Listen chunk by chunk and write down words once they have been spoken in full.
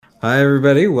Hi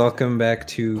everybody, welcome back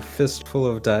to Fistful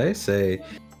of Dice, a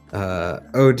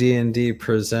OD&D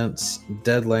presents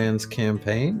Deadlands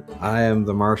Campaign. I am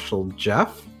the Marshal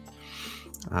Jeff.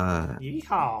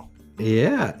 Yeehaw.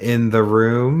 Yeah, in the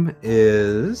room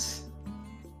is...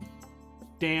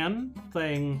 Dan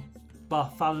playing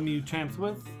Bartholomew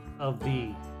Champsworth of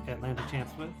the Atlanta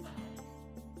Champsworth.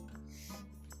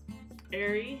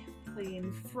 Ari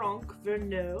playing Franck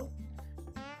Verneau,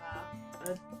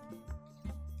 a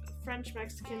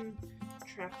French-Mexican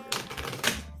trapper.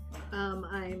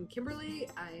 I'm Kimberly.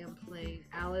 I am playing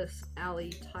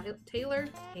Allie Taylor.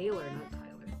 Taylor, not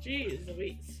Tyler. Jeez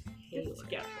Louise. Taylor.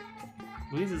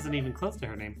 Louise isn't even close to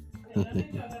her name.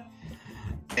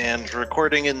 And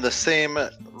recording in the same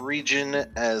region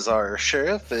as our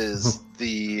sheriff is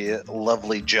the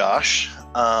lovely Josh,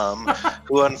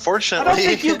 who unfortunately... I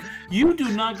don't think you do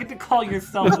not get to call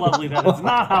yourself lovely. That is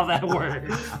not how that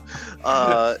works.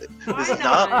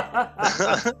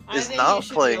 is not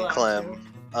playing Clem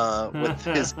with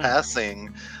his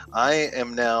passing. I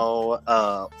am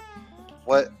now...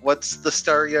 what's the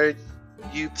Starry-Eyed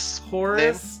Youth's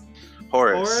Horace. name?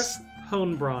 Horace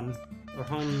Hohenbraun. Or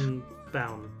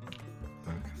Hohenbaum.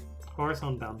 Horace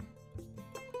Hohenbaum.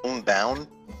 Hohenbaum?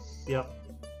 Yep.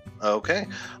 Okay.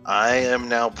 I am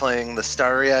now playing the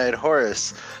Starry-Eyed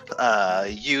Horace,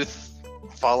 youth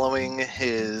following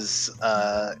his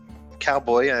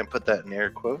cowboy, I put that in air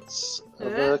quotes,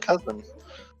 of a cousin.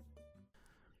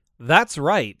 That's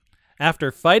right.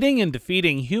 After fighting and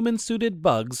defeating human-suited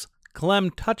bugs, Clem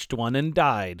touched one and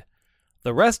died.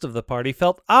 The rest of the party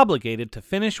felt obligated to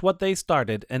finish what they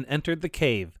started and entered the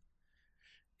cave.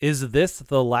 Is this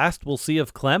the last we'll see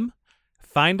of Clem?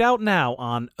 Find out now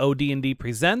on OD&D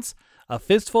Presents A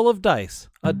Fistful of Dice,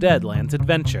 a Deadlands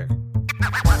adventure.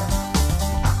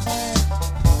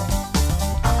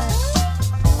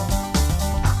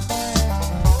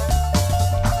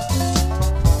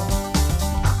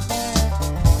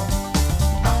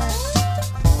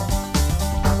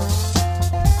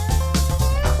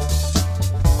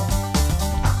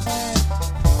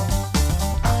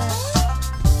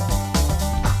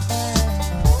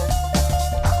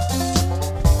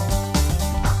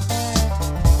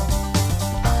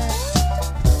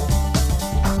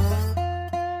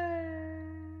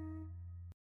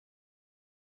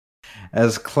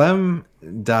 As Clem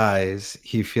dies,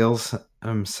 he feels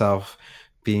himself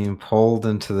being pulled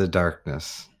into the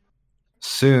darkness.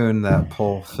 Soon that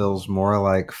pull feels more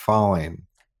like falling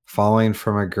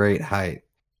from a great height.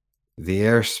 The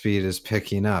airspeed is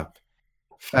picking up.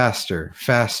 Faster,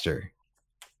 faster.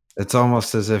 It's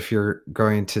almost as if you're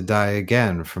going to die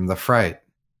again from the fright.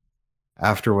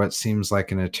 After what seems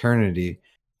like an eternity,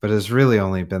 but has really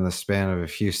only been the span of a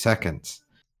few seconds,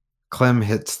 Clem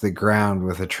hits the ground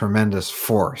with a tremendous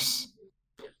force.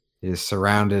 He is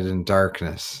surrounded in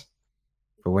darkness,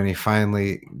 but when he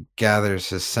finally gathers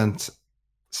his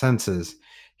senses,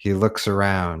 he looks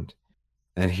around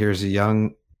and hears a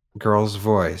young girl's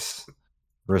voice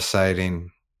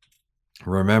reciting,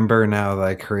 "Remember now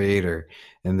thy Creator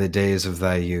in the days of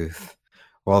thy youth,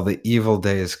 while the evil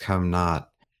days come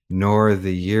not, nor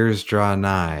the years draw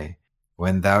nigh,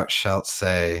 when thou shalt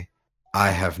say,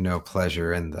 I have no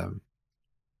pleasure in them."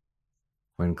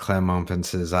 When Clem opens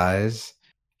his eyes,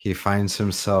 he finds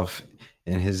himself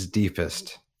in his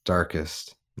deepest,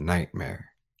 darkest nightmare,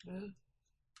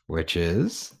 which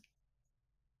is...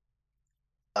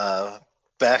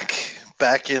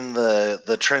 back in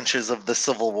the trenches of the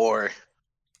Civil War.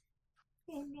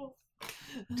 Oh no.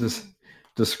 Just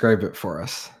describe it for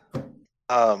us.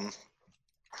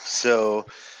 So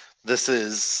this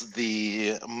is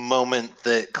the moment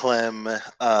that Clem,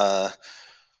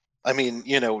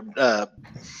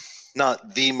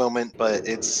 not the moment, but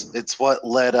it's what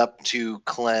led up to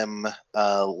Clem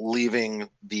leaving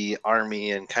the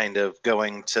army and kind of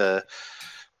going to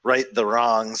right the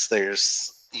wrongs.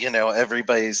 There's,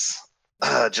 everybody's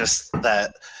just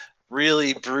that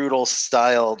really brutal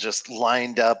style just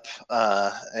lined up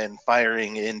and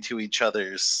firing into each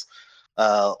other's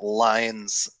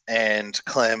lines, and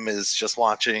Clem is just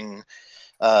watching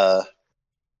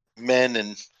men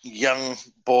and young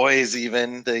boys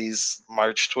even that he's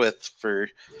marched with for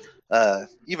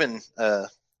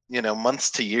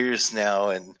months to years now,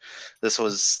 and this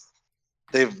was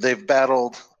they've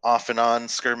battled off and on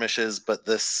skirmishes, but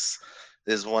this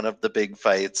is one of the big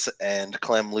fights, and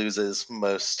Clem loses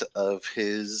most of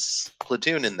his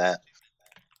platoon in that.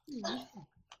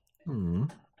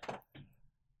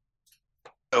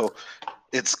 So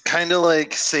it's kind of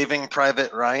like Saving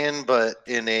Private Ryan, but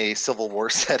in a Civil War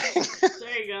setting.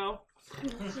 There you go.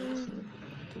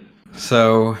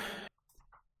 So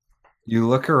you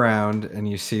look around and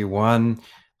you see one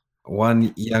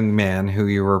young man who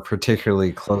you were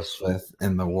particularly close with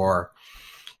in the war.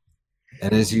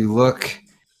 And as you look,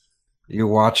 you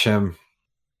watch him.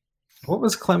 What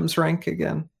was Clem's rank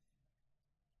again?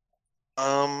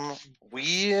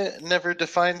 We never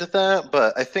defined that,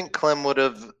 but I think Clem would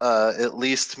have at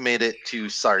least made it to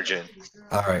sergeant.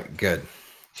 All right, good.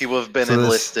 He would have been So this-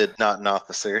 enlisted, not an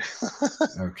officer.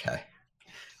 Okay.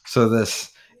 So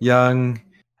this young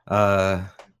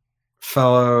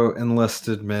fellow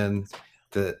enlisted man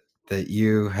that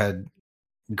you had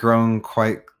grown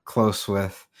quite close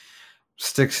with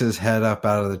sticks his head up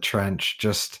out of the trench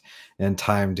just in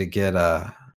time to get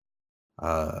a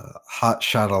hot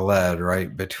shot of lead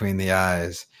right between the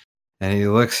eyes. And he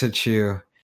looks at you,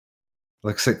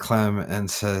 looks at Clem, and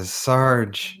says,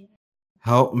 "Sarge,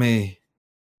 help me.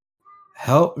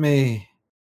 Help me,"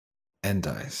 and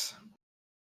dies.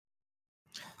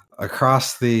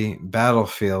 Across the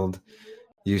battlefield,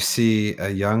 you see a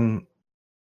young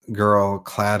girl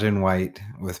clad in white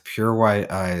with pure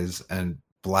white eyes and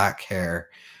black hair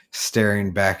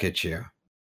staring back at you.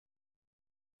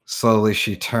 Slowly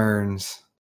she turns,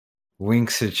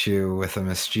 winks at you with a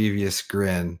mischievous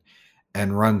grin,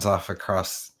 and runs off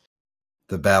across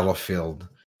the battlefield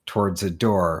towards a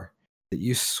door that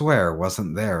you swear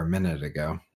wasn't there a minute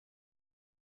ago.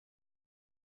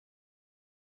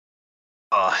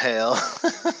 Oh, hell.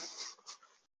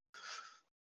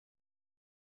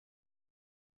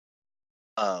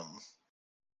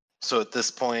 So at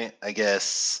this point, I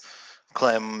guess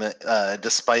Clem,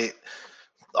 despite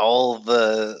all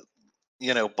the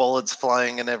bullets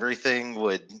flying and everything,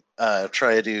 would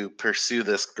try to pursue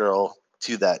this girl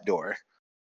to that door.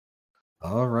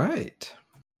 All right.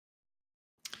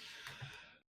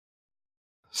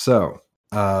 So,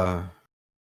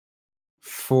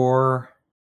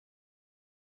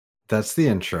 that's the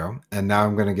intro, and now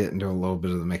I'm going to get into a little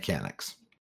bit of the mechanics.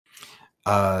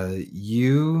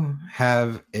 You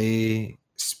have a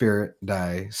spirit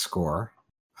die score.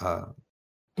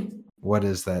 What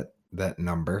is that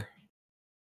number?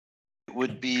 It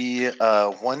would be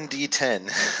 1d10.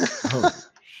 Oh.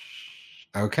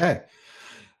 Okay.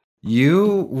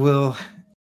 You will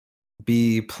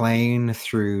be playing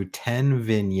through 10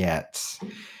 vignettes.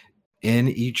 In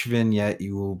each vignette,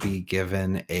 you will be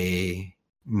given a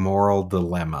moral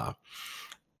dilemma.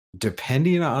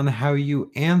 Depending on how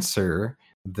you answer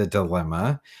the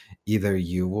dilemma, either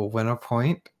you will win a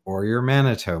point or your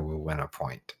Manitou will win a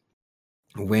point.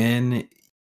 When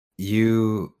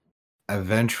you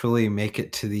eventually make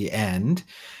it to the end,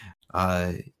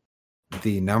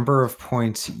 the number of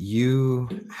points you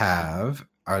have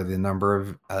are the number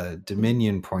of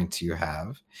Dominion points you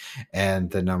have,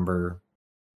 and the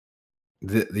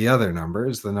other number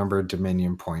is the number of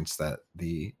Dominion points that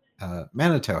the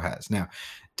Manitou has. Now,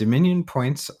 Dominion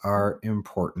points are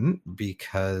important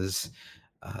because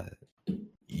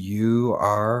you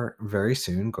are very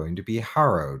soon going to be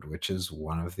harrowed, which is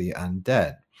one of the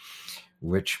undead,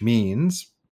 which means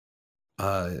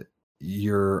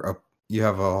you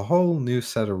have a whole new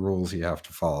set of rules you have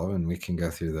to follow, and we can go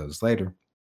through those later.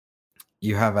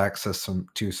 You have access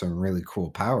to some really cool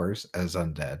powers as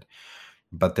undead,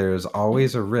 but there's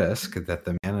always a risk that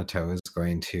the Manitou is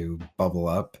going to bubble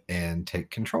up and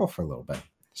take control for a little bit.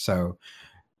 So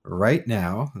right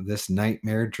now, this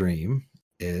nightmare dream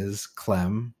is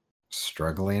Clem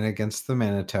struggling against the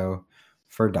Manitou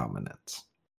for dominance.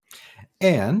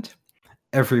 And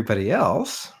everybody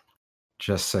else,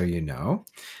 just so you know,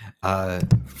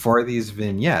 for these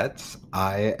vignettes,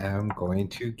 I am going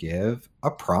to give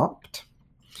a prompt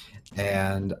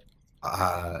and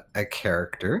a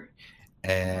character.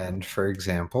 And for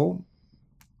example,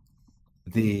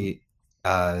 the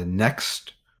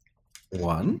next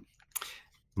one,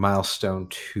 milestone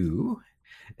 2,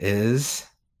 is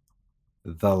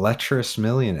the lecherous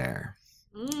millionaire.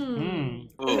 Ooh.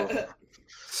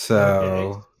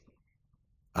 So,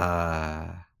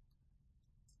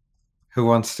 who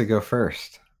wants to go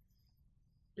first?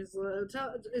 Is the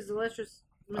lecherous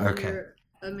Okay.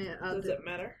 Does it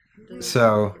matter?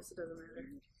 So- I guess it doesn't matter.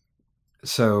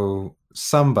 So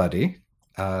somebody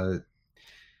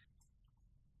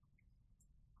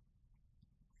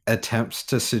attempts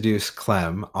to seduce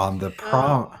Clem on the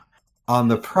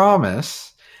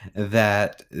promise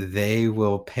that they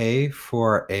will pay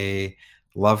for a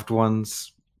loved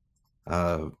one's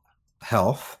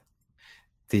health.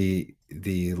 The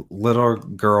little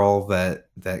girl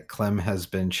that Clem has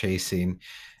been chasing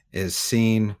is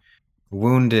seen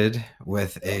wounded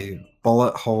with a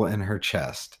bullet hole in her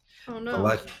chest. Oh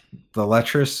no. The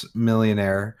lecherous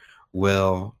millionaire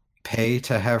will pay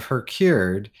to have her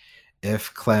cured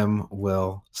if Clem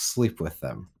will sleep with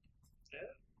them.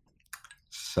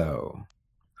 So,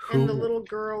 And the little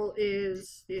girl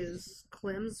is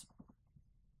Clem's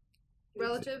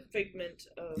relative? Figment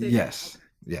of. Yes,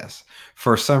 yes.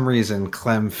 For some reason,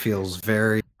 Clem feels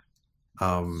very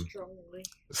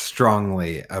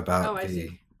strongly about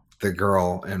the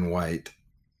girl in white.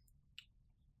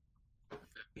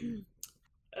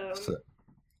 So,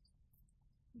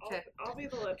 Okay. I'll be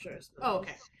the lecherous. Oh,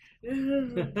 okay.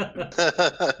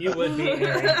 You would be,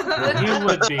 Harry. You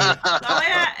would be.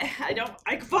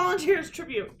 I volunteer as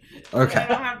tribute. Okay. I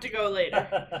don't have to go later.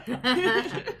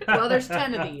 Well, there's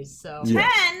 10 of these, so.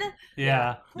 10?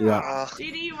 Yeah. Yeah.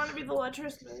 Dee Dee, you want to be the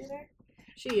lecherous millionaire?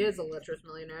 She is a lecherous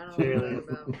millionaire. I don't know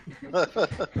what you're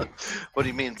talking about. What do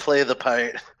you mean, play the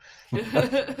part?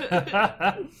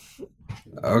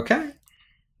 Okay.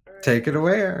 Take it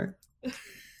away, Aaron.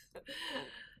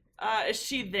 Is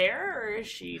she there, or is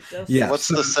she just... Yeah. What's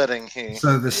the setting here?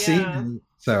 So the scene.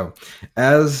 So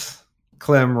as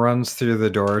Clem runs through the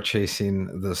door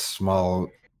chasing the small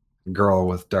girl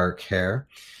with dark hair,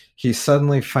 he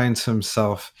suddenly finds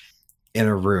himself in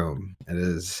a room. It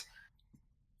is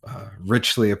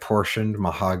richly apportioned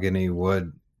mahogany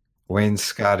wood,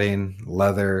 wainscoting,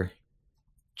 leather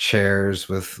chairs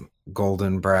with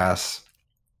golden brass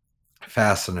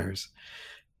fasteners.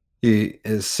 He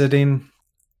is sitting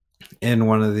in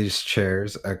one of these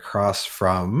chairs across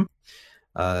from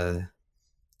an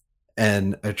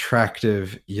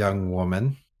attractive young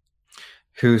woman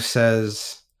who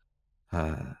says,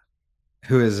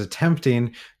 who is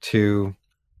attempting to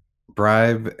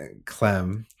bribe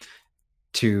Clem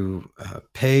to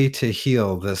pay to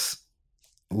heal this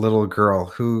little girl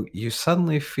who you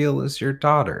suddenly feel is your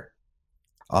daughter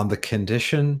on the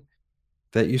condition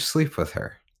that you sleep with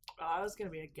her. I was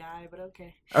gonna be a guy, but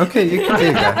okay. Okay, you can be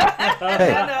a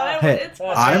guy. Hey,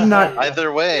 I'm not.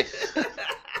 Either way.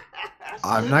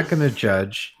 I'm not going to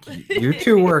judge. You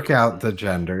two work out the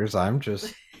genders. I'm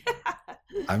just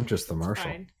the marshal.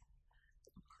 Fine.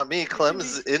 I mean,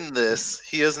 Clem's in this.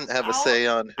 He doesn't have a say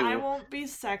on who. I won't be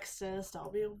sexist.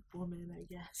 I'll be a woman, I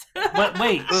guess. But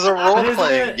wait, This is a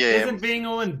role-playing game. Isn't being a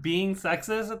woman being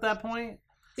sexist at that point?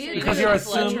 Because you're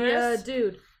assuming.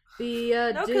 Dude.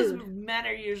 No, because Dude. men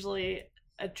are usually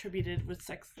attributed with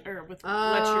sex or with Oh,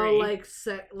 lechery.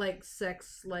 like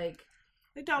sex, like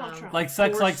Donald Trump. Like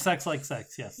sex, like sex, like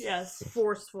sex. Yes. Yes.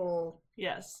 Forceful.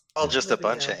 Yes. All just a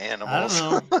bunch of animals. I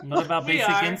don't know. What about We basic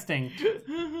are. instinct?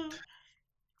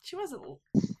 She wasn't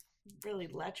really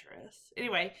lecherous.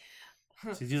 Anyway.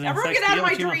 She's using Everyone sex get out of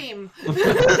to my heal what dream.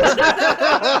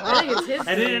 I think it's his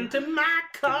Head dream. into my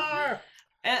car.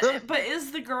 But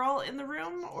is the girl in the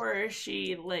room, or is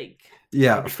she like?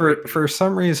 Yeah, for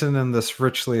some reason in this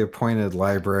richly appointed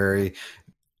library,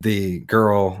 the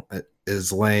girl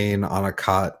is laying on a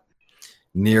cot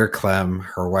near Clem,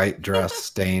 her white dress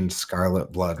stained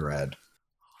scarlet blood red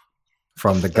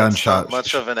from the That's gunshot. not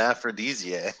much of an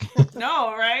aphrodisiac.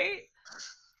 No, right?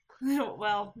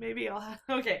 Well, maybe I'll have.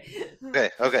 Okay.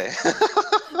 Okay.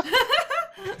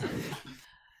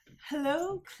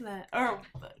 Hello, Clem. Or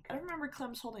I don't remember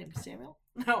Clem's whole name. Samuel?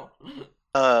 No.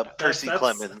 Percy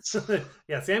Clemens.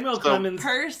 Yeah, Samuel Clemens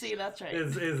Percy. That's right.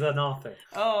 is an author.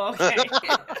 Oh, okay.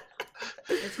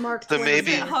 It's Mark So Twain.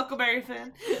 maybe- Huckleberry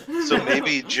Finn. So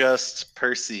maybe just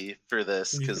Percy for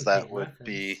this, because that would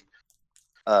be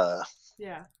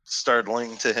Yeah.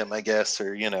 startling to him, I guess,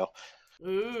 or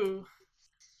Ooh.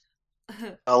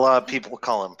 a lot of people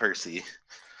call him Percy.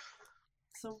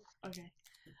 So okay.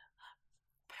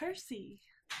 Percy,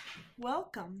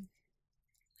 welcome.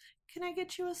 Can I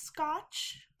get you a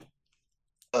scotch?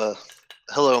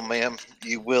 Hello, ma'am.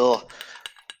 You will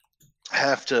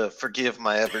have to forgive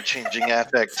my ever-changing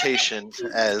affectation,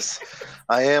 as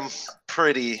I am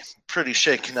pretty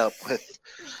shaken up with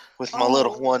my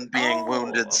little one being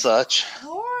wounded such.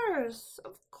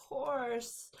 Of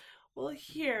course. Well,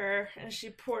 here, and she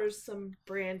pours some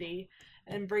brandy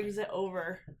and brings it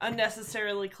over,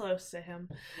 unnecessarily close to him.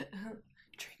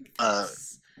 Drink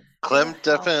this. Clem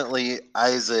definitely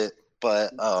eyes it,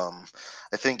 but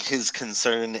I think his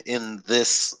concern in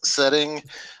this setting,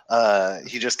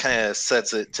 he just kind of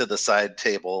sets it to the side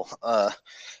table.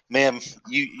 Ma'am,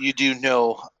 you do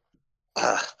know,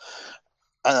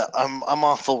 I'm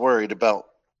awful worried about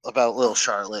little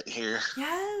Charlotte here.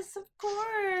 Yes,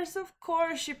 of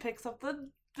course. She picks up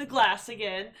the glass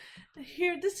again.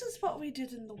 Here, this is what we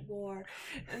did in the war.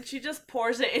 And she just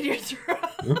pours it in your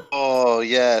throat. Oh,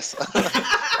 yes.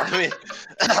 I mean,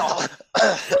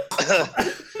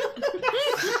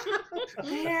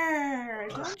 There,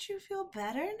 don't you feel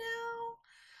better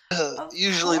now? Of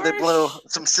usually they blow course.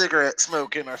 some cigarette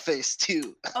smoke in our face,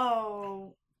 too.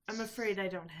 Oh, I'm afraid I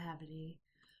don't have any.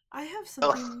 I have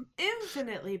something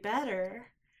infinitely better.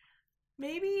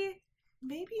 Maybe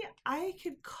I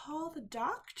could call the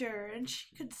doctor and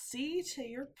she could see to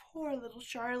your poor little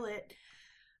Charlotte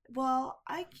while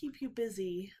I keep you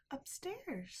busy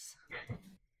upstairs.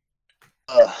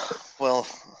 Well,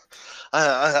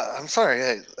 I'm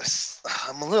sorry.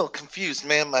 I'm a little confused,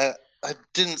 ma'am. I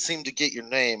didn't seem to get your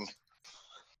name.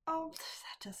 Oh,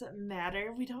 that doesn't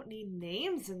matter. We don't need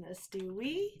names in this, do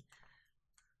we?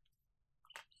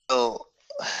 Well,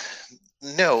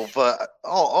 no, but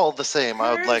all the same,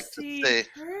 I would like to say.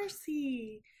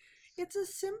 Percy, it's a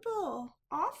simple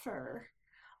offer.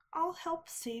 I'll help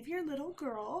save your little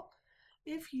girl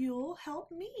if you'll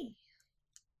help me.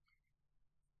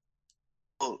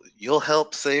 Oh, you'll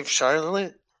help save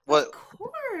Charlotte? What? Of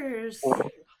course.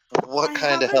 What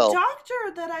kind of I have help? a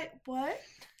doctor that what?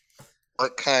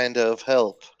 What kind of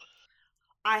help?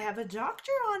 I have a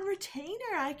doctor on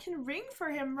retainer. I can ring for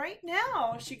him right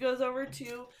now. She goes over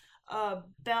to a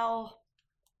bell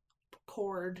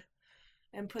cord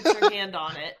and puts her hand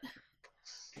on it.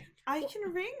 I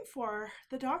can ring for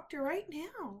the doctor right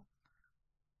now.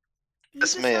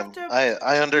 Yes, ma'am.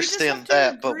 I understand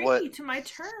that, but what to my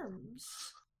terms?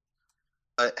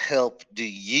 What help do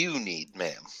you need,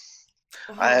 ma'am?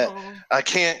 Oh. I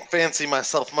can't fancy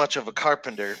myself much of a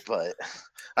carpenter, but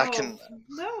I can.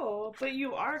 No, but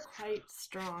you are quite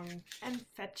strong and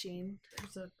fetching.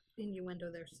 There's an innuendo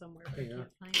there somewhere, but I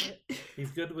can't find it. He's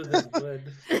good with his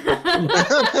wood.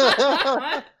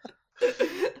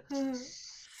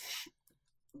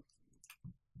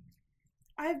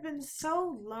 I've been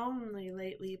so lonely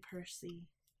lately, Percy.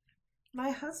 My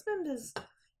husband is,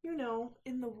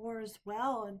 in the war as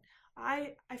well, and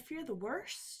I fear the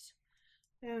worst.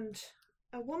 And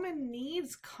a woman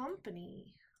needs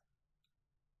company.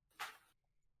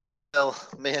 Well,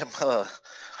 ma'am,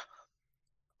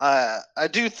 I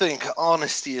do think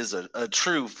honesty is a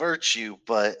true virtue,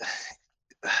 but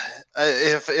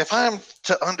if I'm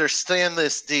to understand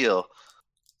this deal,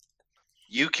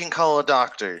 you can call a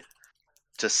doctor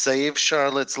to save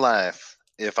Charlotte's life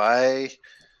if I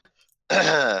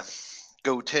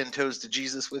go 10 toes to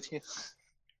Jesus with you.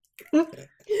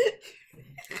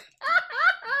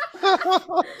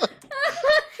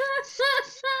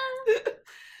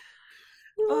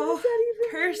 Oh,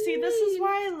 Percy, this is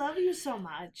why I love you so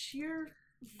much. You're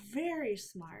very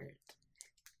smart.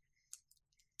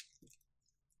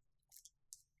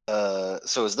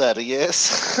 So is that a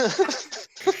yes?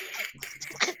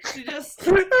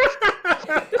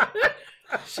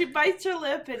 She bites her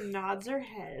lip and nods her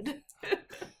head.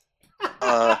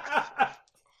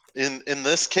 In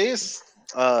this case,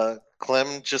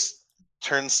 Clem just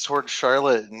turns toward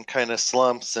Charlotte and kind of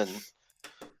slumps and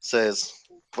says,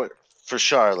 for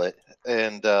Charlotte,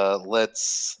 and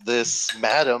lets this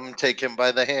madam take him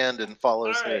by the hand and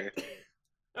follows her.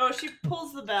 Oh, she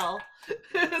pulls the bell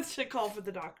to call for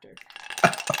the doctor.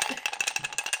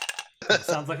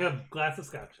 Sounds like a glass of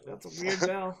scotch. That's a weird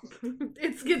bell.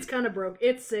 It's kind of broke.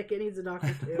 It's sick. It needs a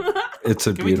doctor too. It's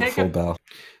a beautiful bell.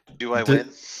 Do I win?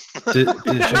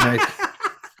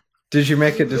 Did you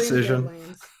make a decision?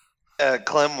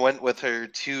 Clem went with her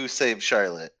to save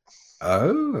Charlotte.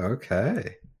 Oh,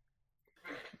 okay.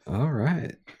 All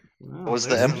right. Was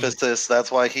the emphasis.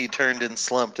 That's why he turned and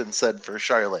slumped and said for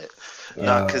Charlotte.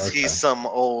 Not because he's some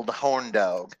old horn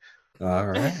dog. All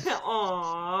right.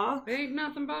 Aww. Ain't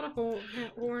nothing but a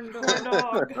horn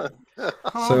dog.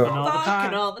 So,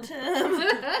 all the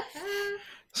time.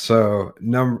 So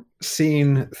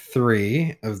scene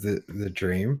 3 of the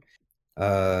dream.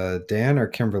 Dan or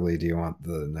Kimberly, do you want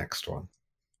the next one?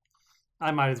 I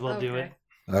might as well do it.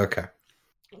 Okay.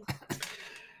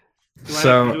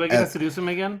 Do I get to seduce him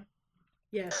again?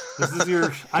 Yes. This is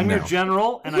your your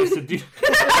general, and I seduce.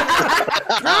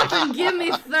 Drop and give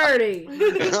me 30.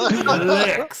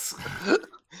 Licks.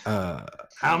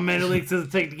 How many licks does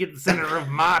it take to get the center of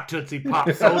my Tootsie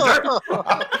Pop, soldier?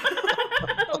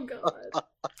 Oh God.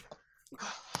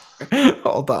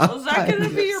 Hold on. Was that going to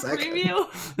be your preview?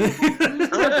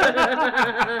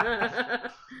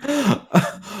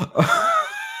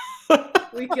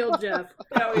 We killed Jeff.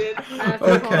 Yeah, we did. I have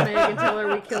to call Meg and tell her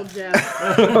we killed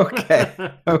Jeff.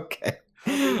 Okay.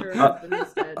 Her husband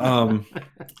instead.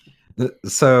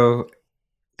 So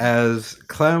as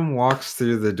Clem walks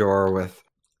through the door with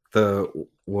the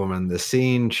woman, the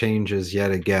scene changes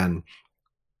yet again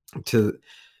to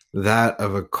that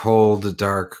of a cold,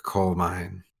 dark coal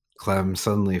mine. Clem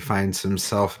suddenly finds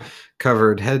himself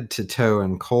covered head to toe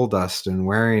in coal dust and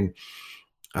wearing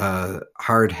a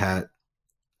hard hat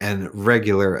and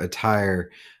regular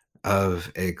attire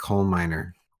of a coal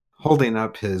miner, holding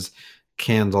up his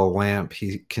candle lamp,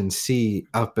 he can see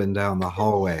up and down the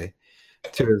hallway.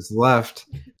 To his left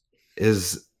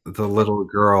is the little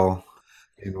girl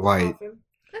in white.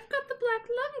 I've got the black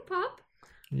lollipop.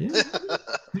 Yeah.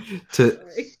 To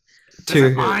Sorry. This is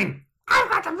his, mine. I've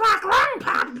got the black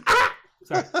lollipop. Ah!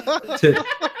 Sorry.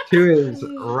 to his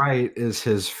right is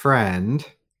his friend,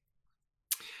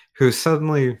 who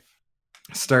suddenly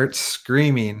starts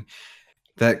screaming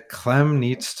that Clem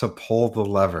needs to pull the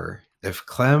lever. If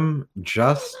Clem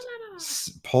just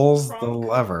pulls the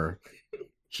lever,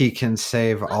 he can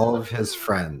save all of his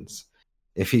friends.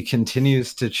 If he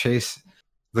continues to chase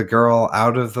the girl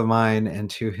out of the mine and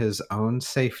to his own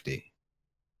safety.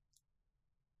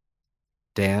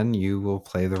 Dan, you will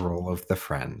play the role of the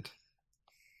friend.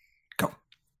 Go.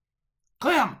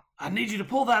 Clem, I need you to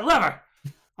pull that lever,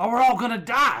 or we're all gonna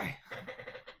die.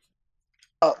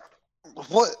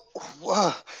 What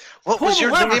Pull was the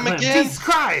your lever, name Clem. again? Jesus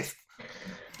Christ!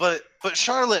 But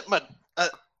Charlotte,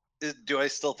 do I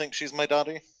still think she's my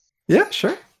daughter? Yeah,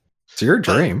 sure. It's your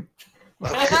dream.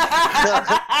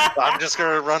 I'm just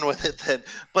gonna run with it then.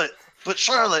 But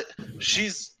Charlotte,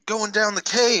 she's going down the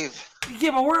cave.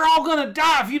 Yeah, but we're all gonna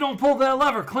die if you don't pull that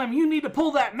lever, Clem. You need to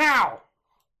pull that now.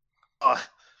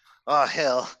 Oh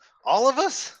hell! All of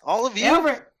us? All of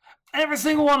you? Every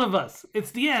single one of us.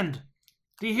 It's the end.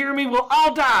 Do you hear me? We'll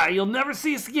all die. You'll never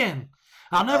see us again.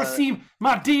 I'll never see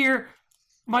my dear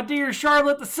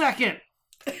Charlotte the Second.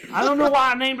 I don't know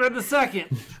why I named her the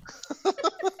Second.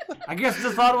 I guess I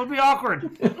just thought it would be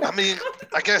awkward. I mean,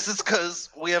 I guess it's because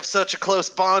we have such a close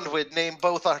bond. We'd name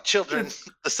both our children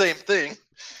the same thing.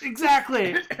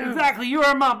 Exactly. You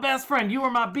are my best friend. You are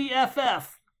my BFF.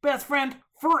 Best friend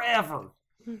forever.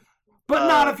 But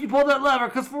not if you pull that lever,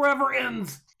 because forever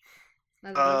ends.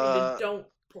 Don't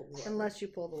pull the lever. Unless you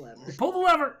pull the lever. Pull the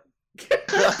lever.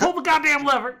 Pull the goddamn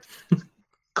lever.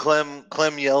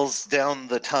 Clem yells down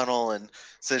the tunnel and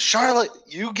says, "Charlotte,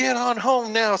 you get on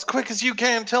home now as quick as you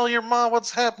can. Tell your mom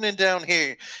what's happening down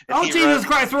here." And Oh, Jesus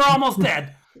Christ, we're almost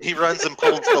dead. He runs and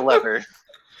pulls the lever.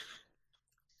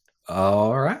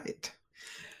 All right.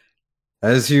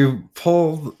 As you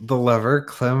pull the lever,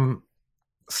 Clem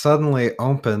suddenly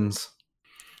opens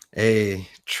a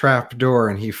trap door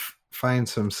and he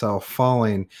finds himself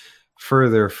falling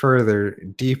further,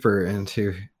 deeper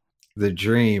into the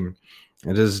dream.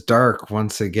 It is dark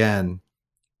once again.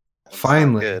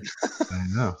 Finally, Good. I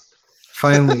know.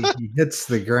 Finally, he hits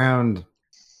the ground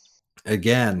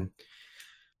again.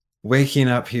 Waking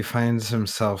up, he finds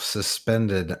himself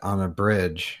suspended on a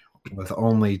bridge with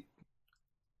only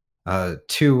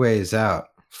 2 ways out,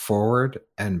 forward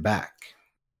and back.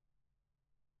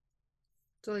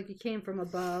 So like he came from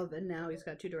above and now he's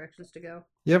got 2 directions to go.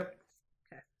 Yep.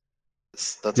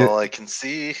 That's all I can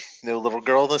see. No little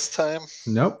girl this time.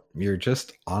 Nope. You're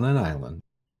just on an island.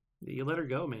 You let her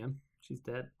go, man. She's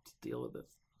dead. Just deal with it.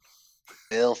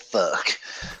 Well, fuck.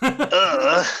 We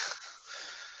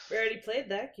already played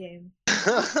that game.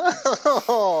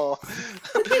 Oh.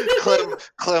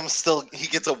 Clem still, he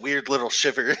gets a weird little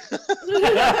shiver.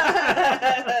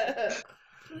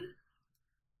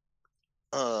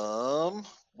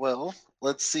 Well,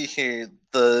 let's see here.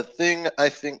 The thing I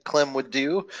think Clem would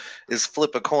do is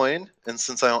flip a coin, and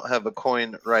since I don't have a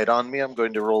coin right on me, I'm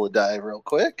going to roll a die real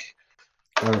quick.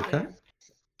 Okay.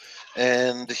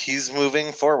 And he's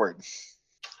moving forward.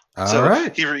 All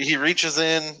right. He reaches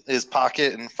in his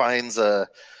pocket and finds a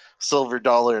silver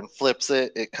dollar and flips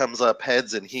it. It comes up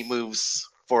heads, and he moves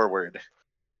forward.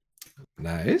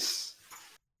 Nice.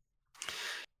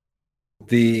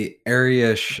 The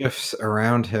area shifts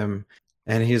around him,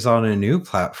 and he's on a new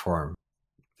platform,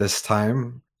 this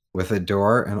time with a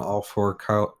door in all 4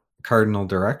 cardinal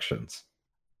directions.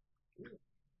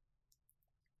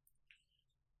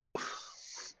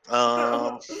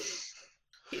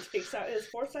 He takes out his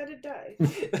 4-sided die.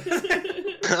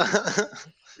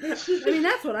 I mean,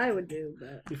 that's what I would do,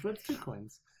 but He flips 2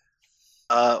 coins.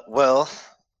 Well,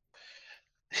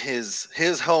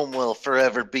 his home will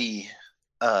forever be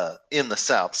in the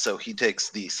south, so he takes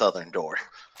the southern door.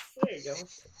 There you go.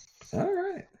 All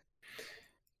right.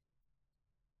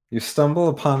 You stumble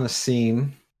upon a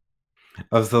scene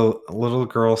of the little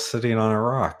girl sitting on a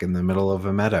rock in the middle of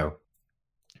a meadow.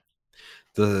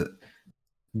 The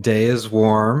day is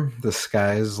warm, the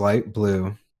sky is light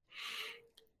blue,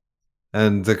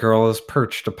 and the girl is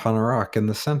perched upon a rock in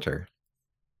the center.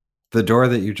 The door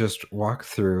that you just walked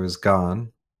through is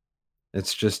gone.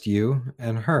 It's just you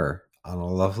and her on a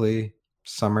lovely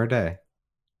summer day.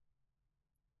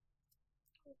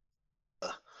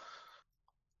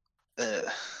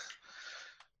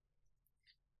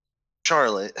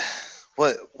 Charlotte,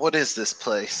 what is this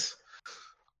place?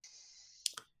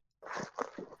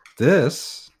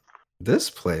 this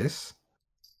place,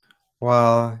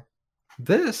 while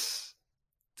this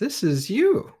is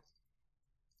you.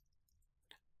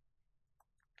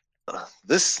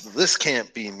 This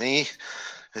can't be me.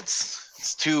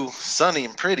 It's too sunny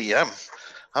and pretty. I'm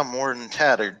more than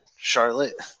tattered,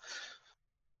 Charlotte.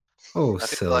 Oh, I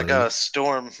feel like silly. a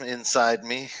storm inside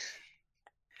me.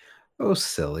 Oh,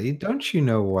 silly. Don't you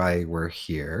know why we're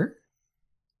here?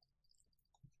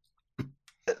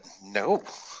 No.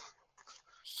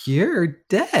 You're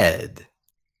dead.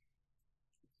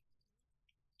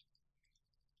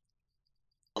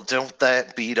 Well, don't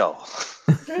that beat all?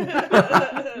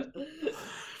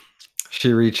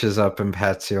 She reaches up and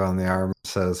pats you on the arm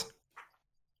and says,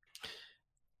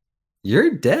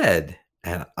 "You're dead,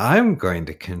 and I'm going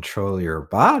to control your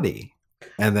body."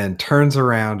 And then turns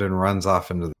around and runs off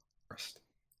into the forest.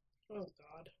 Oh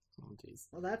God. Oh, jeez.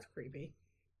 Well, that's creepy.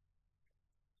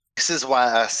 This is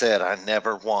why I said I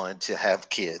never wanted to have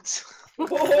kids.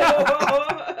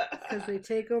 Because they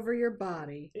take over your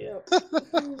body. Yep.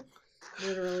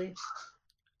 Literally.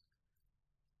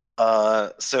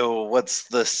 So what's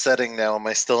the setting now? Am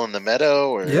I still in the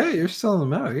meadow or? Yeah, you're still in the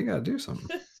meadow. You gotta do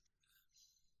something.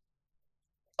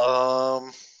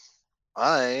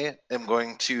 I am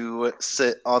going to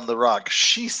sit on the rock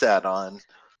she sat on.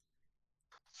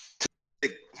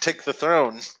 Take the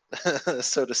throne,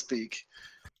 so to speak.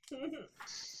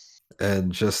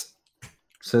 And just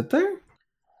sit there?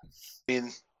 I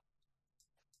mean,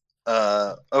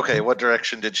 okay, what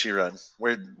direction did she run?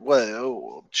 What,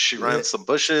 she ran some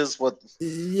bushes? What?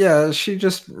 Yeah, she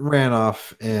just ran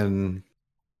off in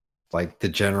like the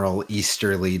general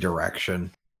easterly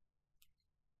direction.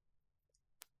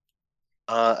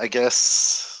 I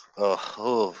guess.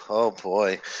 Oh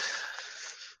boy.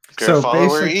 So Gonna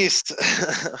follow her east.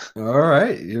 All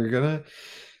right, you're gonna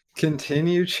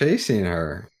continue chasing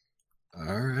her.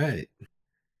 All right.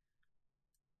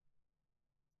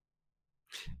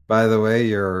 By the way,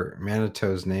 your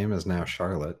Manitou's name is now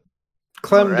Charlotte.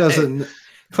 Clem All right.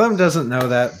 doesn't know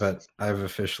that, but I've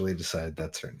officially decided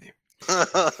that's her name.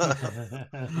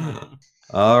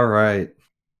 All right.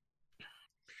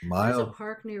 There's a Mile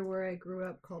park near where I grew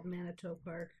up called Manitou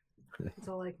Park. That's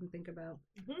all I can think about.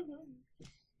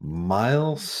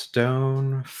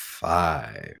 Milestone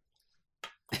 5.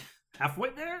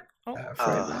 Halfway there? Oh.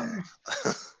 Halfway there.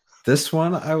 This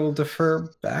one I will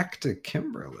defer back to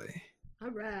Kimberly.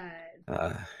 All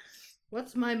right.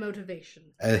 What's my motivation?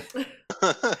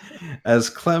 As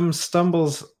Clem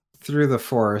stumbles through the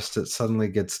forest, it suddenly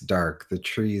gets dark, the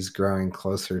trees growing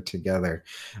closer together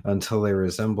until they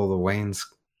resemble the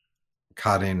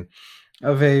wainscoting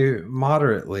of a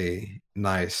moderately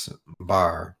nice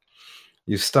bar.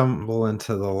 You stumble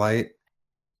into the light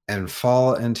and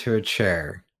fall into a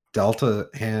chair. Dealt a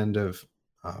hand of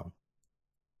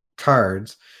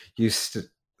cards. You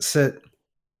sit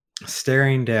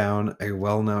staring down a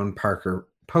well-known poker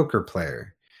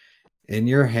player. In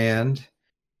your hand,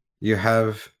 you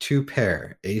have 2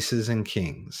 pair, aces and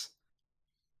kings.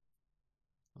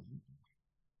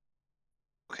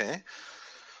 Okay.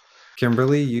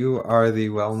 Kimberly, you are the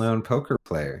well-known poker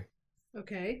player.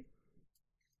 Okay.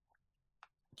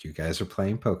 You guys are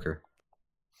playing poker.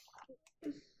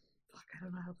 Fuck, I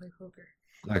don't know how to play poker.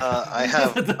 Okay. I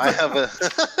have a.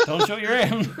 Don't show your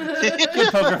hand.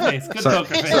 Good poker face. Good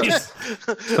poker face.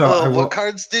 So what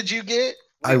cards did you get?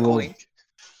 I will Wink.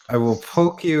 I will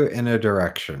poke you in a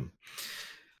direction.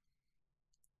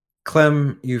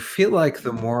 Clem, you feel like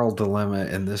the moral dilemma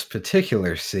in this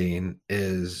particular scene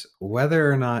is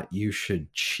whether or not you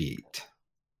should cheat.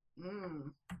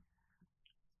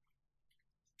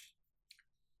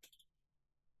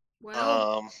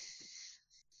 Well,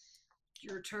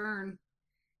 your turn.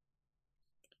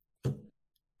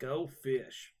 Go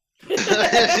fish. You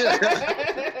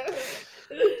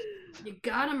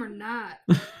got him or not?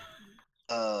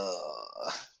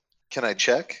 Can I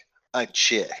check? I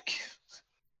check.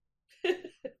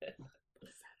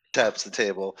 Taps the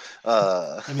table.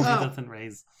 That means he doesn't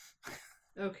raise.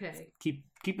 Okay.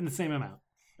 Keeping the same amount.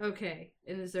 Okay.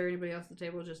 And is there anybody else at the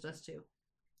table? Or just us two?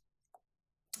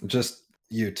 Just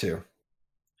you two.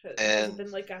 Has And- it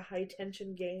been like a high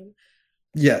tension game?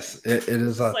 Yes, it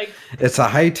is It's a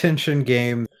high tension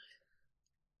game.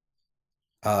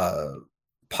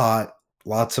 Pot,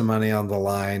 lots of money on the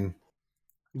line.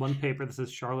 One paper that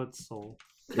says Charlotte's soul.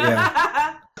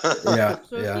 Yeah. Yeah,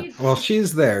 So yeah. he- Well,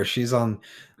 she's there. She's on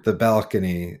the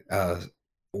balcony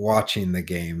watching the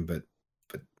game, but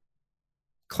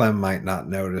Clem might not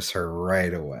notice her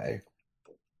right away.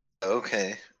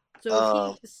 Okay.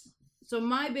 So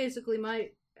my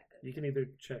You can either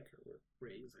check or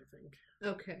raise, I think.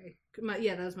 Okay.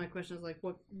 Yeah, that was my question. Is like,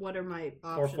 what are my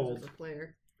options fold. as a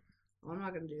player? Well, I'm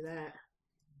not gonna do that.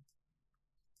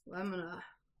 Well, I'm gonna.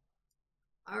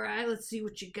 All right, let's see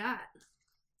what you got.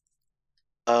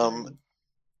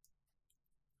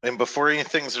 And before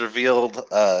anything's revealed,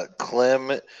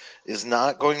 Clem is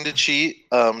not going to cheat,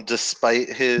 despite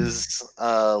his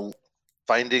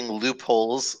finding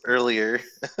loopholes earlier.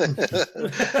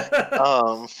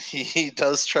 He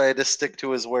does try to stick to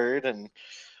his word, and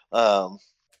on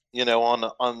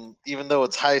even though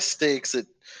it's high stakes,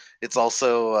 it's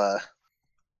also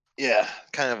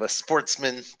kind of a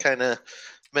sportsman kind of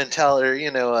mentality,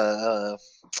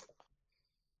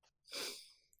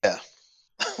 yeah.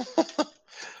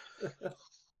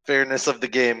 Fairness of the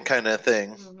game kind of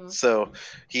thing. Mm-hmm. So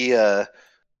he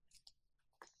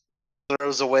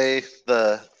throws away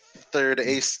the third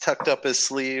ace tucked up his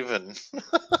sleeve, and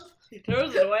He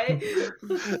throws it away.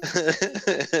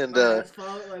 and Let's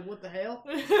follow it. Like, what the hell?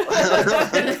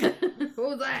 What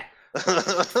was that?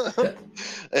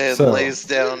 and So- lays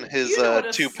down his you know what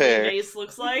a two sling pair. ace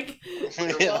looks like. You're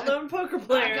a Yeah. well-known poker I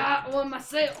player. got one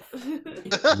myself.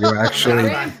 You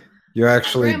actually, you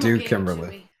actually My grandma do, gave it to Kimberly.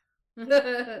 me.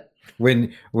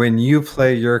 When you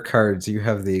play your cards, you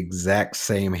have the exact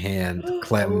same hand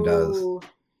Clem does. Ooh.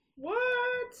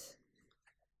 What?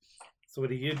 So what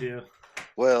do you do?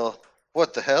 Well,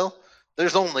 what the hell?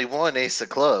 There's only one ace of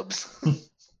clubs.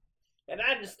 And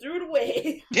I just threw it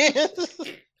away.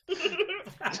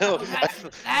 No,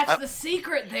 That's the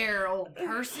secret there, old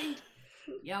Percy.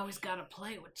 You always gotta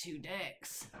play with two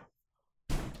decks.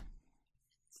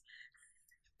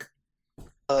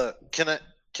 can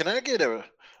I get a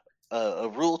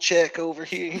rule check over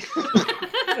here?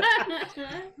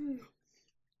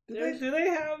 Do they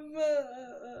have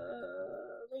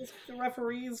those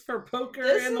referees for poker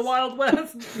This in the is- Wild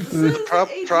West? This is a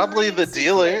Probably the giant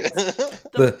dealer. secret.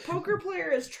 The- The poker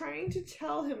player is trying to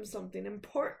tell him something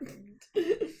important.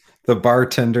 The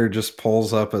bartender just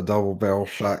pulls up a double barrel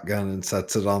shotgun and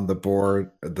sets it on the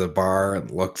bar,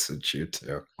 and looks at you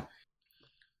too.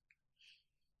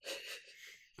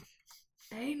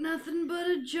 Ain't nothing but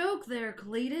a joke there,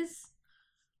 Cletus.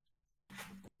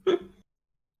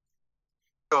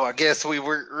 So I guess we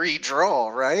were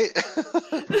redraw, right?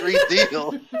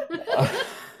 Redeal.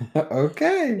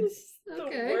 Okay. It's the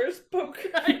Okay. worst poker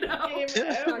I know. game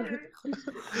ever.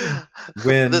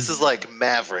 When This is like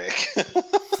Maverick.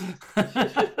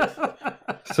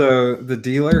 So the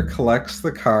dealer collects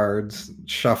the cards,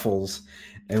 shuffles,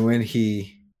 and when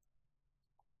he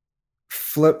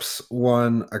flips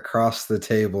one across the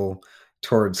table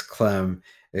towards Clem,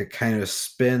 it kind of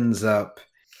spins up,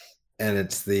 and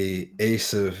it's the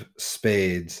ace of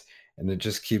spades, and it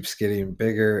just keeps getting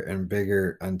bigger and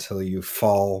bigger until you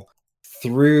fall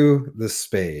through the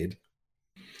spade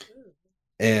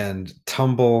and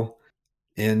tumble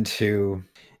into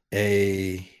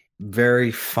a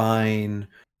very fine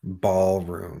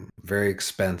ballroom, very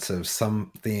expensive,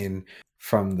 something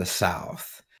from the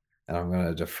South. And I'm going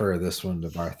to defer this one to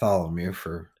Bartholomew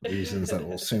for reasons that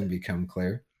will soon become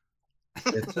clear.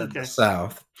 It's in the Okay.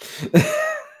 South.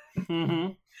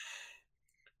 Mm-hmm.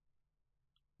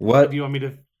 What? Do you want me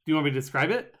to describe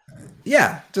it?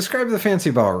 Yeah, describe the fancy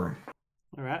ballroom.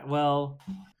 All right. Well,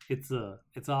 it's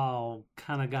all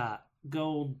kind of got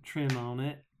gold trim on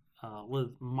it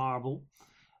with marble.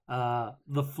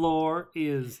 The floor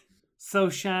is so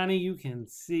shiny you can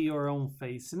see your own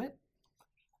face in it.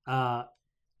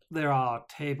 There are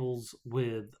tables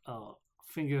with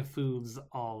finger foods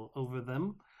all over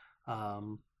them,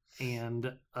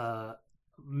 and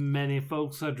many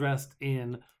folks are dressed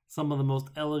in some of the most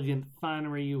elegant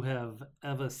finery you have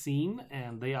ever seen,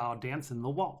 and they are dancing the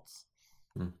waltz.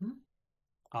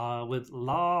 Mm-hmm. With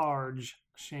large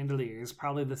chandeliers,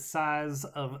 probably the size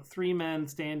of 3 men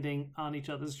standing on each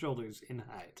other's shoulders in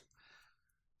height.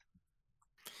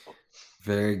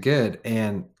 Very good.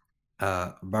 And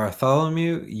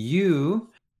Bartholomew, you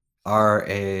are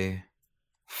a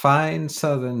fine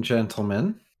Southern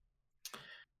gentleman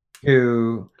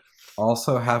who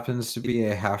also happens to be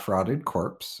a half-rotted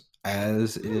corpse,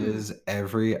 as is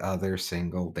every other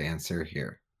single dancer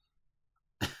here.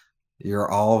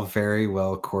 You're all very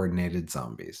well coordinated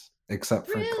zombies, except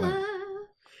for Clem.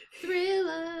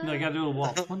 Thriller. No, I gotta do a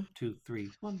waltz. 1, 2, 3.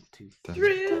 1, 2,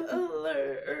 3.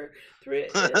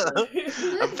 Thriller.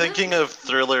 I'm thinking of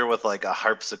Thriller with like a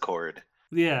harpsichord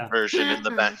Yeah, version in the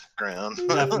background.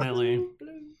 definitely.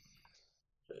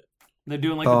 They're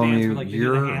doing like the dance Bartholomew, where like they do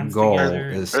your the hands goal together.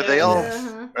 is Are they all-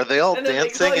 yes. Are they all And then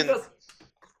dancing? Chloe And goes,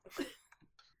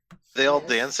 They all Yes.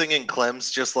 dancing and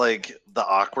Clem's just like the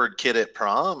awkward kid at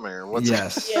prom, or what's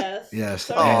Yes. Yes. Yes.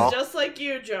 So Aw. he's just like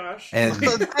you, Josh. And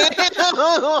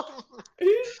Damn!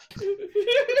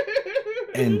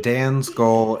 and Dan's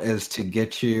goal is to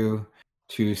get you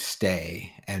to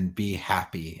stay and be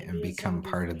happy And and be a become zombie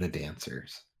part of the zombie.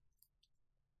 dancers.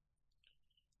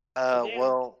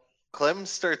 Well, Clem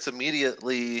starts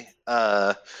immediately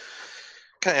kind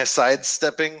of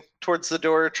sidestepping towards the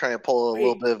door, trying to pull a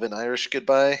little Wait. bit of an Irish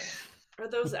goodbye. Are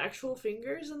those actual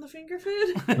fingers in the finger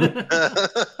food?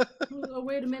 Oh,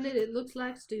 wait a minute. It looks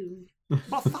like stew.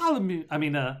 Bartholomew,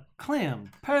 Clem,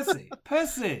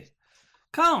 Percy,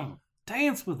 come,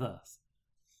 dance with us.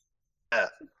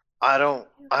 I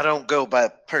don't go by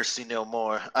Percy no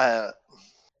more. I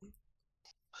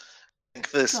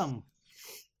think this Come.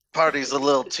 party's a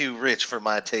little too rich for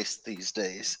my taste these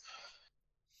days.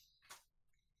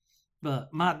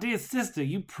 But, my dear sister,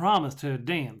 you promised her a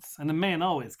dance, and a man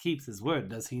always keeps his word,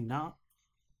 does he not?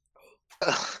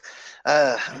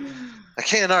 I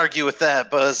can't argue with that,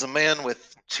 but as a man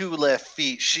with 2 left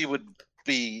feet, she would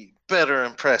be better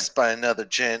impressed by another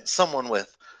gent, someone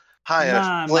with higher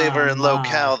My, flavor my, and my.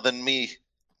 locale than me.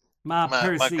 My My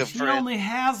Percy, good she friend. only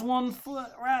has 1 foot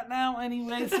right now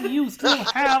anyway, so you still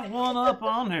have one up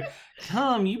on her.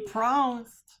 Come, you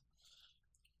promised.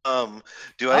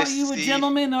 Do I Are you a see?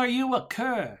 gentleman or are you a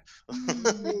cur?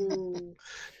 Ooh.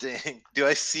 Dang, do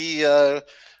I see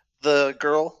the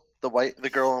girl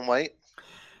in white?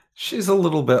 She's a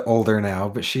little bit older now,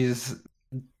 but she's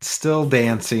still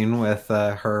dancing with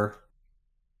her.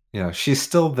 She's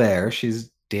still there. She's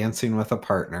dancing with a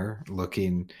partner,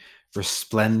 looking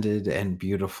resplendent and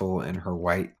beautiful in her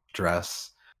white dress,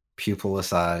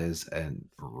 pupilless eyes, and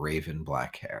raven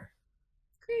black hair.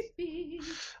 Creepy.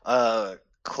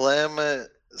 Clem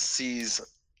sees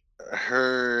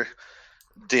her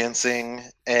dancing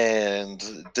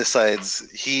and decides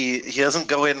he doesn't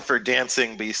go in for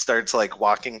dancing, but he starts like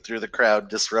walking through the crowd,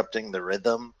 disrupting the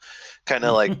rhythm, kind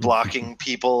of like blocking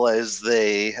people as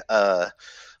they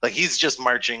like he's just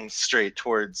marching straight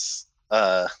towards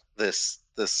this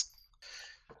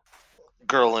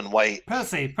girl in white.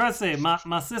 Percy,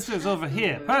 my sister's over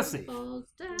here. Percy. Falls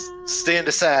down. Stand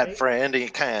aside, friend. And he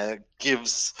kind of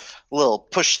gives a little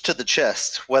push to the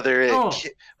chest,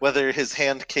 whether his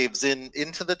hand caves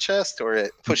into the chest or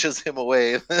it pushes him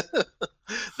away.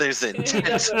 There's He intent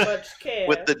doesn't much care.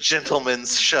 with the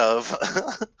gentleman's shove.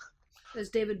 As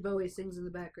David Bowie sings in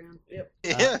the background. Yep.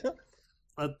 Yeah.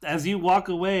 As you walk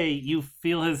away, you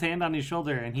feel his hand on your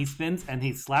shoulder, and he spins and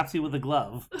he slaps you with a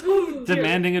glove,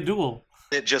 demanding a duel.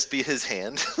 It just be his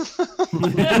hand.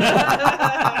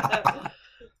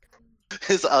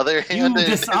 His other You hand. in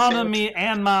his dishonor hand. me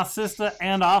and my sister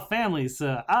and our family,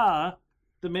 sir. I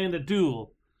demand a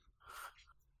duel.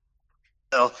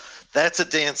 Well, that's a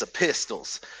dance of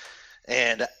pistols.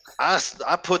 And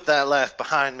I put that laugh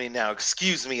behind me now.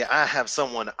 Excuse me, I have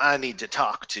someone I need to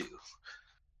talk to.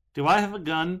 Do I have a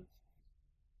gun?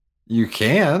 You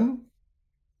can.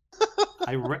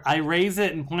 I raise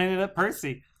it and point it at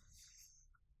Percy.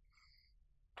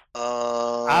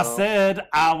 Uh, I said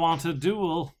I want a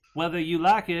duel, whether you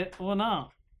like it or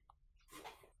not.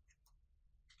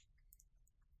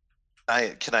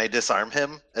 Can I disarm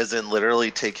him? As in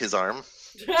literally take his arm?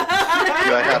 Do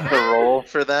I have to roll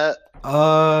for that?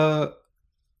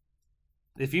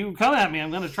 If you come at me, I'm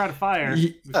going to try to fire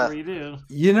before you do.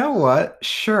 You know what?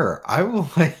 Sure, I will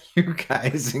let you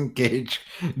guys engage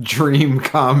dream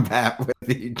combat with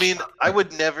each. I mean, I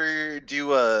would never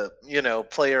do a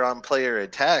player on player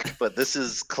attack, but this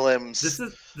is Clem's. This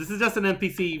is just an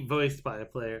NPC voiced by a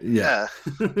player. Yeah.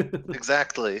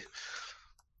 Exactly.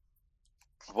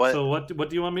 What? So what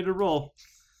do you want me to roll?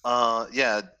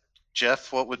 Yeah,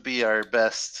 Jeff. What would be our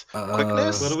best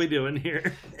quickness? What are we doing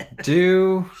here?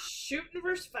 Do Shooting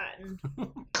versus fighting.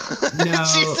 No.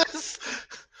 Jesus.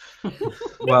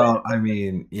 well, I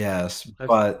mean, yes,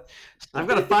 but I've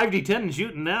got a 5d10 in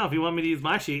shooting now. If you want me to use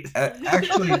my sheet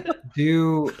actually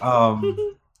do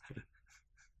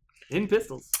in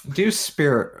pistols. do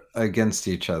spirit against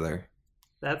each other.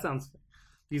 That sounds.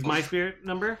 Use my spirit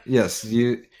number. Yes,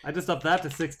 you. I just upped that to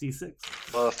 66.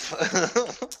 All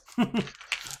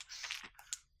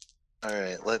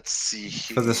right, let's see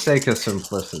here. For the sake of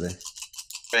simplicity.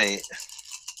 Right.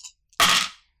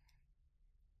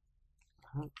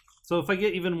 So if I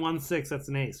get even 1-6, that's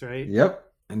an ace, right? Yep,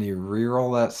 and you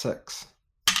re-roll that 6.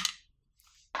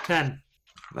 10.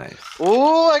 Nice.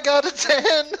 Oh, I got a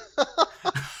 10.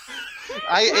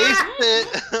 I aced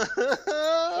it.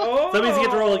 Oh. So that means you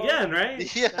get to roll again,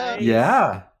 right? Yeah. Nice.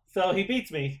 Yeah, So he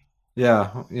beats me.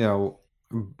 yeah,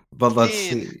 but let's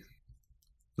Man. see.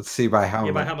 Let's see by how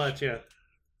Yeah, by much. how much? Yeah.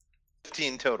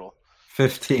 15 total.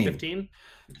 15. 15?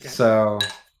 Okay. So,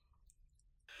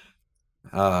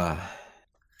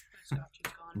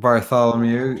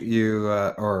 Bartholomew, you,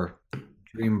 or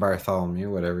Dream Bartholomew,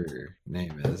 whatever your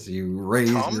name is, you raise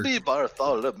Zombie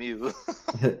Bartholomew.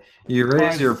 you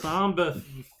raise your Few.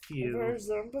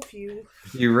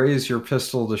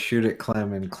 pistol to shoot at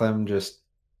Clem, and Clem just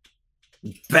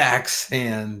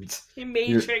backhands. He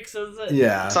matrixes it.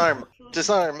 Yeah.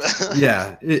 Disarm.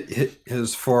 Yeah, it hit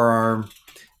his forearm,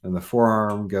 and the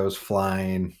forearm goes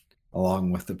flying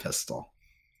along with the pistol.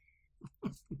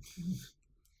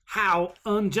 How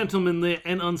ungentlemanly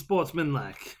and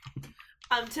unsportsmanlike.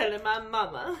 I'm telling my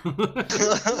mama.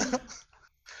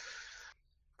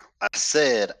 I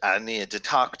said I needed to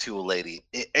talk to a lady.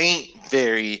 It ain't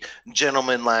very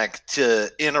gentlemanlike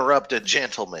to interrupt a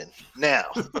gentleman. Now,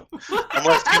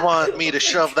 unless you want me to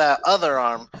shove that other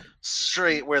arm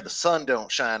straight where the sun don't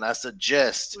shine, I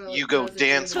suggest you go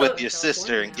dance with your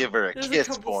sister and give her a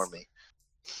kiss for me.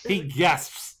 He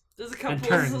gasps. There's a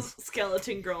couple of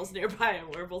skeleton girls nearby,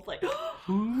 and we're both like,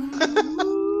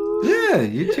 Yeah,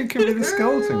 you two can be the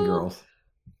skeleton girls.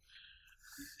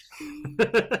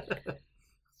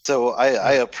 So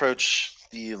I approach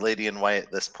the lady in white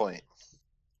at this point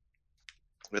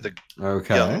with a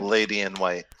young lady in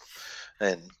white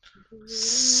and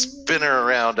spin her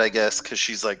around, I guess, because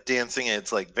she's like dancing and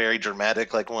it's like very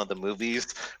dramatic, like one of the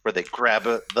movies where they grab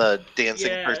the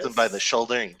dancing person by the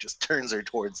shoulder and he just turns her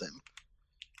towards him.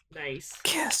 Nice.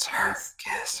 Kiss her,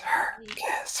 kiss her,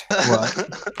 kiss her.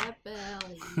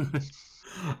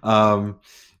 What?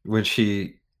 When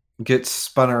she gets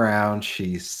spun around,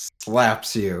 she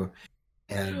slaps you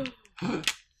and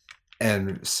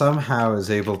somehow is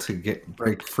able to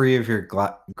break free of your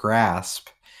grasp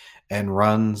and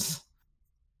runs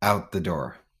out the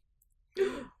door.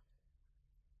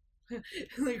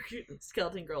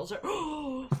 Skeleton girls are.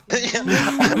 I'm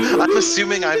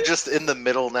assuming I'm just in the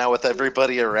middle now with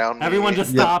everybody around me. Everyone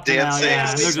just stopped dancing. Now,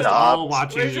 and they're just all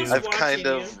watching you. I've kind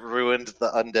of ruined the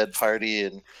undead party,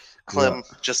 and Clem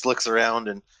just looks around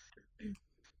and,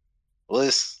 well,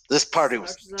 this party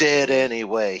was dead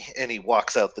anyway, and he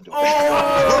walks out the door.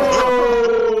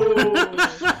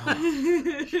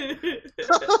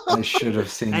 I should have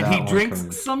seen that. And he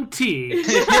drinks some tea.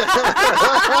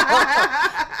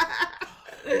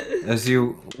 As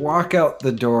you walk out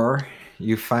the door,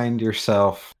 you find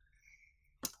yourself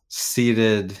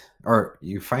seated, or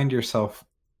you find yourself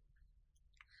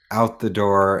out the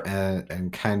door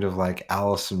and kind of like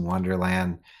Alice in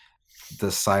Wonderland,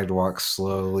 the sidewalk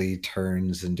slowly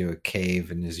turns into a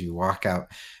cave, and as you walk out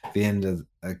the end of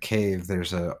a cave,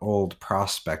 there's an old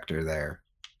prospector there.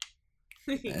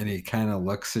 And he kind of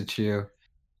looks at you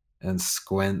and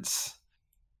squints.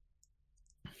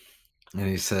 And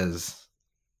he says,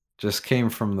 "Just came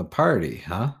from the party,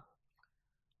 huh?"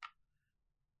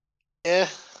 Yeah,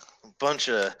 a bunch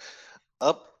of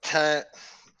uptight,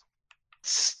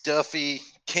 stuffy,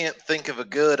 can't think of a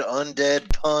good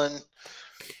undead pun.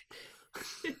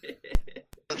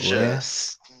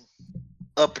 Just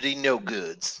uppity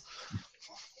no-goods.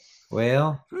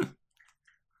 Well,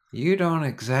 you don't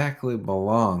exactly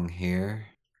belong here.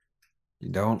 You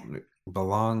don't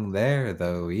belong there,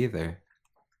 though, either.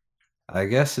 I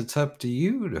guess it's up to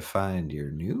you to find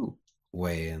your new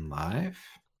way in life.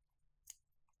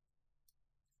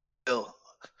 Well,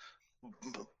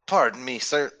 pardon me,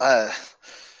 sir. I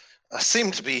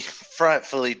seem to be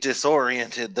frightfully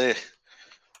disoriented.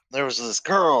 There was this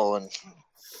girl, and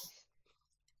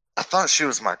I thought she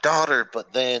was my daughter,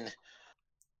 but then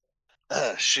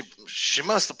she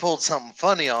must have pulled something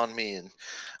funny on me, and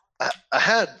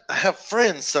I have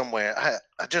friends somewhere.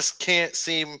 I just can't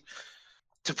seem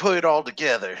to put it all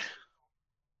together.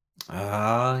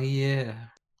 Ah, yeah.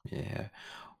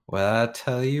 Well, I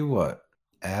tell you what.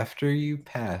 After you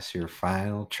pass your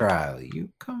final trial, you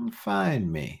come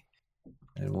find me,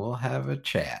 and we'll have a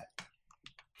chat.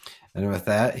 And with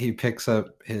that, he picks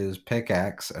up his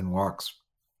pickaxe and walks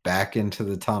back into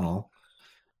the tunnel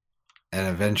and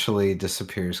eventually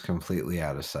disappears completely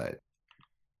out of sight.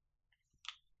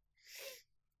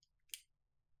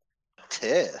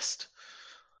 Test?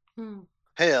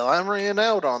 Hell, I ran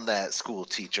out on that school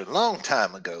teacher a long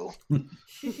time ago.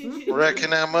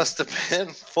 Reckon I must have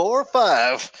been 4 or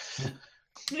 5.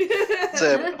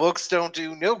 Said books don't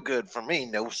do no good for me.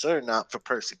 No, sir, not for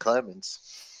Percy Clemens.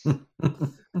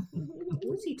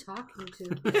 Who's he talking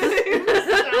to?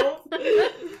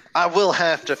 I will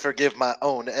have to forgive my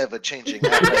own ever-changing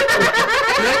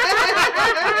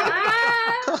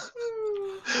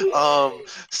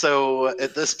so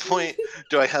at this point,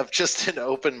 do I have just an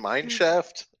open mine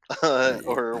shaft?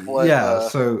 Or what? Yeah,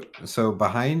 so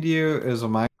behind you is a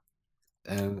mine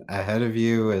and ahead of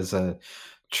you is a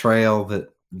trail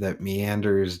that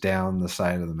meanders down the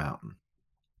side of the mountain.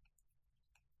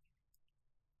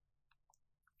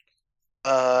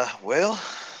 Well,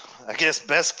 I guess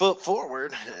best foot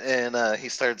forward, and he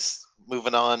starts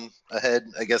moving on ahead.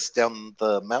 I guess down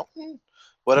the mountain,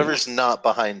 whatever's not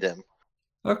behind him.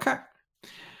 Okay.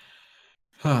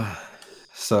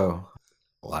 So,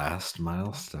 last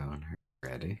milestone.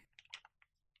 Ready?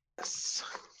 Yes.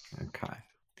 Okay.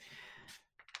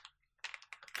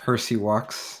 Percy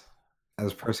walks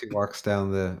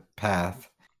down the path,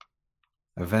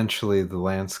 eventually the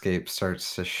landscape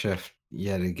starts to shift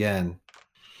yet again,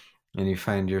 and you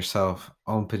find yourself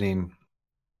opening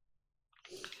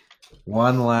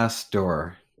one last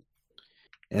door.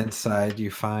 Inside,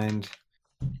 you find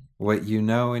what you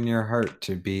know in your heart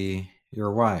to be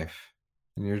your wife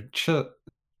and your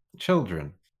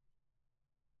children.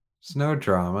 There's no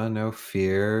drama, no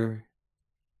fear,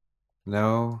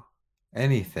 no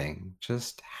anything,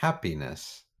 just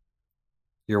happiness.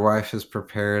 Your wife has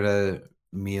prepared a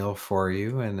meal for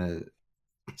you, and it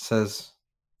says,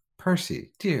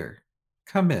 Percy, dear,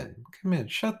 come in,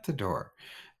 shut the door.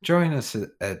 Join us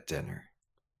at dinner.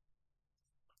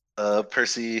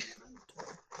 Percy,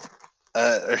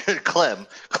 Clem,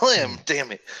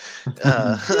 damn it.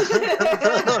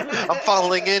 I'm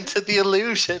falling into the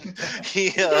illusion.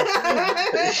 He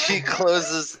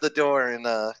closes the door and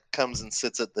comes and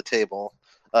sits at the table,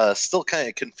 still kind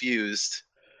of confused.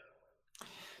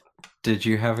 Did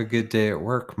you have a good day at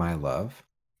work, my love?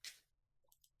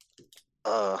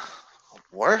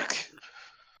 Work?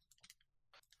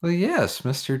 Well, yes,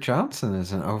 Mr. Johnson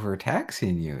isn't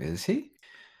overtaxing you, is he?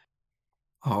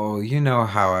 Oh, you know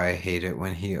how I hate it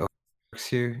when he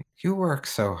overworks you. You work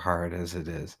so hard as it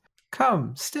is.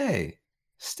 Come, stay.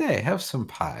 Stay, have some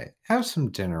pie. Have some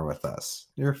dinner with us,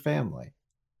 your family.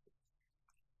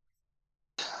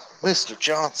 Mr.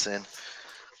 Johnson,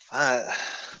 I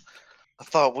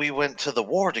thought we went to the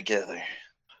war together.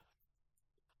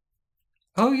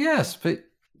 Oh, yes,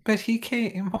 but he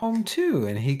came home too,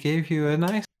 and he gave you a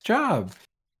nice job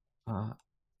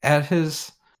at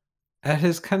his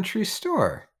country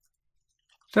store.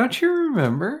 Don't you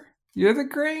remember? You're the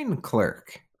grain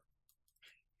clerk.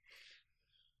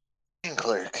 Grain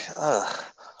clerk.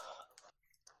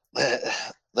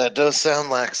 That does sound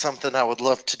like something I would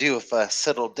love to do if I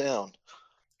settled down.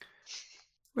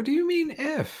 What do you mean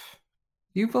if?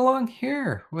 You belong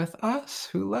here with us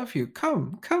who love you.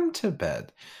 Come to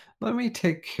bed. Let me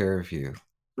take care of you.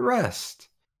 Rest.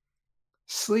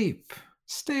 Sleep.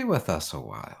 Stay with us a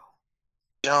while.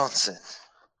 Johnson.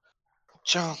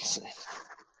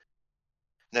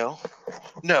 No.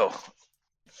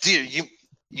 Dear,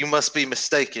 you must be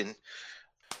mistaken.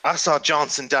 I saw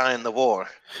Johnson die in the war.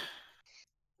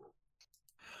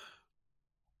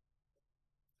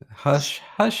 Hush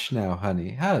now,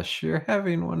 honey. Hush. You're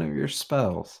having one of your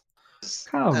spells.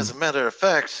 Come. As a matter of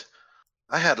fact,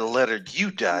 I had a letter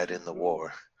you died in the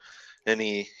war. And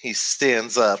he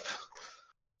stands up.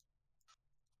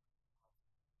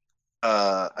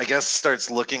 I guess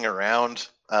starts looking around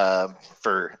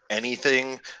for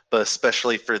anything, but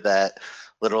especially for that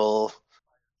little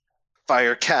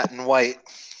fire cat in white.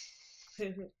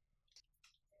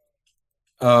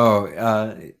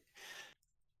 Oh,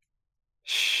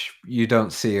 you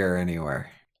don't see her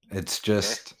anywhere. It's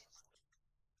just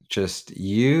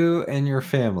you and your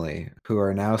family who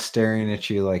are now staring at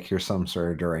you like you're some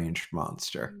sort of deranged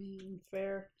monster.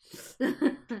 Fair.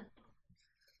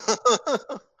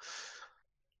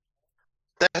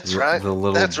 That's right. The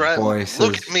little That's right. boy Look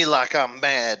says, at me like I'm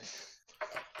mad.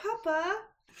 Papa,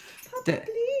 Da-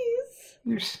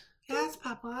 please. Yes,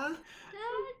 Papa.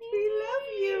 We love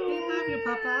you. We love you,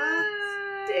 Papa.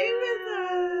 Stay with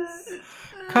us.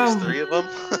 Come. There's 3 of them.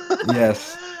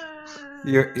 Yes.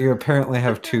 You apparently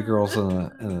have 2 girls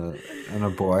and a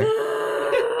boy.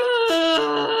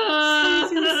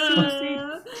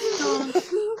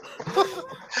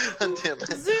 Damn it.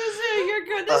 Zuzu, you're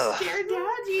gonna scare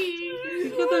Daddy.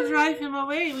 You're gonna drive him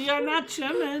away. We are not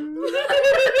children.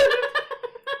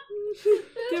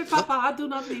 Dear Papa, do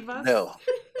not leave us.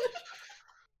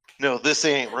 No, this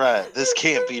ain't right. This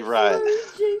can't be right.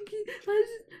 Jakey, I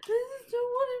just don't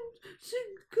want him to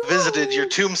go. Visited your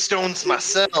tombstones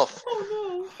myself.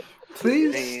 Oh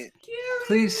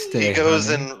Please stay. He goes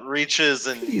honey. and reaches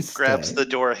and Please grabs stay. the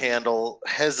door handle,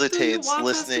 hesitates, want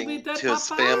us to be listening dead, to his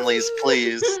Papa? family's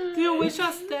pleas. Do you wish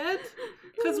us dead?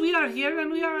 Because we are here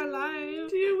and we are alive.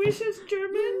 Do you wish us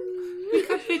German? We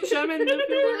can speak German if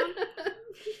you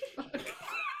want.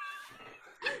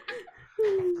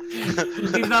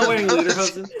 He's not wearing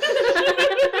lederhosen.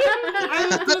 I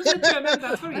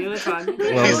That's for you. It's fine.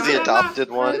 Well, He's the adopted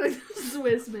one.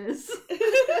 Swiss miss.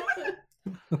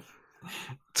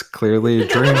 It's clearly a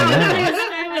dream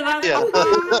now. Yeah.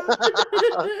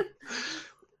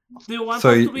 Do you want So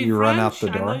us to be you run out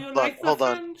French? the I know door? you Look, like the hold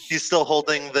on. French. He's still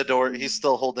holding the door. He's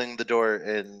still holding the door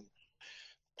and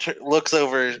looks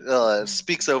over,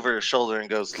 speaks over his shoulder and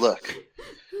goes, "Look,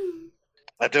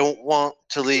 I don't want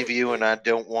to leave you, and I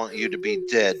don't want you to be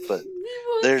dead, but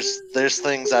there's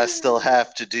things I still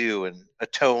have to do and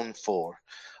atone for.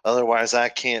 Otherwise, I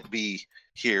can't be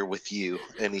here with you."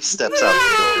 And he steps out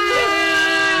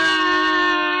the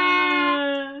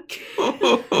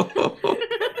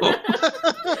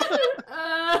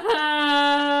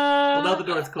Well, now the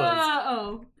door's closed.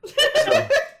 Oh.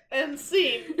 And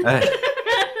scene.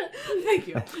 Thank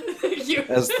you. Thank you.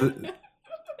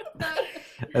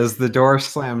 As the door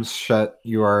slams shut,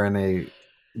 you are in a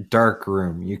dark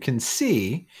room. You can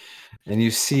see, and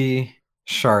you see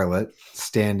Charlotte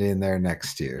standing there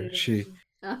next to you.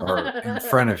 Or in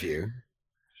front of you.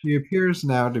 She appears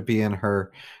now to be in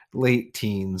her late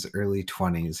teens, early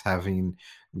 20s, having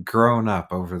grown up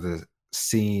over the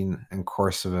scene and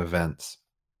course of events.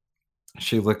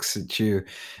 She looks at you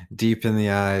deep in the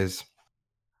eyes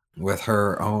with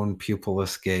her own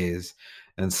pupilless gaze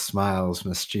and smiles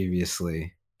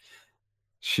mischievously.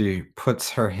 She puts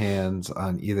her hands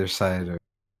on either side of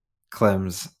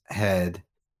Clem's head,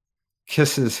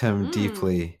 kisses him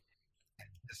deeply, and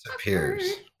disappears.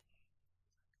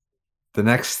 The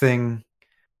next thing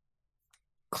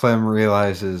Clem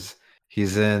realizes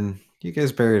he's in. You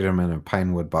guys buried him in a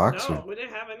pine wood box? No, Or we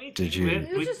didn't have anything. did you?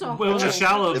 It was just a It was a hole.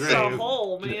 shallow It's grave. a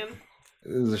hole, man.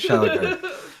 It was a shallow grave.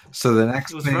 So the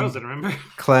next It was thing, frozen, remember?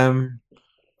 Clem.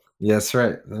 Yes,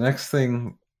 right. The next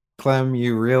thing, Clem,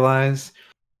 you realize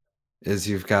is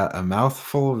you've got a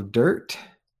mouthful of dirt,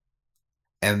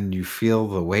 and you feel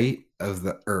the weight of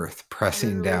the earth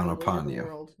pressing down upon you.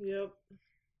 World. Yep.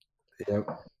 Yep.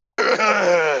 door.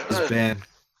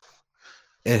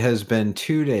 It has been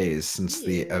 2 days since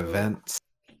the Ew. events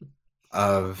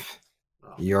of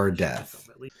your death.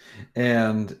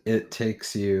 And it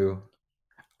takes you,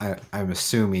 I'm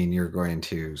assuming you're going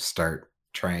to start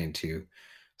trying to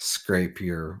scrape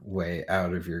your way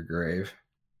out of your grave.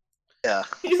 Yeah.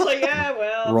 He's like, yeah,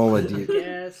 well. Roll a d.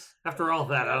 Yes. After all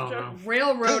that, I don't know.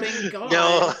 Railroading God.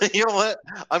 No, you know what?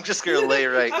 I'm just gonna lay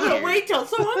right I'm here. gonna wait till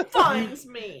someone finds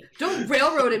me. Don't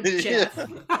railroad him, Jeff.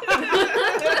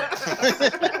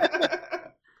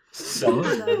 So,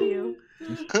 I love you.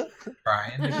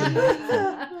 trying to get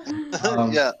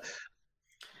out. Yeah,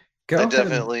 Go I ahead and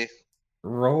definitely.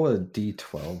 roll a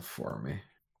d12 for me.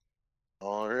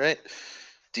 All right.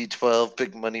 D12,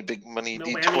 big money, No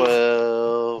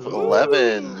D12, whammies.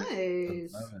 11.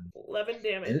 Nice. 11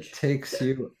 damage. It takes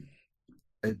you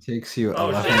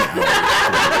 11 shit.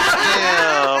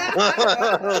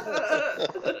 hours.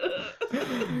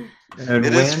 And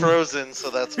It is frozen, so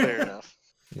that's fair enough.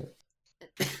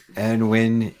 And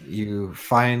when you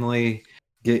finally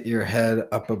get your head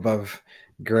up above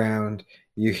ground,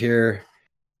 you hear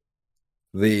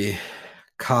the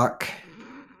cock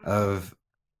of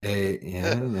a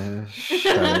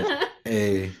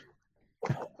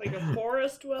Like a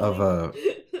forest dwelling.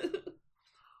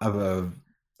 of a Oh.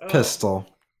 pistol,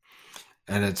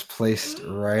 and it's placed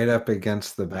right up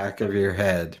against the back of your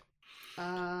head.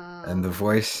 And the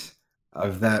voice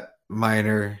of that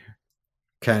miner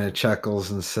kind of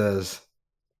chuckles and says,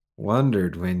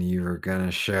 "Wondered when you were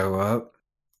gonna show up.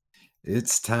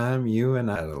 It's time you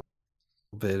and I had a little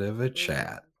bit of a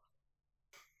chat."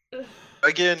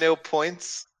 I get no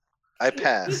points. I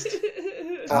passed.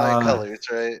 Flying colors,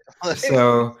 right?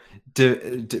 So,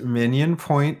 Dominion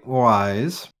point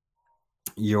wise,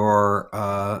 your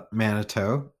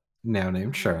Manitou, now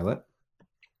named Charlotte,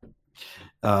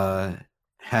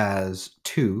 has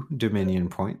 2 Dominion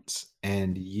points,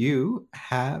 and you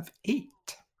have 8.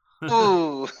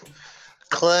 Ooh,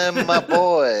 Clem, my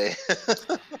boy.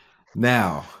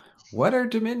 Now, what are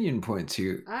Dominion points,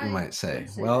 you I might say? would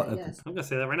say Well, that, yes. I'm gonna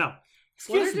say that right now.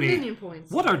 What are Excuse me. Dominion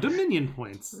points? What are Dominion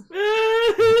points? Sorry.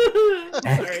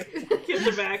 Get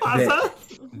you back. Pasa?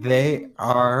 they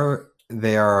are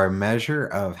a measure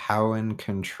of how in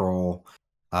control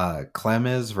Clem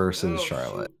is versus Oh,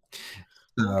 Charlotte.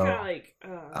 Kind So, of like.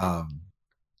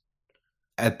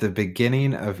 at the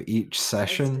beginning of each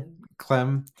session,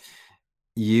 Clem,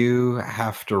 you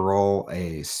have to roll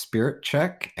a spirit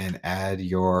check and add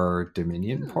your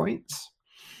Dominion points.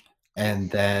 And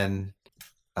then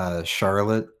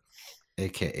Charlotte,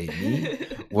 aka me,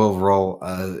 will roll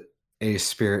a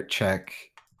spirit check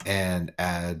and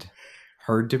add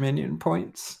her Dominion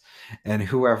points. And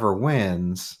whoever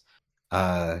wins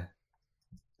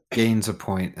gains a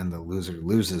point and the loser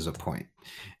loses a point.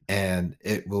 And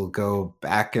it will go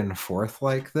back and forth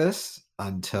like this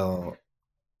until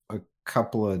a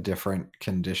couple of different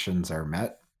conditions are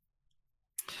met.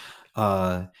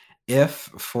 If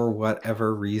for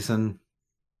whatever reason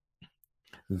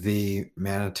the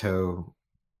Manitou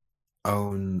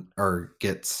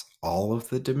gets all of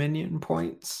the Dominion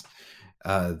points,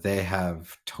 they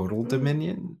have total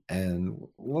Dominion, and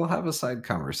we'll have a side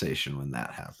conversation when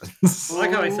that happens. I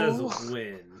like how he says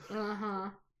win. Uh-huh.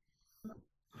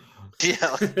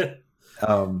 Yeah.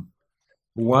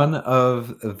 One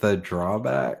of the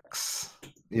drawbacks,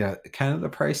 kind of the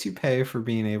price you pay for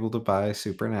being able to buy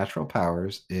supernatural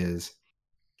powers is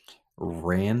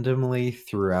randomly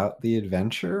throughout the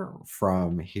adventure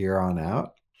from here on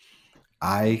out,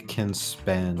 I can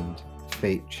spend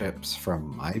fate chips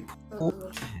from my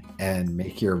pool and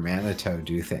make your Manitou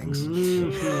do things.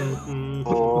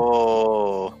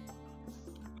 Oh.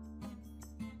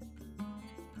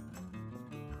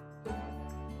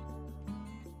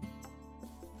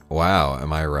 Wow,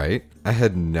 am I right? I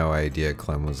had no idea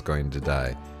Clem was going to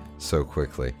die so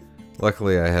quickly.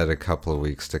 Luckily, I had a couple of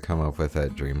weeks to come up with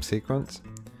that dream sequence.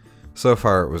 So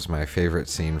far, it was my favorite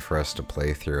scene for us to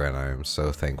play through, and I am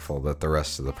so thankful that the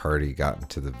rest of the party got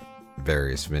into the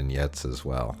various vignettes as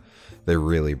well. They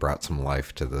really brought some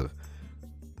life to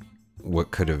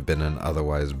what could have been an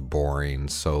otherwise boring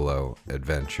solo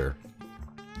adventure.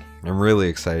 I'm really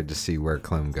excited to see where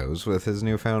Clem goes with his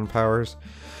newfound powers,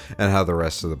 and how the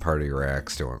rest of the party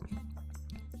reacts to him,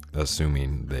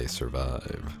 assuming they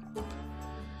survive.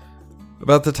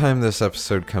 About the time this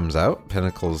episode comes out,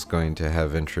 Pinnacle is going to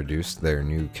have introduced their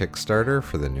new Kickstarter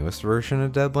for the newest version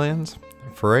of Deadlands.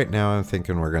 For right now, I'm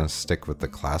thinking we're going to stick with the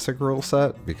classic rule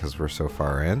set because we're so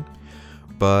far in.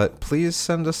 But please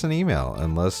send us an email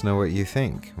and let us know what you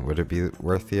think. Would it be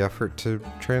worth the effort to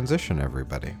transition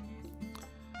everybody?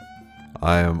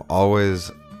 I am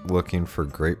always looking for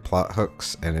great plot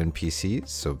hooks and NPCs,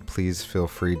 so please feel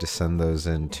free to send those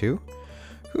in too.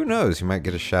 Who knows, you might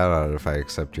get a shout out if I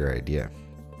accept your idea.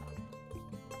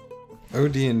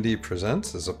 OD&D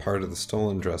Presents is a part of the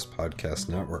Stolen Dress Podcast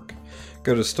Network.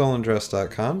 Go to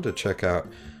stolendress.com to check out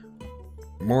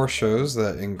more shows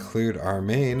that include our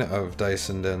main of Dice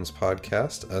and Dens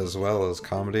podcast, as well as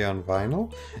Comedy on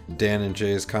Vinyl, Dan and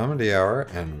Jay's Comedy Hour,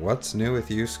 and What's New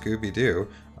With You, Scooby-Doo,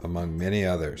 among many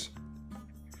others.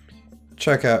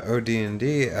 Check out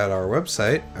OD&D at our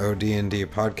website,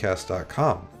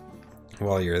 odndpodcast.com.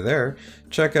 While you're there,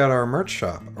 check out our merch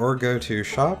shop or go to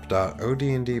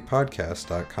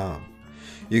shop.odndpodcast.com.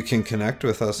 You can connect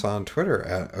with us on Twitter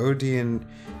at ODNDpod,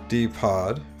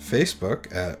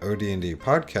 Facebook at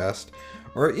ODNDpodcast,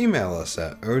 or email us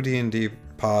at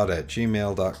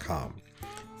odndpod@gmail.com.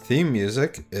 Theme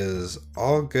music is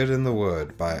All Good in the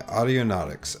Wood by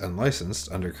Audionautics and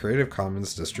licensed under Creative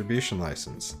Commons Distribution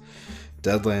License.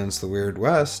 Deadlands The Weird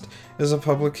West is a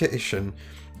publication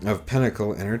of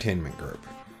Pinnacle Entertainment Group.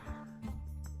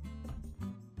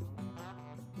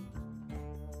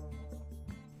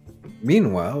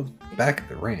 Meanwhile, back at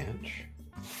the ranch,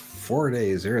 4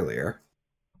 days earlier,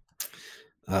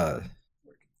 2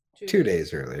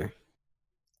 days earlier,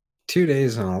 2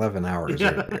 days and 11 hours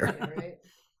earlier, Right?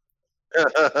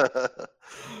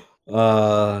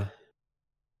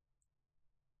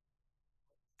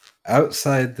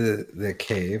 outside the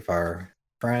cave, our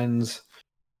friends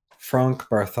Frank,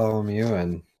 Bartholomew,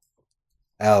 and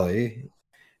Allie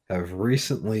have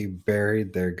recently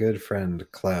buried their good friend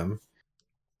Clem,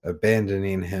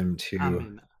 abandoning him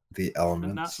to the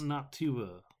elements. Not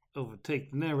to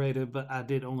overtake the narrator, but I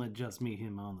did only just meet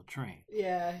him on the train.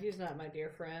 Yeah, he's not my dear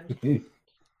friend. He's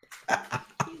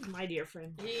my dear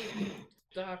friend. He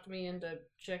talked me into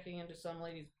checking into some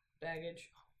lady's baggage.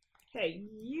 Hey,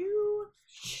 you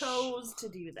chose to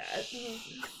do that.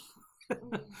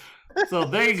 So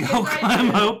there you go, Clem. I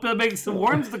hope that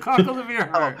warms the cockles of your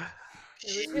heart.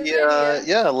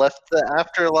 Yeah, left the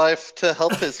afterlife to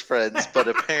help his friends, but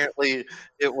apparently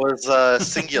it was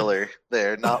singular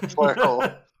there, not plural.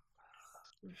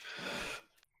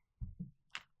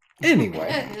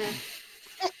 Anyway,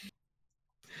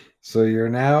 so you're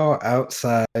now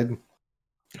outside,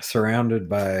 surrounded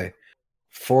by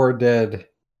 4 dead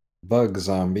bug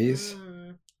zombies,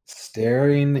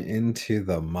 staring into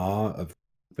the maw of the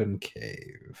open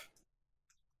cave.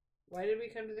 Why did we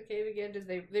come to the cave again?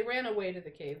 They ran away to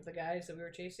the cave, the guys that we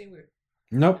were chasing?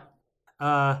 Nope.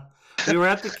 We were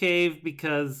at the cave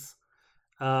because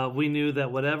we knew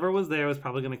that whatever was there was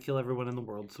probably going to kill everyone in the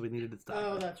world, so we needed to stop.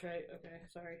 Oh, that's right. Okay,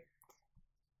 sorry.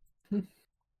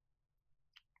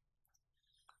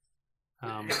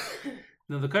 Now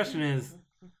the question is,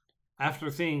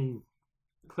 after seeing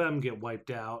Clem get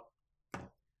wiped out,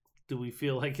 do we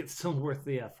feel like it's still worth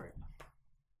the effort?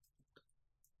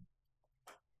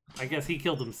 I guess he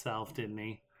killed himself, didn't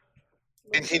he?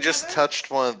 And he just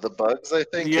touched one of the bugs, I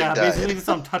think, Yeah, and basically died. just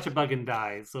saw him touch a bug and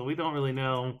die. So we don't really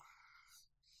know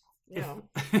Yeah.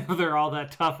 if they're all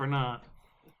that tough or not.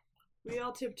 We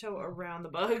all tiptoe around the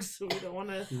bugs, so we don't want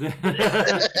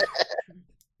to.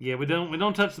 Yeah, we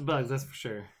don't touch the bugs, that's for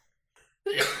sure.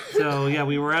 So yeah,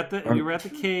 we were at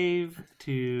the cave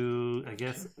to, I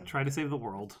guess, try to save the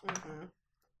world. Mm-hmm.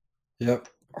 Yep.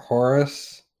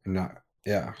 Horace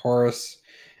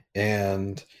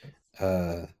and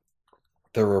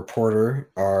the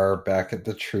reporter are back at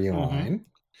the tree line,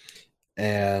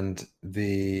 and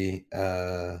the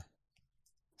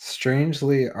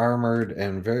strangely armored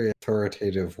and very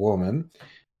authoritative woman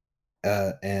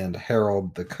and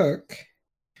Harold the cook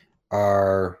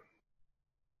are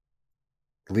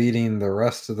leading the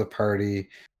rest of the party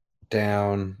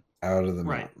down out of the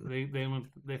Right. mountain.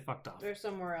 They fucked off. They're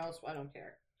somewhere else. I don't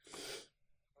care.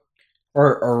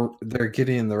 Or they're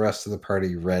getting the rest of the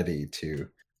party ready to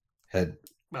head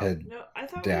No, I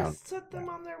thought down. we set them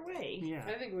on their way. Yeah.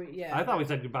 I think we. I thought we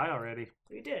said goodbye already.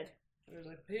 We did. It was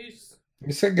like peace.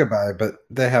 We said goodbye, but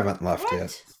they haven't left What?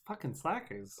 yet. Fucking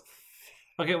slackers.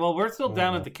 Okay, well, we're still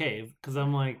down at the cave because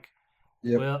I'm like,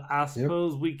 Yep. well, I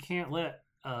suppose we can't let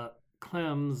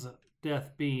Clem's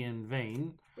death be in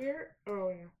vain. Where? Oh,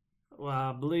 yeah. Well,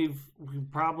 I believe we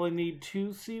probably need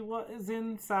to see what is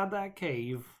inside that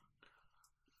cave.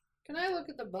 Can I look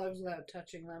at the bugs without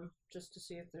touching them, just to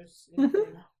see if there's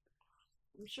anything?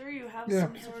 I'm sure you have Yeah.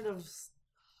 some sort of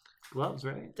Gloves,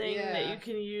 right? thing that Yeah. you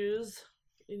can use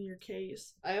in your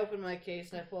case. I open my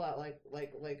case and I pull out like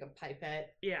a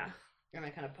pipette Yeah. and I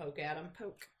kind of poke at them.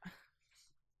 Poke.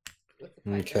 With the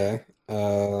pipette.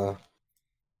 Okay.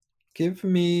 Give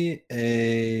me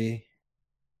a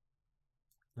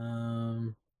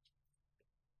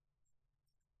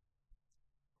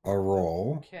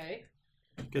roll. Okay.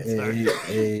 Good start.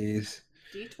 A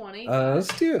D20.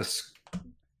 let's do a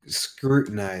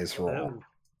scrutinize roll.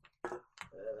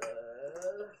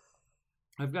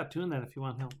 I've got 2 in that if you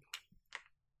want help.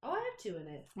 Oh, I have 2 in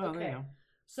it. Well, okay. there you go.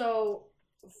 So,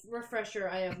 refresher,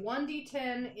 I have 1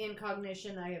 D10 in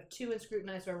cognition, I have 2 in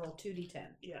scrutinize, so I roll 2 D10.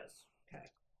 Yes.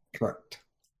 Correct.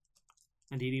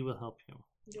 And Dee Dee will help you.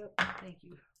 Yep. Thank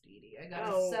you, Dee Dee. I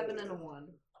got a 7 and a 1.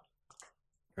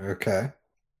 Okay.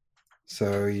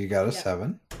 So you got a Yep.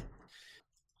 7.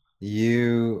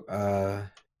 You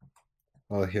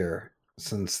well, here,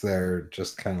 since they're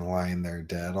just kind of lying there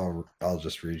dead, I'll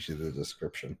just read you the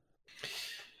description.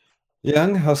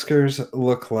 Young huskers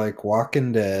look like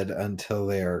walking dead until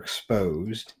they are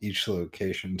exposed. Each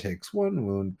location takes 1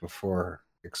 wound before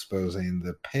exposing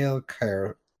the pale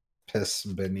carapace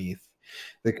beneath.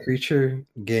 The creature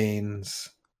gains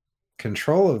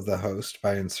control of the host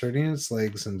by inserting its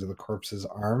legs into the corpse's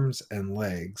arms and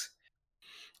legs.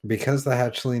 Because the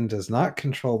hatchling does not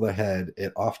control the head,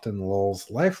 it often lolls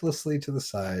lifelessly to the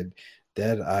side,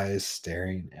 dead eyes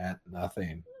staring at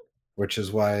nothing. Which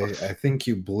is why I think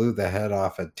you blew the head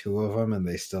off at 2 of them and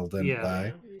they still didn't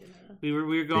die. We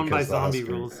were going by Because the zombie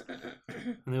husker- rules,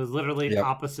 and it was literally Yep.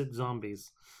 opposite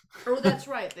zombies. Oh, that's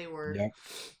right. They were Yep.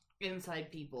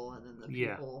 inside people, and then the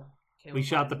Yeah. people came We apart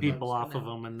shot the and people bugs off come of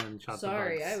out. them and then shot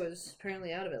Sorry, the bugs. I was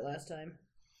apparently out of it last time.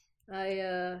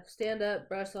 I stand up,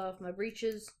 brush off my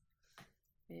breeches,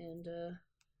 and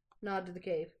nod to the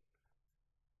cave.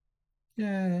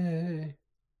 Yay.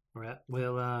 Right.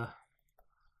 Well,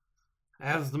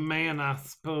 as the man, I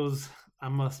suppose I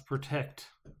must protect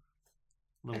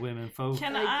the women folk.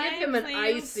 Can I give him an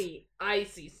please-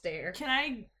 icy stare. Can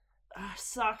I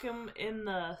sock him in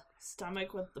the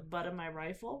stomach with the butt of my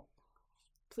rifle?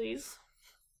 Please?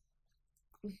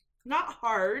 Not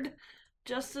hard.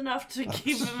 Just enough to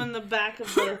keep him in the back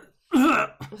of the...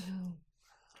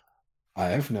 I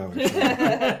have no issue.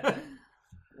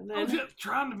 And I'm then... just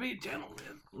trying to be a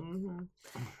gentleman. Mhm.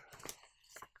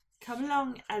 Come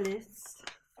along, Alice.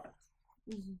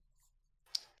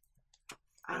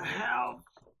 I have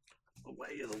the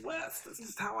way of the West. This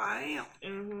is how I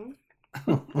am.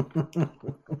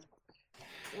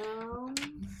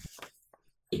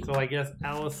 So I guess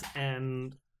Alice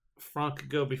and Frank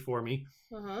go before me.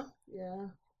 Yeah.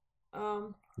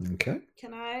 Okay.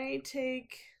 Can I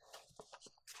take...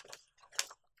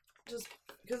 Just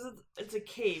because it's a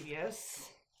cave, yes?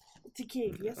 It's a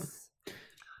cave, yes?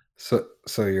 So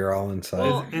you're all inside.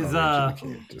 Well, I'll read you the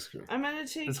cave description. I'm gonna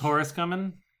take... Is Horace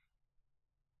coming?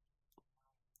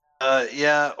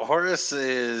 Yeah, Horace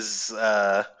is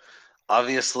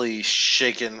obviously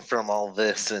shaken from all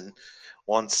this and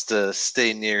wants to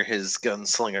stay near his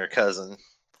gunslinger cousin.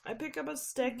 I pick up a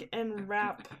stick and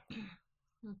wrap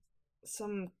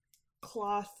some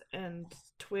cloth and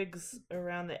twigs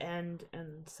around the end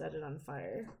and set it on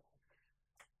fire.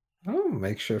 Oh,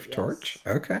 makeshift Yes. torch.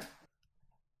 Okay.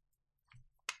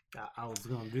 I was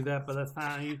going to do that, but that's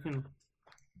fine. You can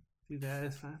do that.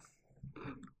 It's fine.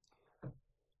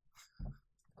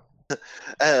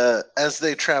 As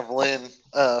they travel in,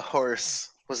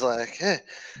 Horace was like, "Hey,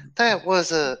 that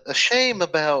was a shame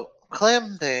about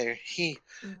Clem there. He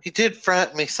did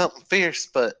frighten me something fierce,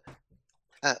 but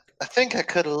I think I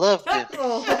could have loved him."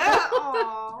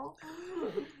 Aw.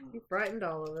 You frightened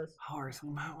all of us. Horace, we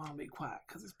might want to be quiet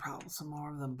because there's probably some more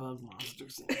of them bug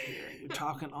monsters in here. You're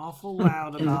talking awful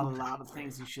loud about a lot of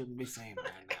things you shouldn't be saying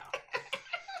right now.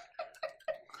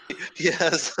 He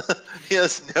has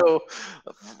no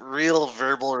real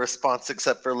verbal response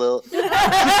except for the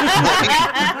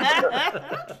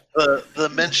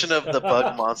mention of the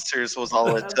bug monsters was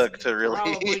all it took to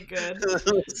Probably really good.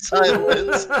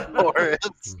 silence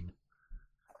Horace.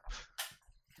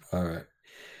 All right.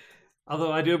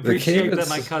 Although I do cave appreciate that is-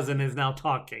 my cousin is now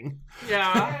talking.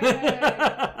 Yeah.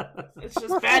 It's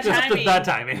just bad Just timing. bad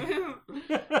timing.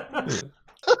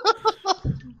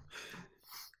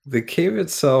 The cave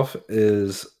itself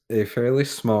is a fairly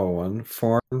small one,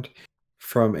 formed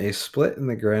from a split in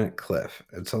the granite cliff.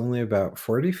 It's only about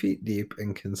 40 feet deep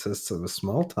and consists of a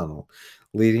small tunnel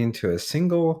leading to a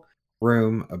single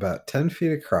room about 10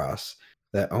 feet across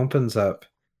that opens up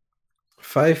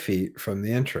 5 feet from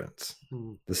the entrance.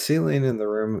 The ceiling in the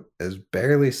room is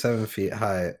barely 7 feet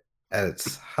high at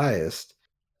its highest,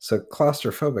 so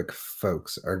claustrophobic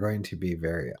folks are going to be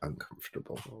very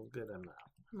uncomfortable. Oh, good, I'm not.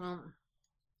 Well,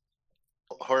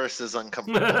 Horace is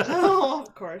uncomfortable. Oh,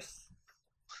 of course.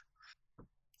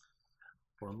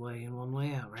 One way in, one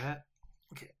way out, right?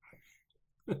 Okay.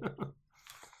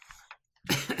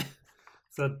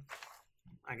 So,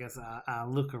 I guess I'll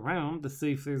look around to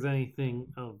see if there's anything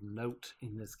of note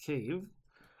in this cave.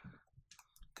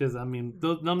 Because, I mean,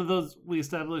 none of those we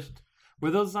established.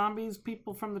 Were those zombies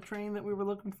people from the train that we were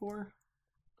looking for?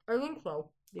 I think so.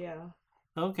 Yeah.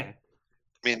 Okay.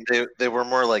 I mean, they were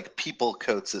more like people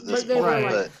coats at this But they point, were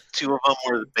Right. but two of them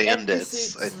were bandits,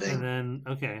 suits. I think. And then,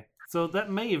 okay. So that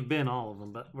may have been all of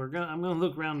them, but I'm gonna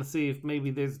look around to see if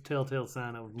maybe there's a telltale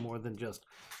sign of more than just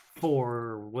 4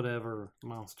 or whatever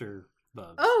monster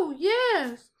bugs. Oh,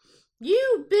 yes.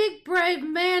 You big brave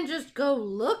man, just go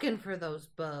looking for those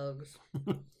bugs.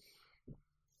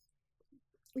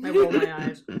 I roll my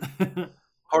eyes.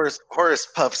 Horace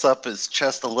puffs up his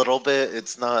chest a little bit.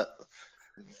 It's not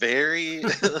very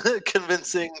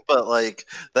convincing, but like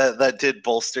that did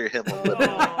bolster him a little.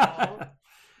 Aw.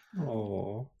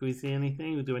 Oh. Do we see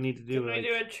anything? Do I need to do, Can we like,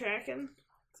 do a tracking?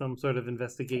 some sort of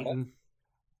investigating?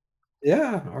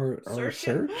 Yeah, or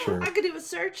Searching? search. Or... I could do a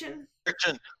searching.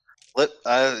 Searching. Let's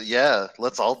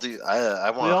all do. I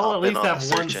want We to all at hop in least on have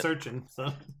one searching. searching,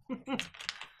 so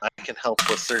I can help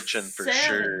with searching for 7.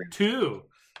 sure. 2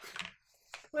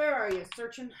 Where are you?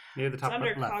 Searching? near the It's top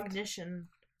under left. cognition.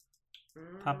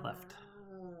 Top left.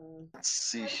 Let's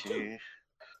see here.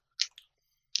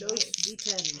 Those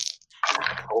D10s.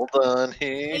 Hold on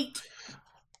here. 8.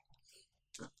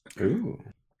 Ooh.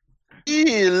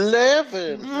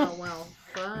 11. Oh, well.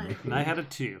 Fine. And I had a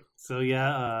 2. So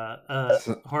yeah,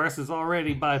 Horace is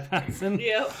already bypassing.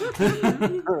 Yep.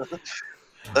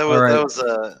 That Alright. was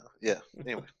yeah.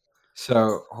 Anyway,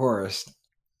 So, Horace,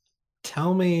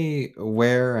 tell me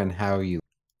where and how you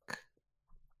look.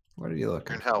 What are you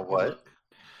looking and how for? what?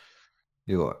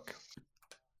 You look.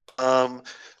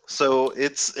 So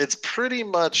it's pretty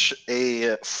much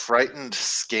a frightened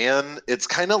scan. It's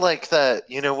kind of like that,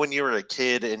 when you were a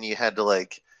kid and you had to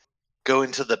like go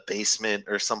into the basement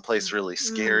or someplace really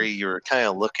scary. You were kind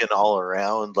of looking all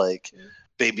around like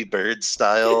baby bird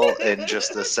style and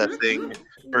just assessing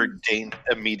for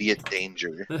immediate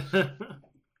danger.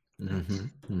 Mm-hmm.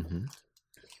 Mm-hmm.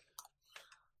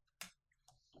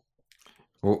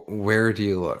 Where do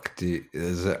you look?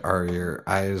 Are your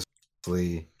eyes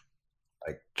mostly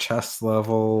like chest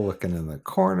level, looking in the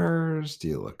corners? Do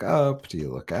you look up? Do you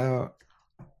look out?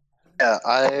 Yeah,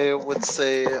 I would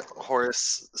say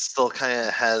Horace still kind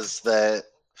of has that.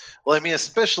 Well, I mean,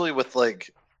 especially with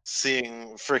like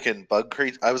seeing freaking bug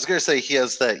creatures. I was gonna say he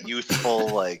has that youthful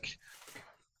like,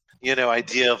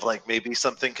 idea of like maybe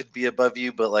something could be above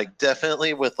you, but like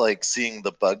definitely with like seeing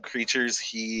the bug creatures,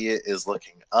 he is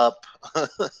looking up.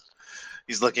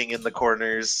 He's looking in the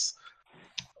corners.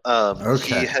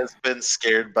 Okay. He has been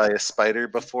scared by a spider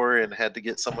before and had to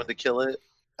get someone to kill it.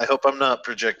 I hope I'm not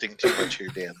projecting too much here,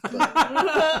 Dan.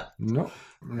 But No.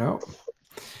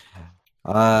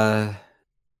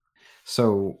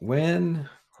 So when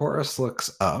Horace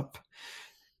looks up.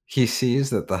 He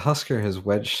sees that the husker has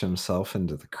wedged himself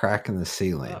into the crack in the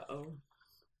ceiling. Uh-oh.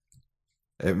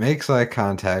 It makes eye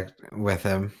contact with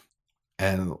him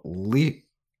and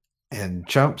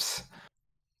jumps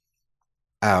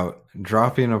out,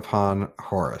 dropping upon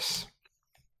Horace.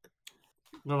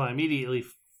 Well, I immediately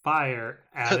fire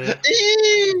at it.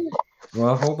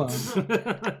 Well, hold on.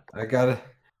 I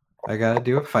gotta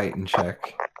do a fighting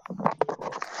check.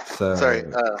 So Sorry,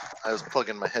 I was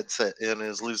plugging my headset in and it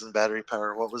was losing battery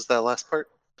power. What was that last part?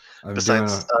 I'm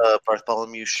Besides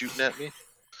Bartholomew shooting at me?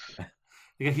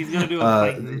 Yeah, he's gonna do a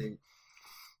fighting.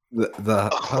 the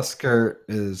husker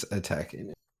is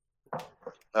attacking.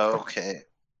 Okay.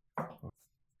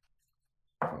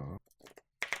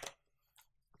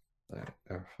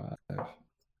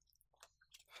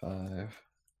 Five.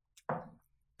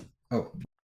 Oh,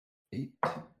 8.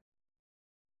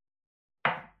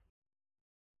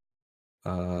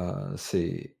 Let's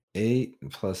see. 8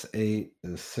 plus 8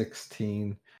 is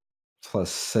 16.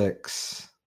 Plus 6.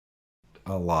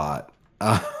 A lot.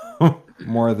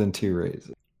 More than 2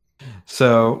 raises.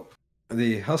 So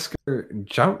the husker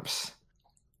jumps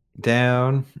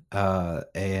down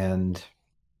and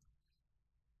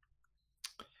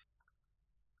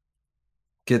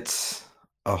gets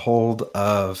a hold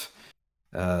of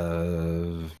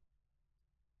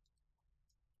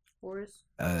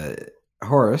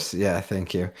Horace, yeah,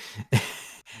 thank you.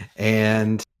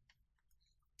 And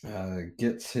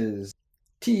gets his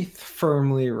teeth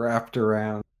firmly wrapped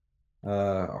around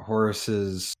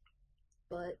Horace's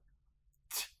But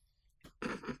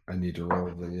I need to roll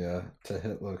the to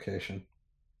hit location.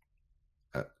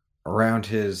 Around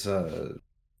his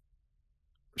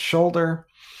shoulder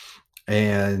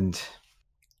and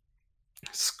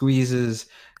squeezes,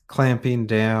 clamping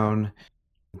down,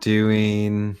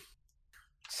 doing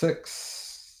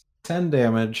 10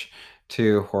 damage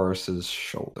to Horace's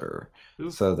shoulder.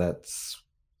 Oof. So that's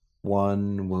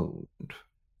 1 wound.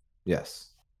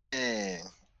 Yes. Dang.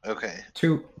 Okay.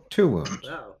 2 wounds.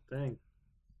 Wow, dang.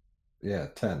 Yeah,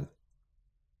 10.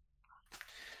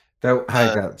 That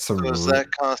I got some. So does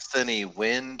that cost any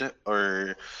wind,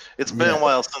 or it's been a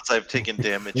while since I've taken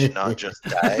damage, not just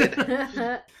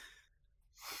died.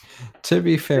 To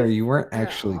be fair, you weren't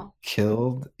actually Aw.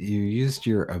 killed. You used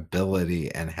your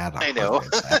ability and had a I know. heart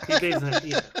attack. He basically,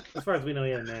 yeah, as far as we know,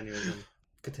 he had an aneurysm.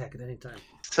 Could attack at any time.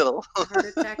 Still. Heart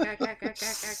attack.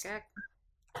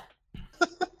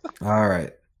 All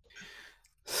right.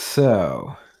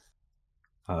 So,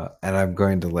 and I'm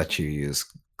going to let you use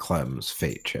Clem's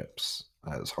fate chips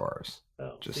as Horace.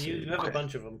 Oh, Just so you so- have a okay.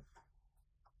 bunch of them.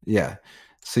 Yeah.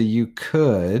 So you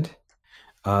could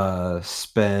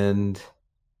spend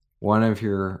one of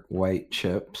your white Of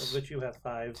chips which you have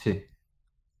 5. to I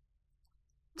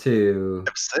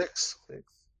have 6. 6.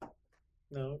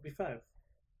 No, it'd be 5.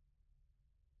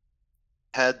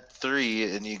 Had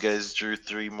 3, and you guys drew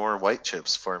 3 more white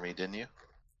chips for me, didn't you?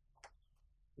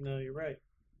 No, you're right.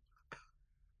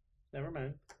 Never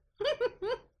mind.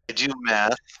 I do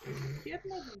math. He had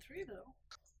more than 3, though.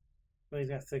 Well, he's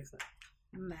got 6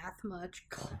 then. Math much.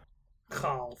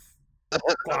 Cough.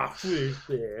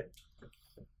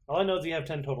 All I know is you have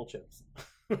 10 total chips.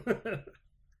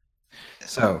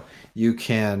 So you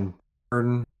can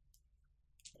burn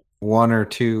 1 or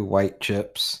 2 white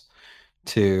chips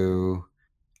to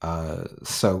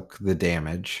soak the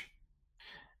damage,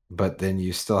 but then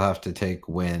you still have to take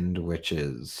wind, which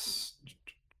is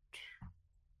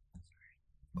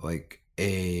like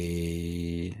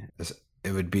it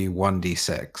would be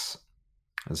 1d6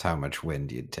 is how much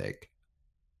wind you'd take.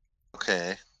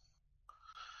 Okay.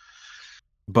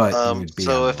 But you'd be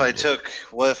So if I unwounded.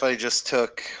 what if I just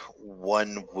took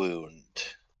 1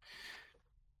 wound?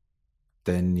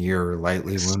 Then you're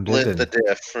lightly wounded. Split the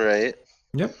diff, right?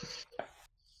 Yep.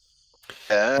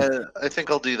 Yeah, I think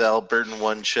I'll do that. I'll burn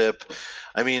 1 chip.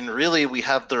 I mean, really, we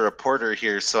have the reporter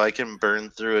here, so I can burn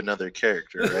through another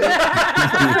character, right?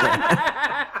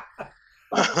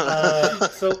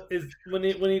 So is when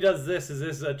he does this, is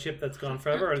this a chip that's gone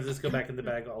forever, or does this go back in the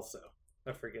bag also?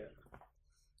 I forget.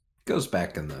 Goes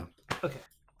back in the. Okay.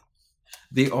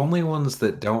 The only ones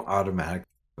that don't automatically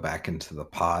go back into the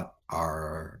pot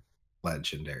are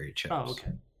legendary chips. Oh,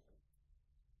 okay.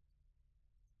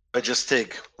 I just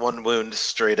take 1 wound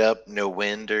straight up, no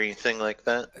wind or anything like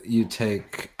that. You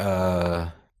take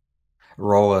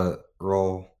roll a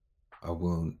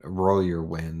wound, roll your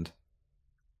wind.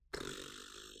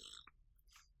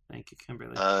 Thank you,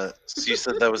 Kimberly. So you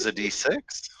said that was a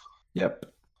D6? Yep.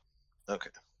 Okay.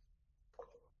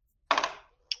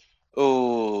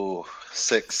 Oh,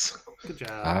 6. Good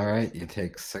job. All right, you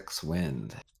take 6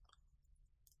 wind.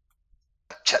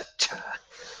 Cha-cha.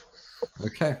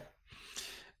 Okay.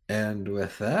 And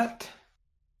with that,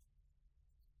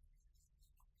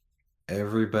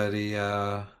 everybody,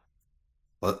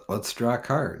 let's draw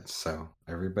cards. So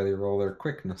everybody roll their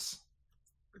quickness.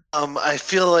 I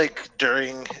feel like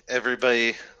during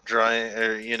everybody drawing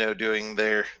or doing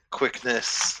their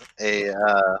quickness, a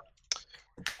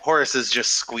Horace is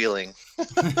just squealing.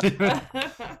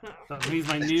 That means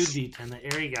my new D10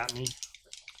 that Ari got me.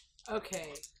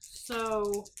 Okay,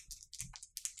 so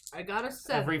I got a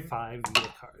 7. Every 5 you get a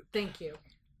card. Thank you.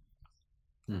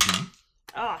 Mm-hmm.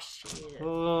 Oh, shit.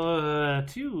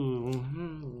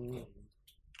 2.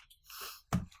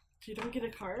 You don't get a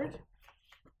card?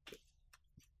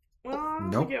 Well, I'm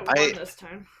Nope. gonna get one this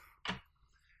time.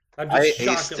 I'm I just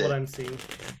shocked aced at what it. I'm seeing.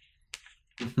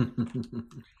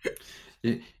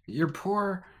 Your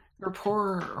poor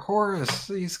Horace.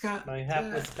 He's got My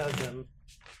hapless cousin.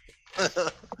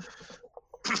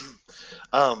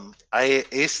 I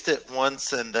aced it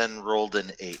once and then rolled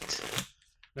an 8.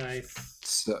 Nice.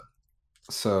 So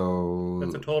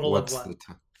That's a total of what? the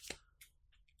time?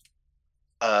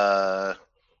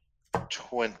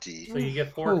 20. So you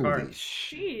get 4 Holy cards.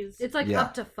 Jeez. It's like Yeah.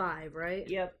 up to 5, right?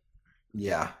 Yep.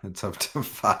 Yeah, it's up to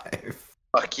 5.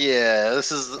 Fuck yeah!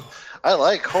 I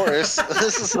like Horace.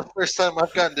 This is the first time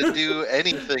I've gotten to do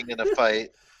anything in a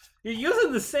fight. You're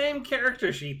using the same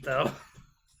character sheet, though.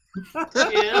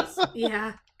 Yes.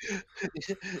 Yeah.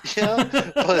 Yeah,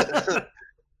 but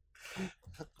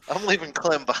I'm leaving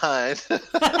Clem behind.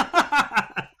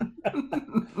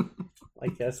 I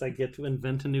guess I get to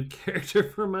invent a new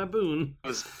character for my boon. It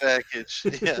was package.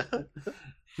 Yeah.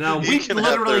 Now, You we can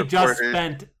have literally the just reporter.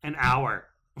 spent an hour.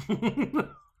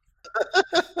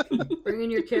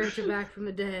 Bringing your character back from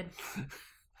the dead.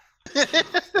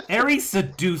 Ari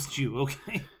seduced you,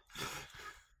 okay?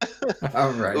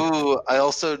 All right. Ooh, I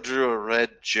also drew a red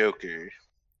Joker.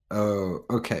 Oh,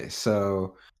 okay.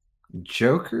 So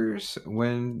jokers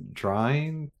when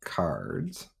drawing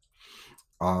cards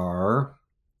are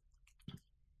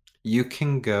you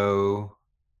can go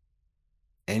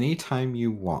anytime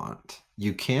you want.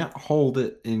 You can't hold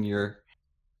it in your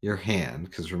hand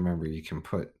because remember you can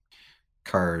put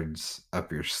cards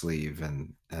up your sleeve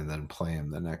and then play them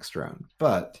the next round.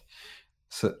 But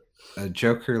so a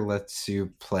joker lets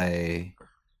you play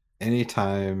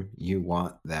anytime you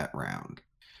want that round.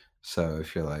 So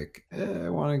if you're like, I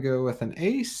want to go with an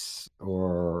ace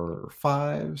or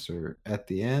 5s or at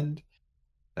the end,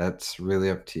 that's really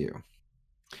up to you.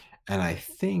 And I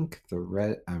think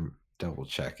I'm double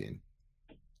checking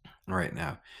right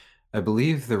now. I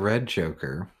believe the red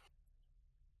joker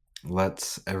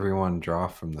lets everyone draw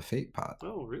from the fate pot.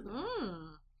 Oh, really?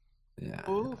 Yeah.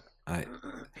 Ooh.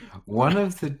 One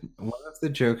of the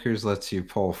jokers lets you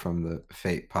pull from the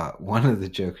fate pot. One of the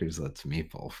jokers lets me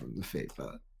pull from the fate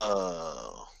pot.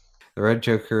 Oh. The red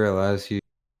joker allows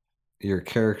your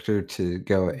character to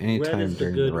go at any Red time is the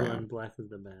during good the round. one, black is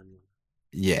the bad one.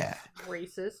 Yeah.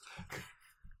 Racist.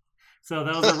 So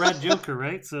that was a red joker,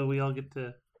 right? So we all get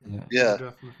to Yeah.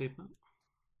 draw from the fate pot.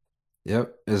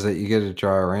 Yep. Is that you get to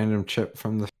draw a random chip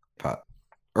from the pot.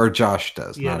 Or Josh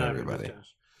does, Yeah, not no, everybody.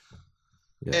 Josh.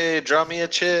 Yeah. Hey, draw me a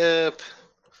chip.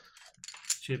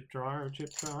 Chip drawer,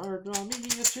 draw me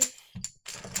a chip.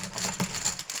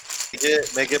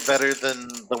 Make it better than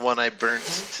the one I burnt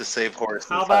to save Horace.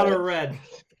 How about a red?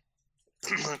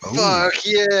 Fuck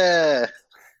yeah!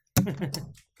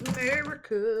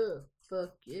 America.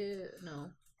 Fuck yeah. No.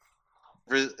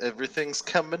 Everything's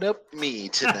coming up me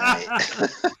tonight.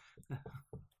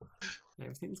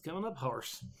 Everything's coming up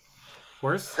horse.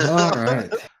 Horse? All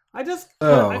right. I just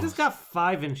Oh. got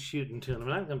 5 in shooting to him. I'm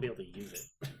not gonna be able to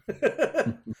use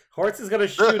it. Horse is gonna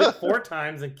shoot it 4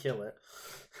 times and kill it.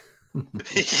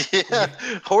 Yeah,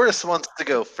 Horace wants to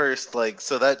go first,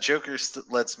 so that Joker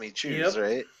lets me choose, Yep.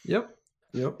 right?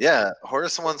 Yep. Yeah,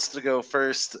 Horace wants to go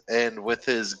first, and with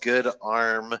his good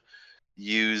arm,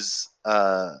 use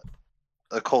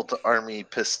occult army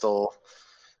pistol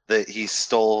that he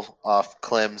stole off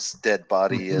Clem's dead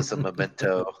body as a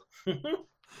memento.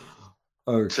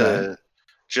 Okay.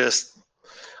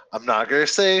 I'm not gonna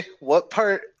say what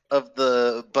part of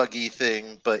the buggy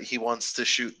thing, but he wants to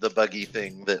shoot the buggy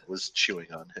thing that was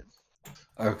chewing on him.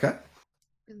 Okay.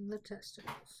 In the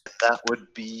testicles. That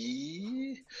would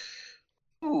be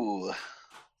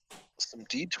some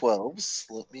D12s.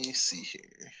 Let me see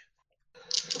here.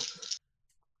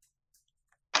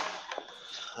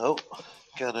 Oh,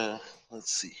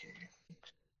 let's see here.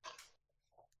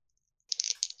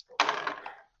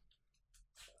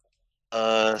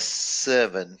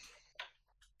 Seven.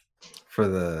 For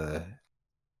the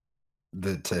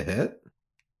to hit?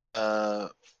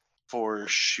 For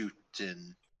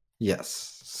shooting.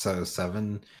 Yes. So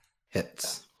 7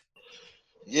 hits.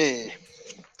 Yay.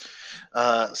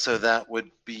 So that would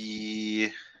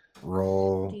be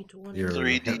Roll D20. your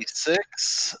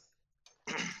 3d6.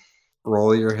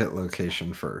 roll your hit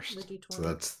location first. The D20. So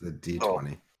that's the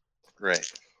D20. Oh.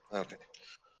 Right. Okay.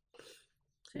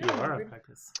 You are a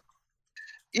practice.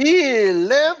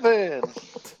 11. I'm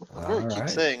All gonna keep right.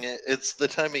 saying it. It's the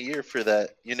time of year for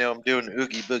that. I'm doing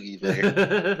oogie boogie there.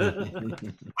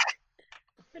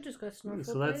 I just got snorkeled.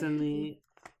 So that's in the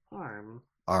arm.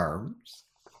 Arms.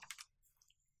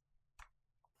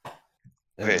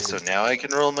 Okay, so now I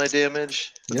can roll my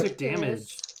damage. What's Yep. your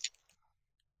damage?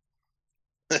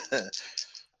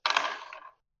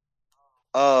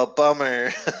 Oh,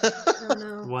 bummer. Oh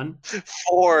no. 1.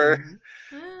 4.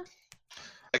 Eh.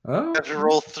 I Oh. have to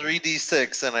roll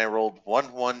 3d6, and I rolled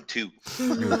 1, 1, 2.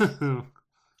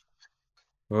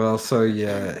 Well, so you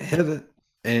hit it,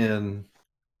 and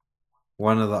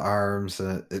one of the arms,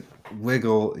 it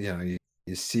wiggle. You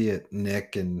see it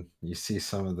nick, and you see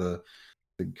some of the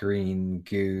green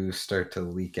goo start to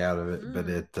leak out of it, but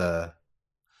it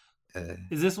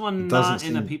Is this one It doesn't not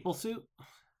in a seem- people suit?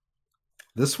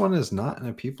 this one is not in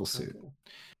a people suit. Okay.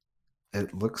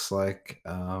 It looks like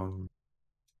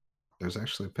there's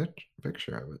actually a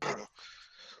picture of it.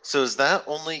 So does that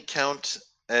only count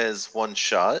as one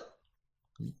shot?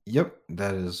 Yep,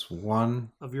 that is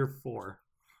one Of your 4.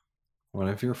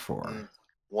 of your 4.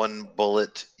 One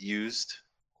bullet used?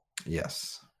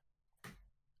 Yes.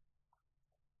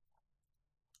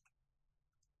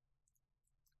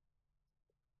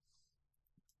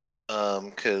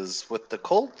 Because with the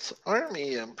Colt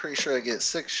army, I'm pretty sure I get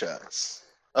 6 shots.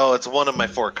 Oh, it's one of my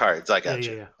 4 cards. I got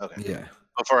you. Yeah. Okay. Yeah.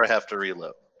 Before I have to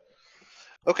reload.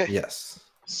 Okay. Yes.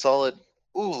 Solid.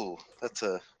 Ooh,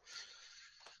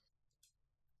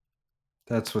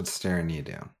 That's what's staring you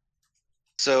down.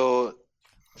 So,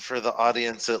 for the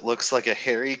audience, it looks like a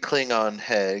hairy Klingon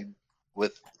head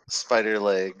with spider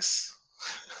legs.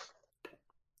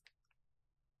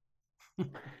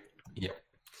 Yep.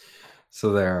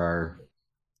 So there are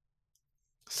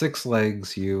 6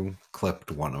 legs. You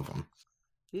clipped one of them.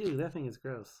 Ew, that thing is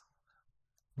gross.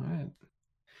 All right.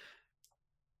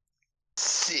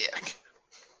 Sick.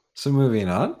 So moving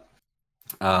on.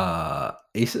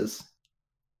 Aces.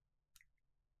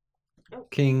 Oh.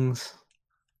 Kings.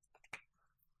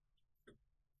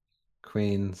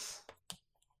 Queens.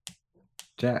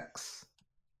 Jacks.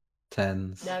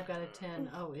 Tens. I've got a 10.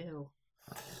 Oh, ew.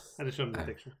 I just showed him the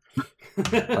picture.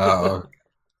 Oh,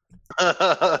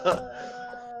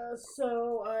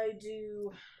 So I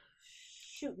do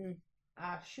shooting.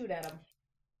 Shoot at him.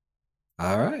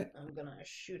 all right. I'm gonna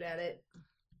shoot at it.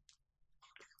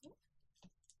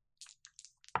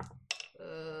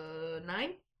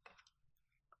 9.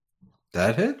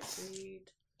 That hits. Sweet.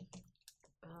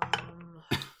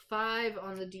 5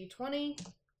 on the D20.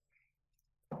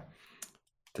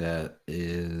 That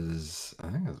is, I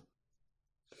think it's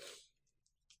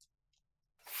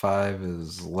 5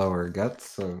 is lower guts,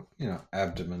 so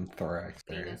abdomen, thorax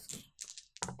area. Penis.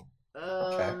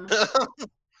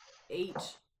 8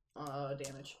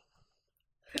 damage.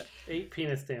 8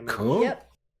 penis damage. Cool. Yep.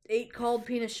 8 cold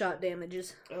penis shot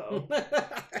damages. Uh-oh.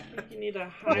 You need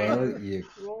a Well, higher you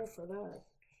roll for that.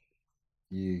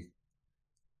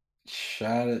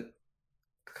 shot it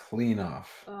clean off.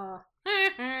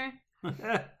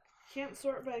 Can't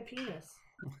sort by penis.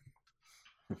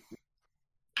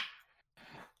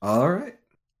 All right.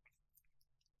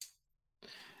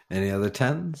 Any other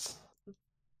 10s?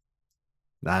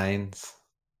 9s?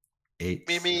 8s?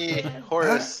 Mimi,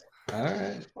 Horace. All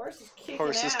right. Horse is kicking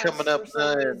Horse is ass coming up. for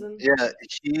some reason. Yeah,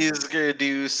 he's gonna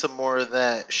do some more of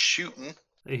that shooting.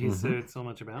 He's heard so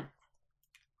much about.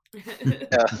 Yeah.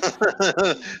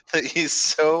 That he's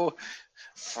so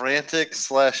frantic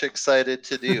 / excited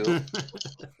to do.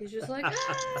 He's just like,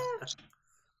 ah!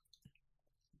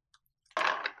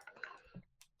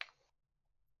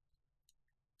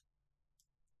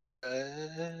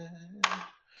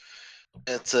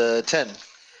 It's a 10.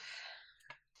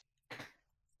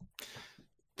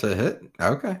 To hit?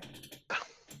 Okay.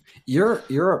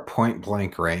 You're at point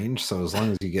blank range, so as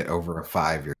long as you get over a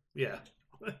 5, you're Yeah.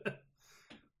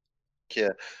 Yeah.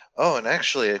 Oh, and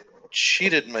actually, I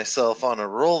cheated myself on a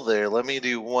roll there. Let me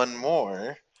do one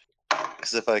more.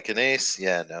 Because if I can ace,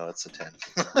 yeah, no, it's a 10.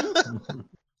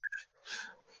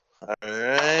 All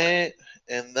right.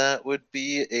 And that would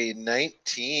be a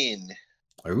 19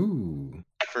 Ooh.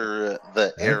 for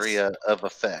the area of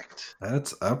effect.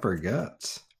 That's upper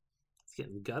guts. He's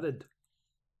getting gutted.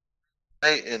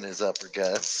 Right in his upper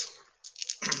guts.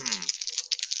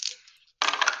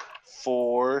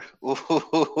 4.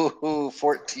 Ooh,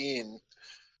 14.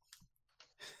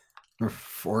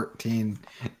 14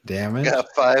 damage. Got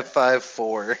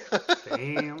 554.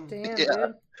 Damn. Damn, Yeah.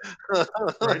 dude.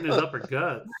 Right in his upper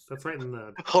guts. That's right in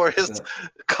the. Horace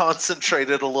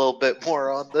concentrated a little bit more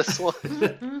on this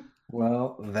one.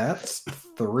 Well, that's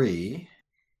 3.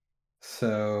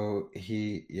 So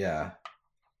yeah.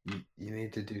 You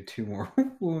need to do 2 more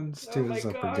wounds to Oh his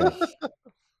my upper gosh.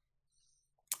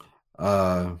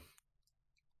 gut.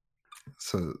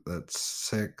 So that's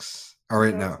 6. Oh,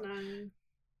 wait, no. That's 9.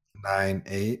 9,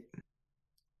 8,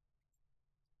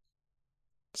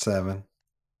 7,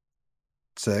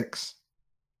 6.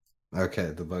 Okay,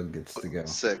 the bug gets to go.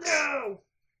 6. No!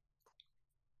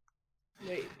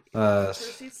 Wait,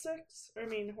 Percy's 6?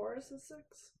 Horace is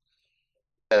 6?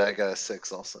 Yeah, I got a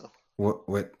 6 also.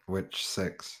 Which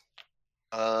 6?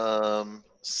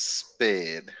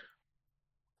 Spade.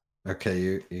 Okay,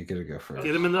 you gotta go first.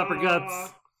 Get him in the upper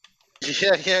guts.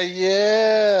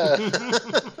 Yeah.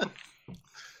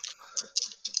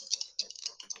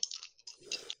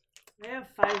 I have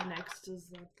 5 next. Is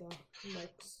that the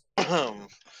next?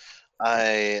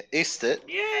 I aced it.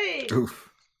 Yay! Oof.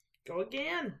 Go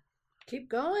again. Keep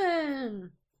going.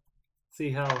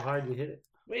 See how hard you hit it.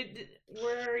 Wait,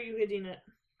 where are you hitting it?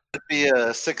 It'd be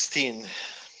a 16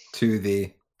 To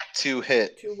the. to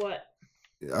hit. To what?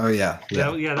 Oh, yeah.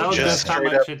 That was Just just how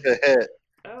straight much up it. to hit.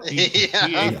 Oh. He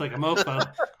Yeah. ate like a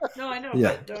mofo. No, I know,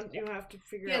 Yeah. but don't you have to He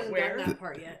figure out hasn't where? done that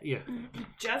part yet. Yeah.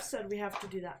 Jeff said we have to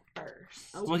do that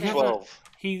first. Well, he, Okay. 12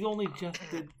 he only just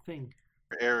did thing.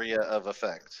 area of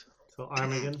effect. So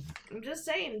Armageddon. I'm just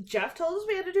saying, Jeff told us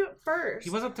we had to do it first. He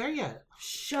wasn't there yet.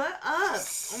 Shut up!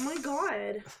 Oh my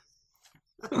god.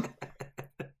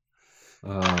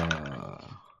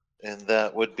 And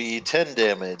that would be 10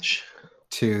 damage.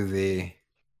 To the.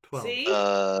 12. See?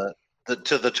 To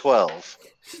the 12.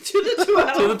 To the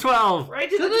 12. To the 12. Right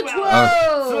to, To the the 12.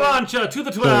 12! Sriracha to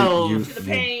the 12. you- To the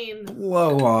pain.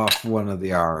 Blow off one of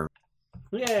the arms.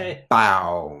 Yay.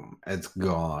 Bow! It's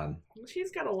gone.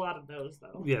 She's got a lot of those,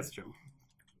 though. Yeah, it's true.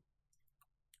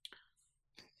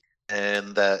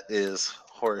 And that is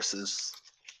Horace's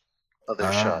other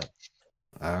Ah. shot.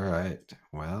 All right.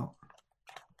 Well,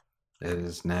 it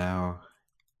is now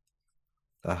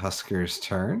the Husker's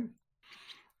turn.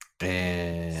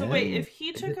 And So wait, if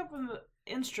he took up an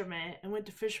instrument and went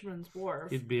to Fisherman's Wharf,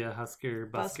 He'd be a Husker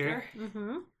busker.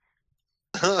 busker,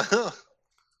 Mm-hmm.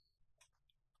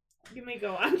 you may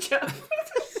go on, Jeff.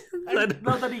 I don't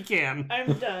know that he can.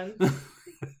 I'm done.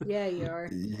 Yeah, you are.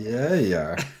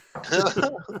 yeah.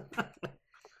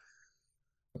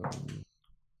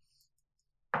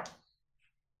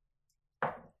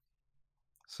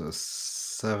 So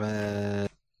 7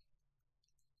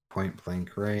 point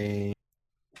blank range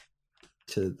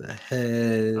to the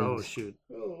head. Oh, shoot.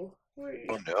 Who? Who are you?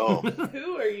 Oh no.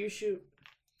 Who are you shoot?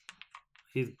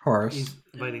 He's Horse.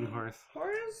 biting horse.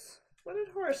 Horace? What did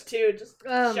Horace do? Just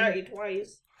shot you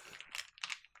twice.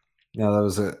 No, it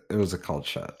was a cold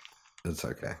shot. It's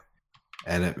okay,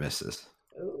 and it misses.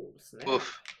 Oh, snap.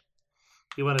 Oof.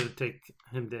 He wanted to take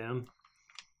him down.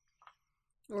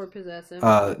 Or possess him.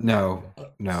 No.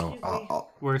 Excuse me.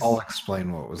 Worse. I'll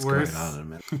explain what was Worse. going on in a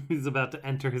minute. He's about to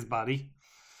enter his body.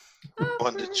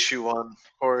 Wanted to chew on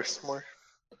Horace more.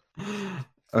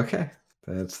 Okay,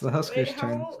 that's the Husker's Wait,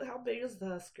 turn. how big is the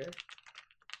Husker?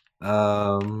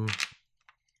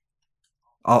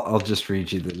 I'll just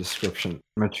read you the description.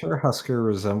 Mature Husker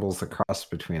resembles a cross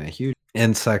between a huge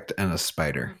insect and a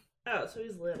spider. Oh, so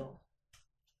he's little.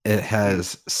 It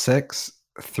has 6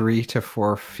 3 to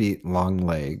 4 feet long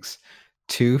legs,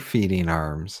 2 feeding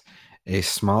arms, a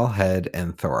small head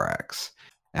and thorax,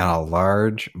 and a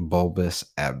large bulbous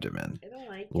abdomen. I don't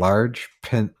like it. Large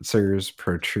pincers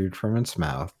protrude from its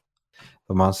mouth.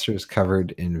 The monster is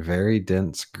covered in very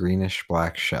dense greenish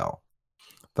black shell.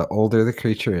 The older the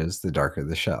creature is, the darker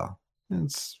the shell.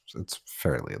 It's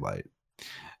fairly light.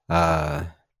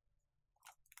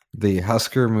 The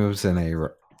Husker moves in a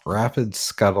rapid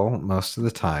scuttle most of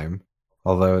the time,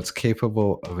 although it's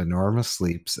capable of enormous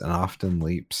leaps and often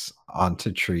leaps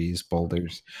onto trees,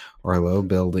 boulders, or low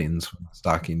buildings when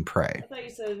stalking I prey. thought you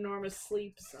said enormous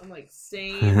sleeps. I'm like,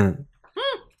 same.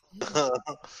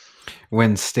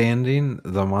 When standing,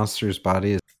 the monster's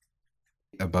body is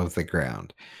above the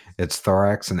ground. Its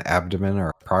thorax and abdomen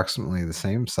are approximately the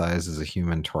same size as a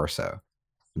human torso.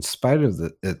 In spite of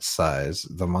its size,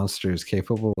 the monster is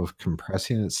capable of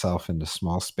compressing itself into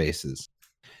small spaces.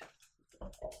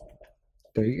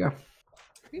 There you go.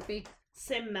 Creepy.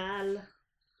 C'est mal.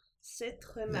 C'est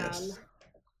très mal. Yes.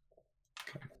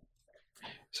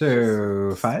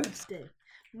 So 5.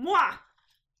 Moi!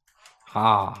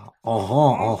 Ah,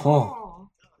 Oh.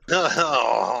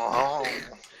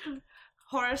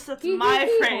 Horace, that's my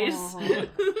phrase.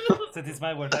 Since it's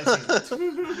my word, I say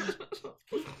it.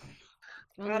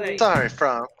 Alright. Sorry,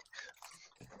 Frank.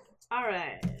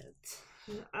 Alright.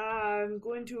 I'm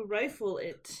going to rifle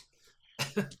it.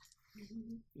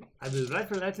 I will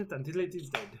rifle at it until it is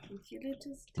dead. Until it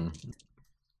is Mhm.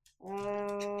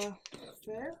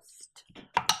 first.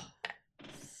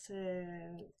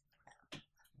 So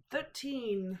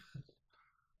 13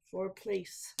 for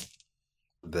place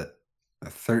The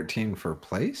 13 for on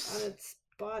place? its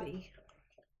body.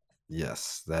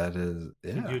 Yes, that is.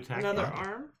 Did you Yeah. attack Another it?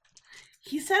 arm.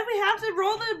 He said we have to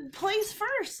roll the place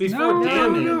first. Before No,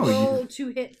 damage. no, you- roll to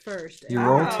hit first. You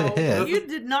roll to hit. You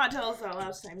did not tell us that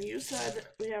last time. You said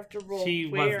we have to roll. She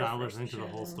was where not first. listening to the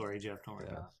whole story, Jeff. Don't worry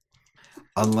Yeah. about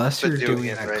Unless Been you're doing doing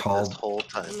it a right this called, whole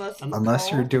time.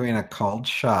 Unless you're doing a called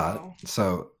shot. Oh.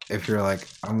 So if you're like,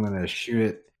 I'm gonna shoot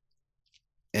it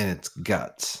in its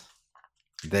guts,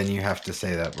 then you have to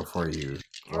say that before you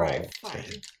roll. Alright, to fine.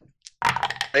 hit.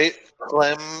 Right?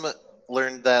 Clem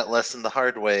learned that lesson the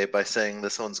hard way by saying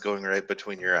this one's going right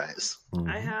between your eyes. I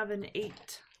Mhm. have an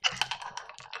 8.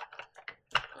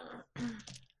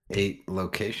 8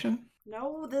 location.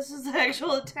 No, this is the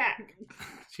actual attack. it.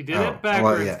 She did Oh, it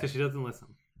backwards well, yeah. because she doesn't listen.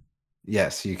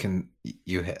 Yes, you can.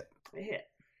 You hit. I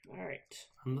hit. Alright.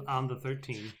 On the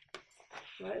 13.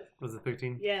 What? Was it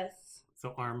 13? Yes.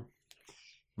 So arm.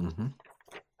 Mm-hmm.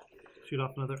 Shoot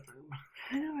off another arm.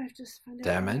 I know, I've just found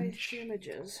out what my Damage. damage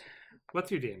is.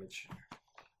 What's your damage?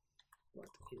 What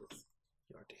is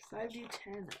your damage?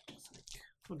 5d10. It looks like.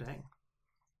 Oh, dang.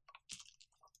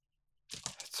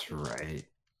 That's right.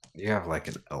 You have like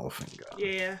an elephant gun.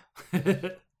 Yeah.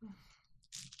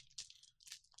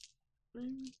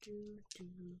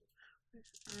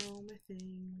 Where's all my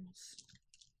things?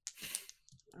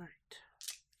 Alright.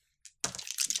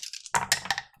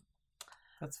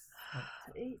 That's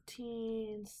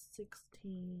 18,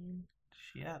 16.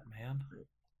 shit, man.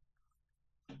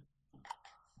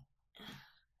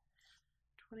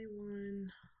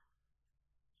 21,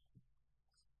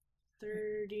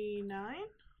 39?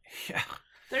 Yeah.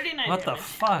 39 What the damage.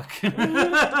 fuck? 2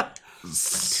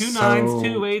 So- 9s,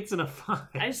 2 8s, and a 5.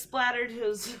 I splattered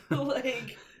his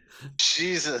leg.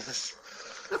 Jesus.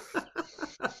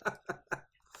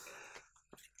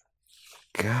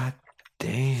 God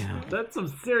damn. That's some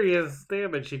serious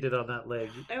damage she did on that leg.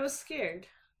 I was scared.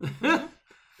 How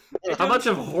much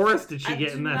of Horace did she I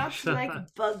get do in that not shot?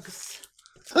 like bugs.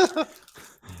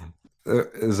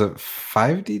 Is it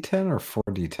 5d10 or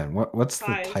 4d10? What's the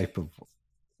 5. type of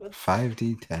What's-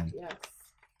 5d10? Yes.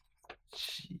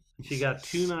 She got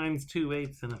 2 9s, 2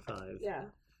 8s, and a 5. Yeah.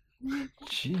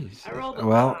 Jeez. I rolled a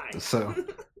Well, pie. so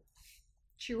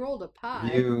She rolled a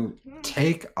pie. you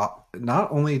take off.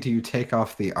 Not only do you take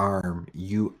off the arm,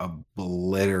 you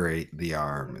obliterate the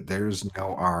arm. There's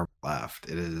no arm left.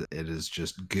 It is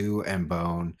just goo and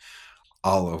bone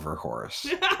all over Horace.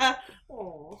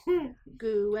 Oh.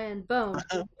 Goo and bone.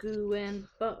 Goo and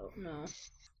bone. No.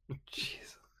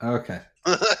 Jeez. Okay.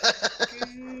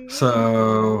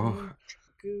 So,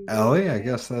 Ellie, I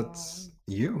guess that's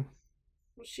you.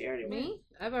 Well, she already went. Me?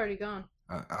 I've already gone.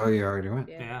 Oh, you already went.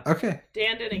 Yeah. Yeah, Okay.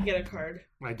 Dan didn't get a card.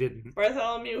 I didn't.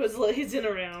 Bartholomew was lazing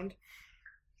around.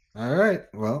 All right.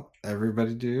 Well,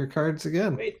 everybody do your cards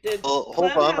again. Wait, did Well,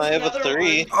 hold Clem on, has I have a another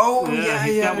 3. one? Oh, Yeah,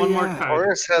 he's got one more card.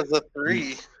 Horace has a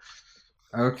 3.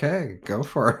 Okay, go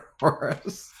for it,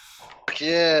 Horace.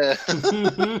 Yeah.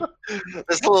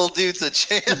 This little dude's a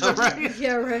champ. Right?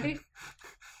 Yeah, right?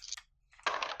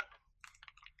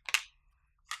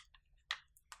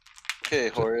 Okay,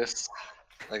 Horace.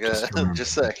 I Just got remember.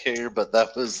 just a sec here, but that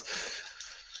was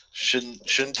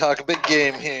shouldn't talk a big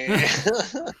game here.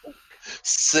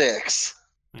 6.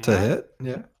 To hit?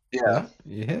 Yeah. Yeah.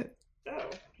 You hit. Oh,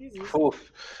 easy.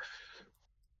 Oof.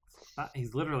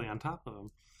 He's literally on top of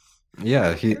him.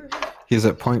 Yeah, he's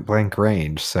at point blank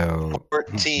range, so he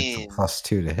 14. gets a +2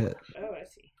 to hit. Oh, I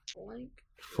see. Blank.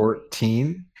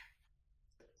 14.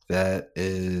 That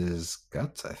is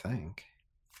guts, I think.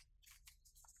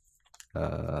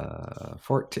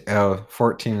 14. Oh,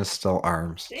 14 is still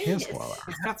arms. He has a lot of arms.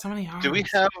 He's got so many arms. Do we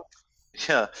have?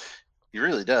 Yeah, he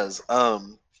really does.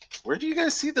 Where do you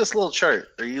guys see this little chart?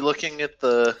 Are you looking at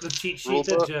the? the cheat Rule sheet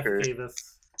that book, Jeff or- gave us?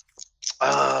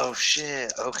 Oh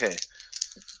shit. Okay.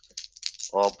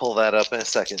 Well, I'll pull that up in a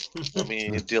second. Let me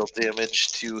deal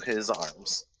damage to his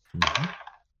arms. Mhm.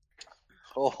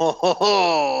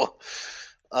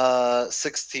 Oh,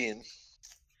 16.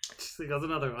 There goes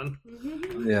another one.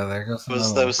 Yeah, there goes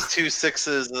Was another those 2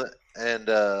 6s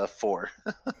and 4.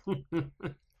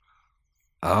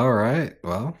 All right.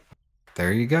 Well,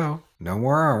 there you go. No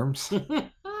more arms. Bye.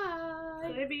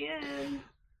 Maybe in.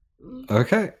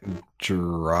 Okay.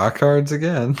 Draw cards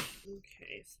again.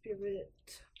 Okay, spirit.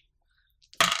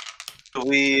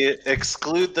 We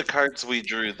exclude the cards we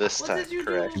drew this What time, did you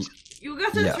correct? do? You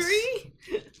got a Yes.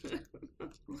 3?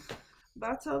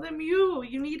 That's all them you.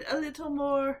 You need a little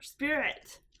more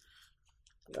spirit.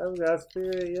 I've got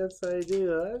spirit. Yes, I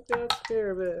do. I've got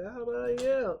spirit. How about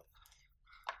you?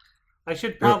 I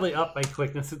should probably up my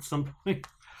quickness at some point.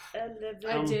 And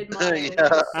I did mine.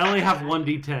 Yeah. I only have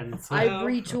 1d10. So I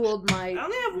retooled I my.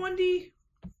 only have 1D.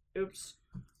 Oops.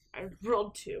 I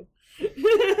rolled 2.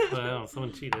 well,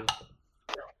 someone cheated.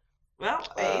 Well,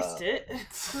 I aced it.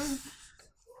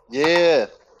 Yeah.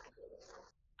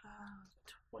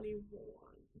 21.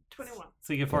 21.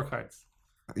 So you get 4 cards.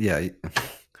 Yeah.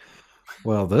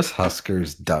 Well, this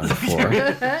Husker's done for.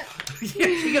 Yeah,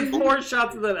 you get 4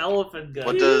 shots of that elephant gun.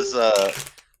 What does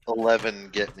 11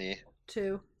 get me?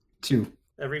 2. 2.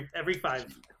 Every 5.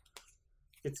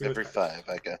 It's Every 5,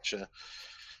 I gotcha.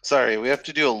 Sorry, we have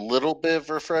to do a little bit of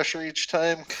refresher each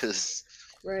time because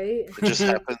Right? it just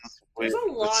happens. There's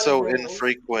a lot It's so of rolls.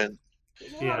 infrequent,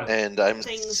 There's a lot Yeah. of and I'm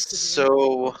things to do.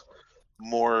 so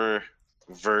more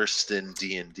versed in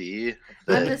D&D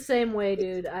I'm the that same way,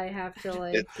 dude. I have to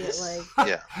like get it's like.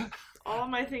 yeah. All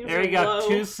my things Harry are got low.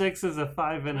 2 6s, a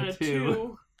 5, and a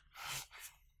 2.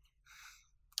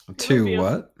 2 you.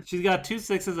 what? She's got 2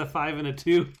 6s, a 5, and a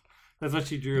 2. That's what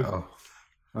she drew. Oh.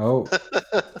 Oh.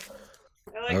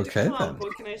 I like Okay, to clump. then.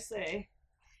 What can I say?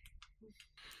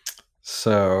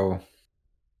 So.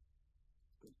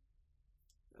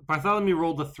 Bartholomew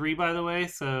rolled a 3, by the way,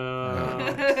 so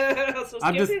So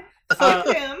I'm skip just- it. uh,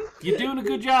 Skip him. you're doing a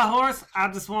good job, Horace. I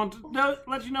just want to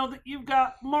let you know that you've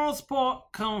got moral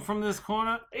support coming from this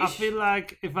corner. I feel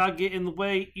like if I get in the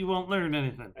way, you won't learn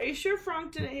anything. Are you sure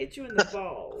Frank didn't hit you in the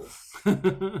balls?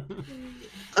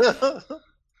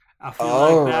 I feel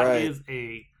All like that right. is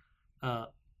a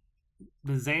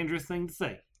misandrous thing to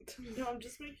say. No, I'm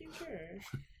just making sure.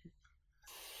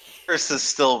 Chris is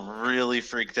still really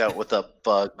freaked out with a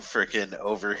bug freaking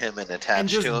over him and And attached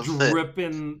just to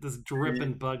him.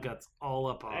 dripping bug guts all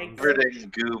up on him. Squirting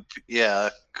goop, yeah,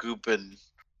 goop and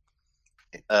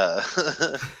uh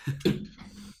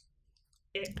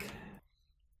Ick.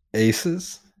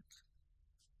 Aces.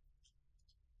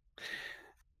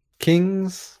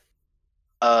 Kings.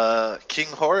 King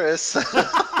Horus.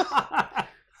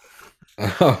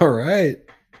 All right.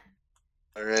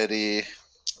 Already.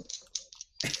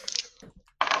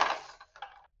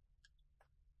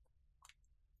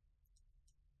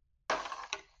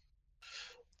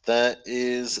 That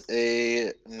is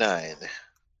a 9.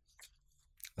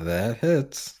 That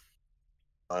hits.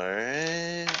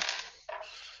 Alright.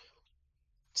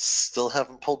 Still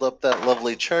haven't pulled up that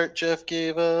lovely chart Jeff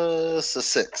gave us. A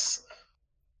 6.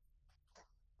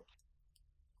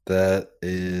 That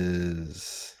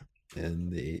is in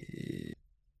the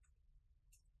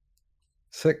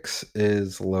 6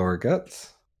 is lower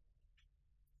guts.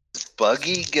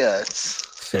 Buggy guts.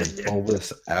 So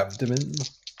bulbous abdomen.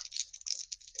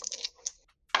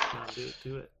 No,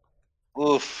 do it.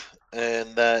 Oof.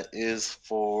 And that is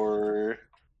for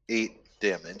 8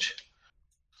 damage.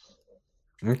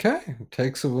 Okay.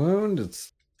 Takes a wound.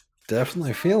 It's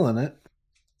definitely feeling it.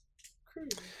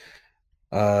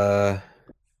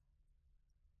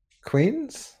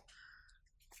 Queens?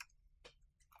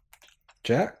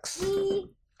 Jacks?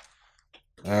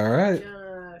 All right.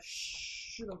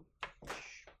 Shoot 'em.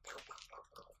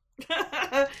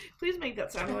 Please make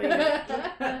that sound while you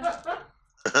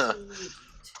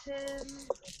 10,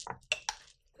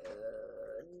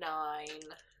 9.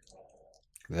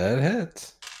 That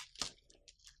hits.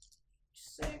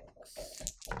 6.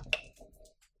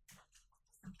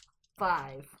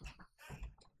 5.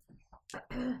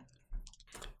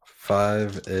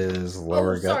 5 is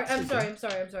lower sorry, guts. I'm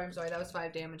sorry. That was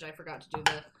 5 damage. I forgot to do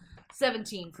the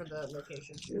 17 for the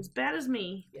location. As bad as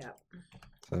me. Yeah.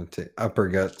 So upper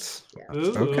guts.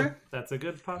 Ooh, Okay. That's a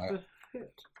good pop to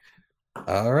hit.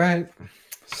 All right.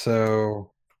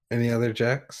 So, any other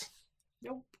jacks?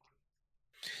 Nope.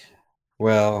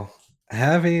 Well,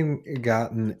 having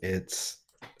gotten its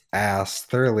ass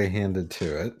thoroughly handed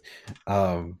to it,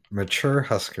 mature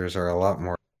huskers are a lot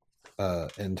more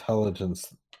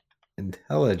intelligent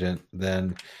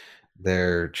than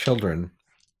their children.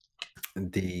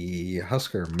 The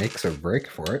husker makes a break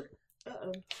for it.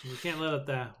 Uh-oh. We can't let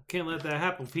that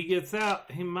happen. If he gets out,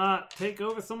 he might take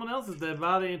over someone else's dead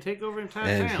body and take over entire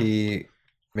And town. he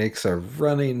makes a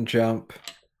running jump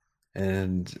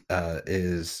and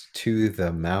is to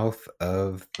the mouth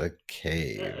of the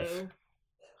cave.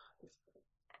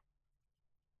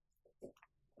 Uh-oh.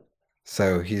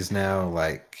 So he's now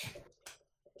like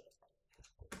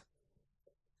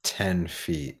 10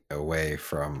 feet away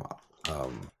from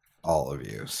all of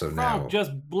you. So Frank,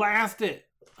 just blast it.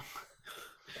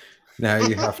 now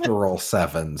you have to roll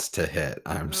 7s to hit.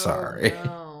 I'm sorry.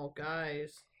 No,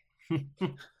 guys.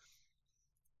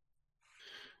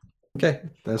 Okay,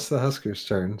 that's the Husker's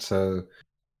turn. So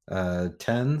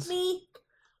 10s. Me.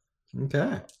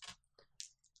 Okay.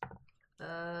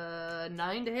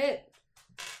 9 to hit.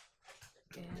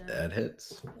 And That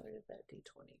hits. where did that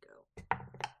d20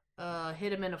 go?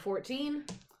 Hit him in a 14.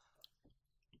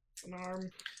 An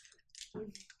arm.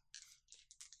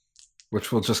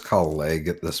 Which we'll just call leg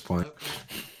at this point.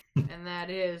 Okay. And that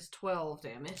is 12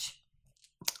 damage.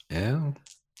 Yeah.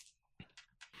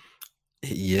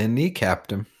 You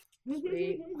kneecapped him.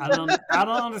 Sweet. I don't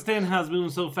understand how it's moving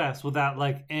so fast without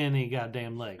like any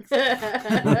goddamn legs.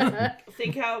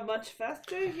 Think how much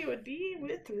faster he would be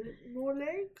with more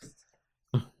legs.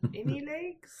 Any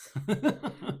legs?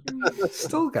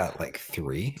 Still got like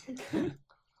 3.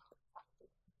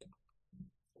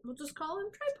 We'll just call him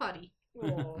Tripoddy.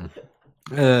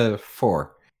 Oh.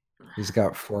 4. He's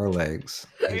got 4 legs.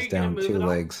 Are He's you gonna down move 2 at all?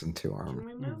 legs and 2 Can arms.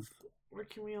 we move? Or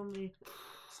can we only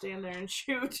stand there and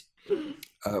shoot?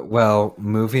 Well,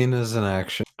 moving is an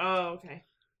action. Oh, okay.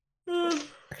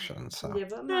 So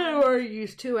Never No, mind. or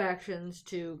use 2 actions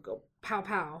to go pow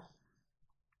pow.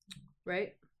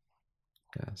 Right?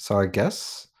 yeah. So I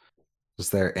guess is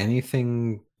there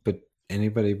anything but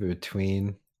anybody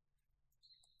between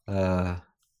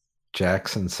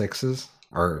jacks and 6s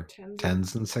or Tens.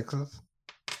 10s and 6s?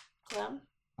 Clem?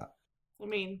 I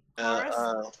mean, Uh,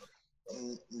 Horace?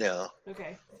 no,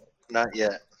 Okay. not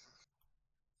yet.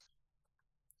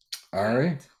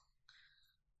 Ari?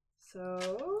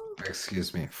 So,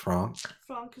 Excuse me, Frank.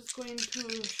 Frank is going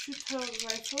to shoot her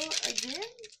rifle again.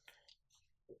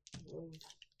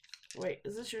 Wait,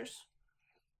 is this yours?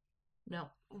 No.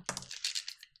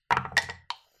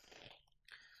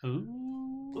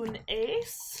 Ooh. Un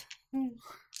ace?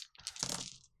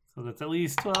 So that's at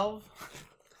least 12.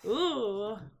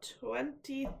 Ooh,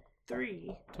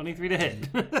 23. 23 to hit.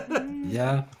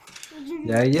 Yeah.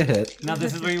 Yeah, you hit. Now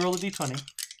this is where you roll a d20.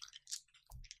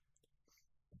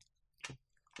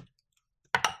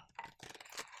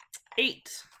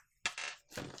 Eight.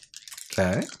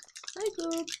 Okay. Hi,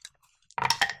 Goob.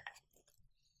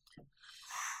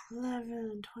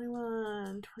 11,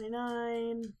 21,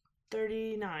 29,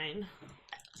 39.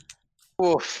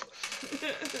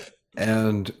 Oof.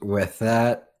 And with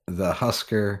that, the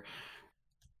Husker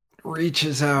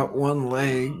reaches out one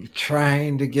leg,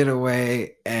 trying to get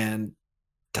away, and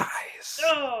dies.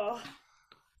 Oh!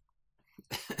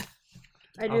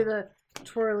 I do the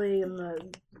twirly and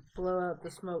the blow out the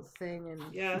smoke thing and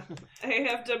Yeah, I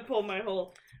have to pull my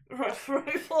whole rifle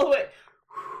away.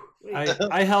 Wait.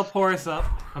 I help Horace up.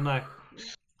 I'm like,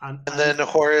 And then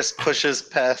Horace pushes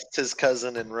past his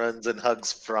cousin and runs and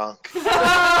hugs Frank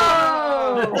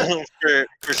Oh!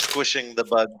 for squishing the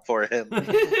bug for him.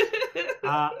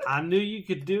 I knew you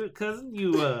could do it, cousin.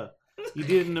 You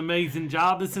did an amazing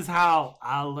job. This is how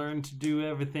I learned to do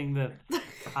everything that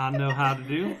I know how to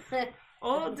do.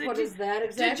 Oh, what is that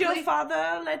exactly? Did your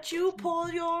father let you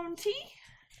pour your own tea?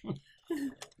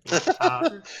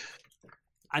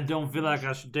 I don't feel like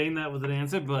I should deign that with an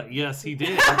answer, but yes, he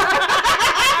did.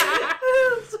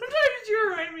 Sometimes you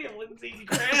remind me of Lindsay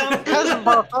Graham. Cousin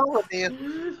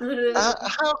Bartholomew,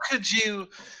 how could you?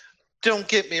 Don't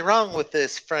get me wrong with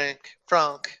this, Frank.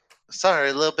 Sorry,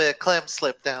 a little bit of Clem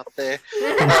slipped out there.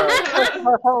 Cousin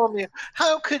Bartholomew,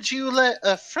 how could you let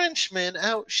a Frenchman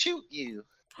outshoot you?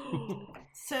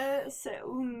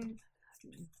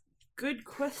 Good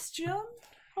question,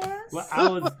 Horace.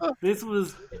 Well, this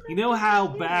was, you know how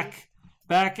back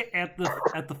at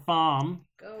the farm,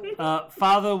 Go.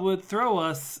 Father would throw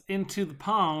us into the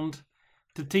pond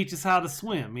to teach us how to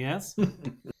swim. Yes, do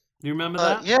you remember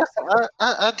that? Yes,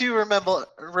 I do remember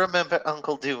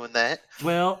Uncle doing that.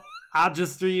 Well, I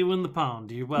just threw you in the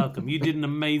pond. You're welcome. You did an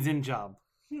amazing job.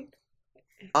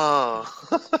 Oh,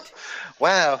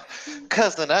 wow,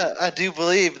 cousin! I do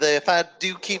believe that if I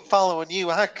do keep following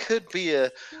you, I could be a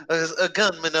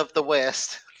gunman of the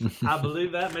West. I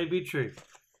believe that may be true.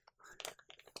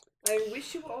 I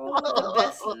wish you all the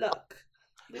best luck,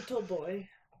 little boy.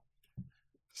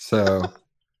 So,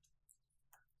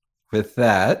 with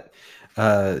that,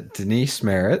 Denise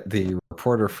Merritt, the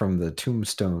reporter from the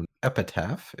Tombstone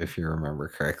Epitaph, if you remember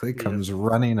correctly, comes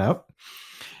running up,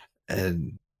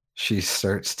 and she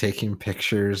starts taking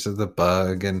pictures of the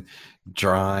bug and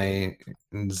drawings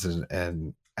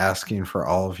and asking for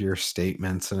all of your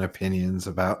statements and opinions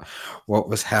about what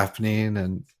was happening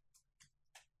and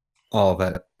all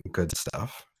that good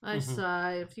stuff. I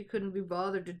sigh if you couldn't be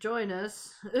bothered to join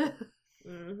us.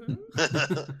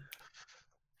 Mm-hmm.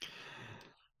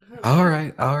 All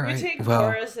right. We take Well,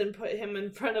 Horace and put him in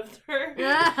front of her.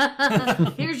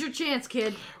 Here's your chance,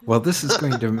 kid. well, this is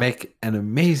going to make an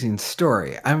amazing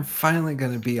story. I'm finally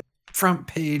going to be on the front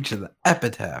page of the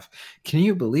epitaph. Can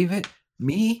you believe it?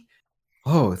 Me?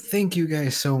 Oh, thank you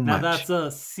guys so Now much. that's a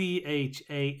CHAMPSWORTH.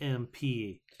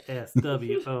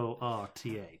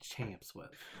 Champsworth.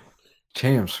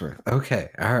 Chelmsford. Okay.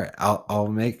 All right. I'll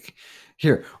make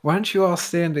here. Why don't you all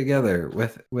stand together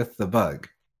with the bug?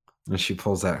 And she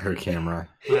pulls out her camera.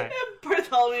 Right.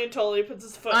 Bartholomew totally puts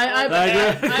his foot.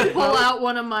 I pull out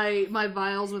one of my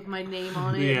vials with my name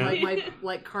on it, Yeah.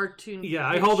 like cartoon. Yeah,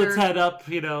 I hold its picture, head up,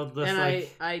 you know, just and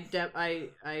like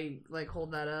I like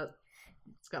hold that up.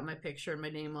 It's got my picture and my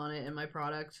name on it and my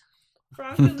product.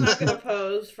 Frank is not going to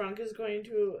pose. Frank is going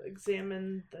to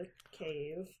examine the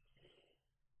cave.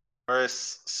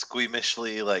 Horace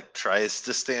squeamishly tries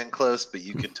to stand close, but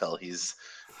you can tell he's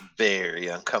very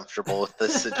uncomfortable with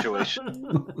this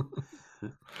situation.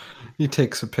 He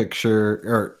takes a picture,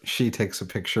 or she takes a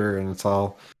picture, and it's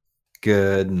all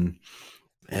good.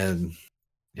 And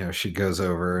she goes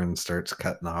over and starts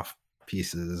cutting off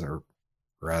pieces, or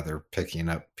rather picking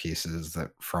up pieces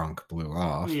that Frank blew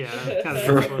off. yeah, kind of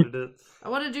that's what it is. I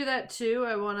want to do that too.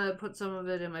 I want to put some of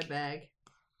it in my bag.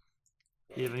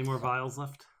 You have any more vials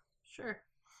left? Sure.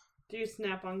 Do you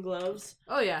snap on gloves?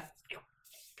 Oh yeah.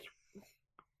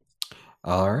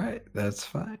 All right, that's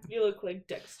fine. You look like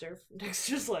Dexter from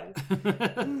Dexter's Lab.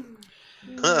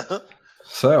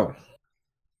 So,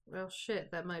 Well, shit.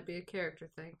 That might be a character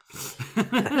thing.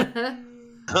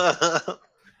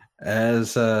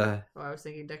 as Oh, I was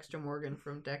thinking Dexter Morgan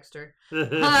from Dexter. yeah.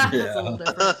 That's a little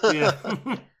different.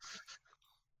 Yeah.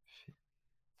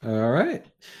 all right,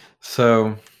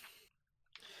 so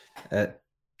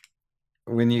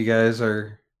when you guys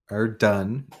are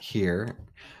done here,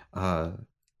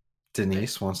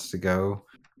 Denise wants to go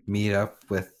meet up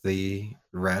with the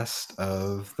rest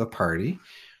of the party.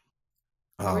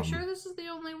 Are we sure this is the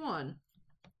only one?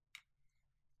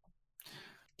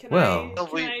 Can Well-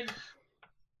 I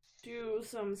do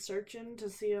some searching to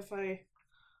see if I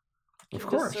can Of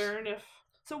course. discern if...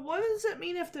 So what does it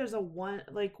mean if there's a one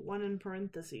in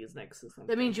parentheses next to something?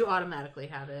 That means you automatically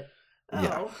have it. Oh,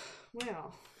 Yeah.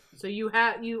 well. So you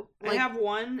have I have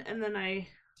one, and then I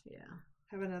yeah.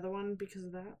 have another one because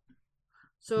of that.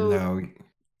 So No,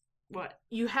 What?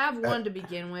 you have one to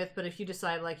begin with, but if you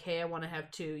decide hey, I want to have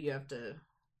two, you have to.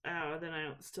 Oh, then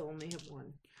I still only have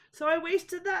one. So I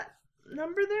wasted that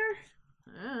number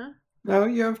there? no,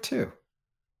 you have two.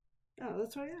 Oh,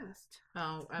 that's what I asked.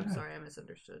 Oh, I'm Yeah. sorry, I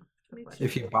misunderstood. the Me question.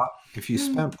 If you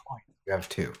spent points, you have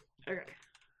two. Okay.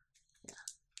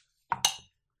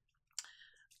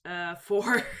 Yeah.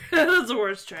 4. That's the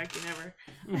worst tracking ever.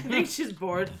 I think she's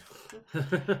bored.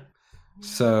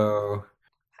 So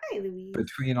Hi, Louise.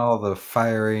 between all the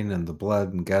firing and the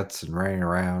blood and guts and running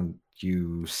around,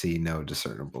 you see no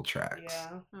discernible tracks.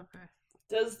 Yeah. Okay.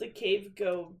 Does the cave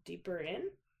go deeper in?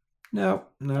 No.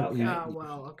 Okay. Oh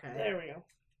well. Okay. There we go.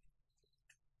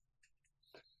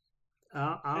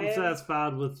 I'm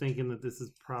satisfied with thinking that this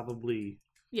is probably.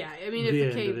 Yeah, I mean, if The the end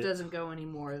of cave it. doesn't go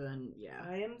anymore, then yeah.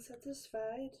 I am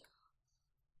satisfied.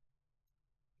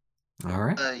 All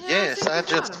right. Yes, I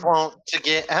just want to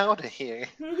get out of here.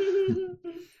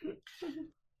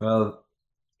 Well,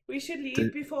 We should leave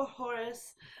Did- before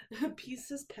Horace pees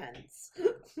his pants.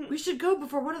 We should go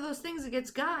before one of those things that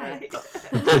gets Guy.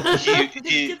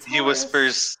 He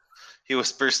whispers. He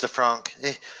whispers to Frank,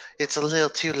 "It's a little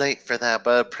too late for that,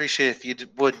 but I'd appreciate if you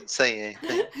wouldn't say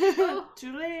anything."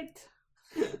 Too late.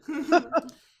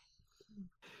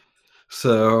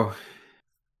 so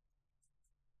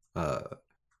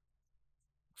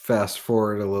fast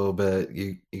forward a little bit,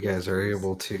 you guys are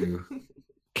able to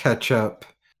catch up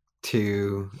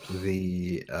to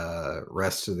the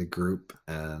rest of the group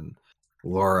and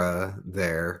Laura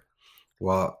there.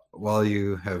 While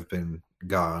you have been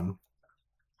gone,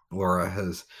 Laura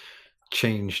has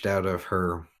changed out of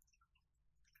her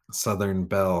Southern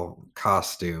Belle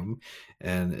costume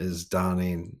and is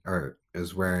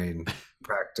wearing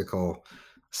practical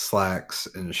slacks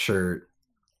and shirt,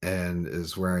 and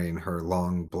is wearing her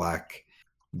long black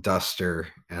duster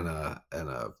and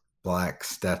a black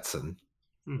Stetson.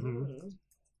 Mm-hmm.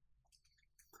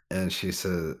 And she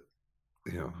says,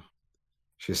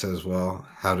 well,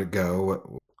 how'd it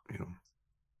go?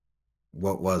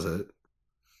 What was it?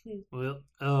 Well,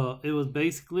 it was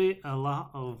basically a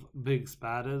lot of big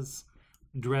spiders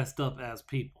dressed up as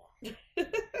people.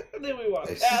 Then we walk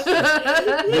Nice. past.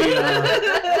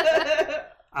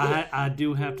 I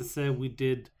do have to say we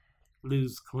did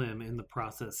lose Clem in the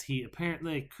process. He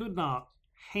apparently could not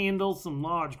handle some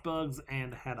large bugs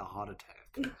and had a heart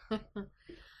attack.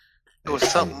 It was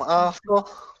something awful.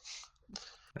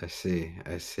 I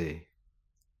see.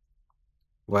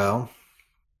 Well,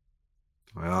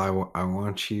 I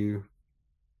want you.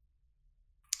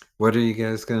 What are you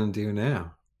guys gonna do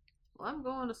now? Well, I'm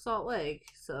going to Salt Lake,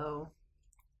 so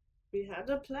We had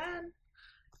a plan.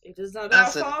 It is not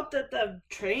That's our it. fault that the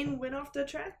train went off the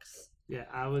tracks. Yeah,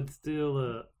 I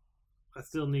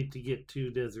still need to get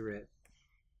to Deseret.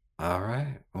 All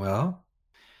right. Well,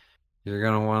 you're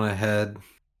gonna want to head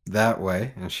that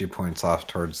way, and she points off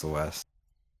towards the west.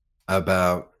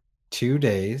 About 2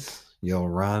 days, you'll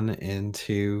run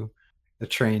into a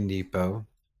train depot,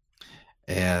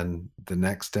 and the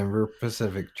next Denver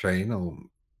Pacific train will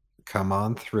come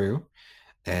on through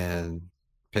and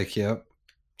pick you up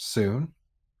soon.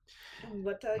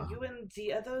 What are you and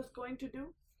the others going to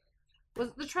do? was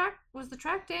the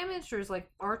track damaged, or is like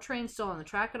our train still on the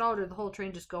track at all, or did the whole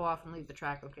train just go off and leave the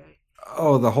track? Okay.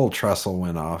 Oh, the whole trestle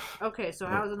went off. Okay, so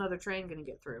how is another train going to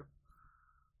get through?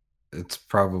 It's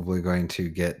probably going to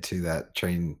get to that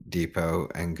train depot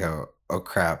and go, oh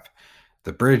crap,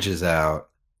 the bridge is out,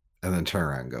 and then turn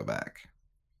around and go back.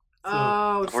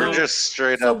 Oh, We're just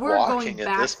straight so up we're walking going at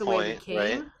back this the way we point, came.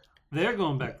 right? They're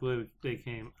going back the way they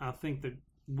came. I think that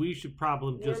we should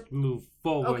probably just move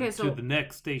forward Okay, so- to the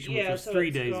next station, which Yeah, was so 3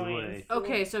 it's days going- away.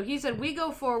 Okay, so he said we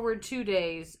go forward 2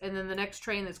 days, and then the next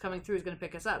train that's coming through is going to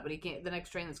pick us up, but he can't. The next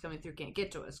train that's coming through can't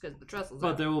get to us because the trestle's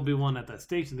But out. there will be one at that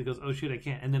station that goes, oh shit, I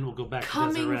can't, and then we'll go back to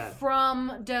Coming Deseret.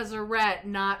 from Deseret,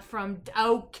 not from.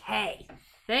 Okay,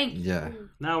 thank you. Yeah.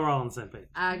 Now we're all on the same page.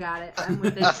 I got it. I'm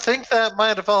with I it. think that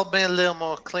might have all been a little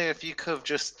more clear if you could have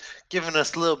just given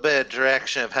us a little bit of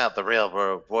direction of how the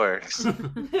railroad works.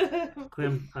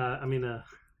 Clem,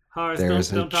 Horace,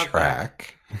 There's a don't talk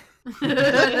back. track.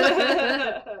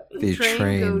 The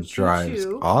train go drives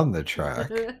choo-choo. on the track.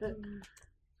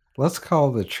 Let's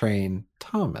call the train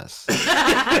Thomas.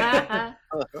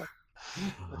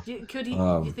 Could he?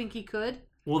 Um, You think he could?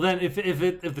 Well, then, if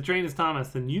the train is Thomas,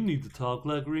 then you need to talk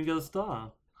like Ringo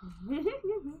Starr.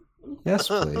 Yes,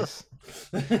 please.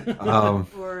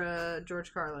 Or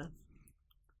George Carlin?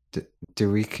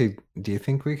 Do you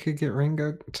think we could get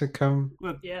Ringo to come?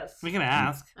 Yes. We can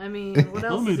ask. I mean, what I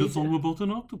else? made a Is he song about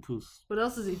an octopus. what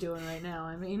else is he doing right now?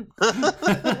 I mean,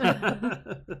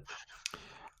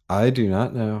 I do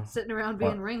not know. sitting around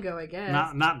being Ringo, I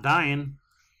guess. not dying.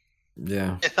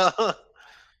 Yeah.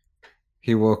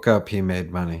 He woke up, he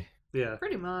made money. Yeah.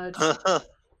 Pretty much.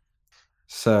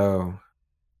 So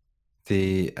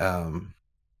the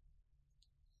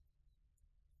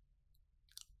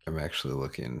I'm actually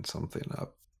looking something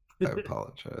up. I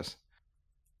apologize.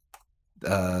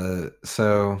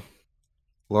 So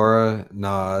Laura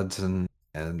nods and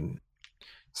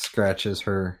scratches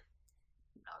her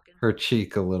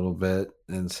cheek a little bit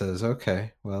and says,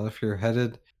 "Okay, well, if you're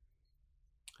headed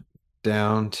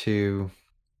down to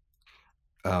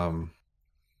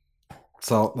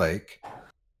Salt Lake,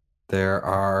 there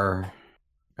are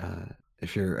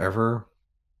if you're ever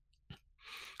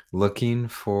looking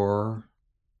for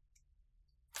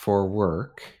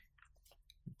work,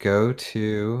 go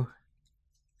to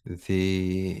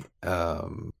the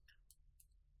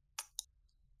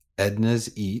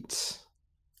Edna's Eats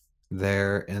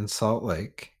there in Salt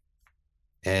Lake,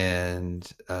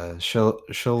 and she'll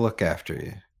look after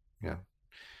you. Yeah.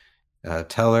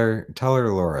 Tell her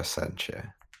Laura sent you,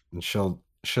 and she'll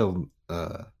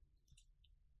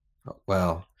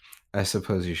well, I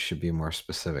suppose you should be more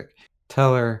specific.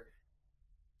 Tell her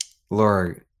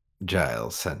Laura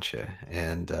Giles sent you,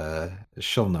 and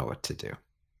she'll know what to do."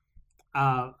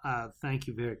 Thank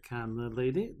you very kindly,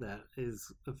 lady. That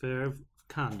is very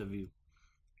kind of you.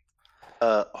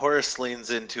 Horace leans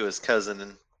into his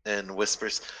cousin and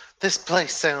whispers, "This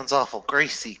place sounds awful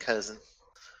greasy, cousin."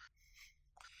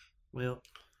 Well,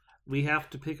 we have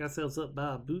to pick ourselves up by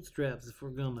our bootstraps if we're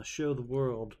going to show the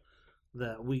world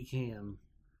that we can,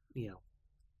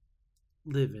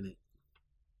 live in it.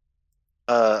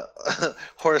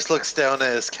 Horace looks down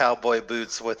at his cowboy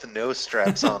boots with no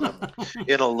straps on them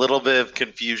in a little bit of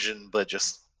confusion, but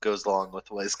just goes along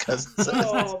with what his cousin says.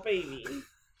 Oh, baby.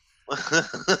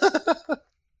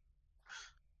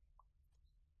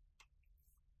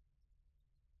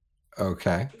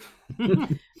 Okay.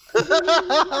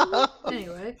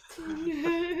 Anyway,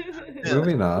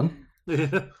 Moving on.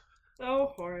 Oh,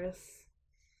 Horace.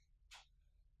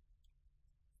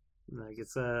 I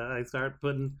guess I start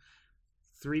putting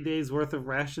 3 days worth of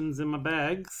rations in my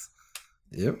bags.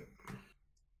 Yep.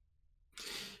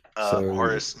 So-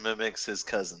 Horace mimics his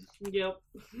cousin. Yep.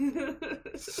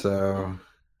 So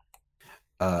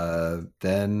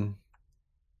then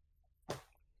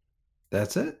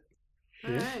that's it.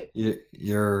 All right.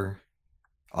 You're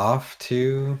off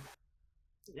to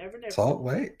Never, never. Salt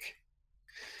Lake.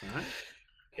 All right.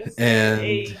 Is there a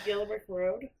And yellow brick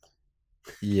road?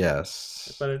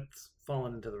 yes. But it's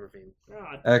fallen into the ravine. Oh,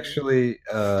 Actually,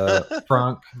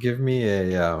 Frank, give me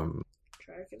a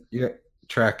tracking.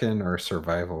 tracking or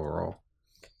survival roll.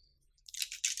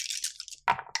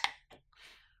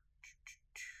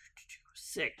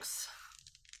 6.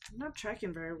 I'm not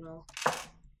tracking very well.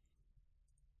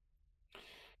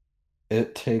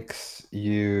 It takes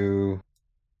you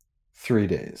 3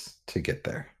 days to get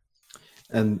there.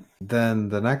 And then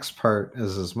the next part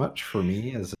is as much for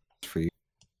me as it is for you.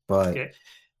 But Okay.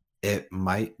 it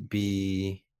might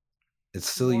be, it's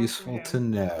still More for useful to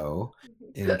him. know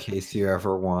in case you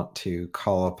ever want to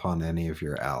call upon any of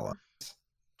your allies.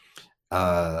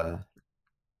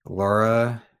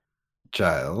 Laura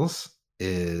Giles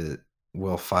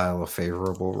will file a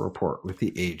favorable report with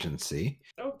the agency.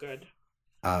 Oh, good.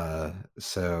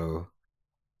 So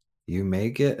you may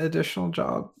get additional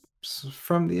jobs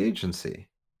from the agency.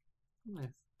 Nice.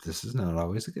 This is not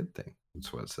always a good thing.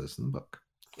 That's what it says in the book.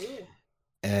 Ooh.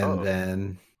 And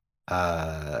then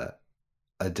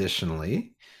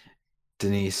additionally,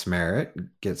 Denise Merritt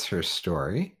gets her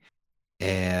story,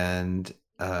 and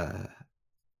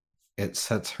it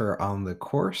sets her on the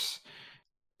course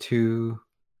to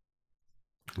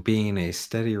being a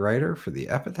steady writer for the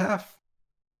epitaph.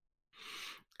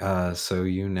 So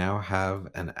you now have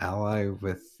an ally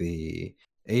with the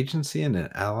agency and an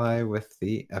ally with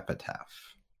the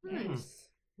epitaph. Nice.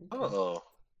 Oh.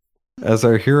 As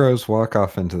our heroes walk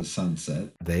off into the sunset,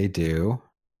 they do.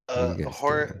 What are you guys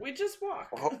doing? We just walk.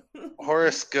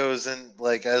 Horace goes in,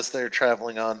 like, as they're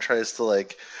traveling on, tries to,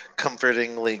 like,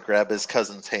 comfortingly grab his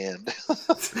cousin's hand.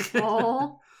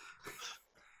 Oh.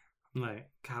 Like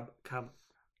cowboys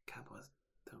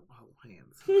don't hold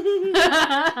hands.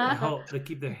 They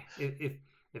keep their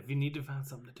if you need to find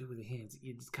something to do with your hands,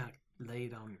 you just kind of lay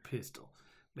it on your pistol.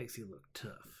 Makes you look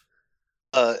tough.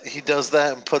 He does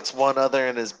that and puts one other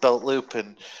in his belt loop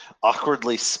and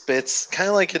awkwardly spits, kind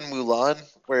of like in Mulan,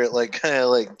 where it like kind of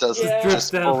like doesn't Yeah.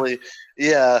 just Drips down. fully,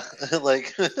 yeah,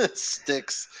 like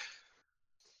sticks.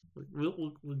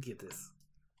 We'll get this.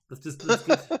 Let's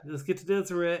get to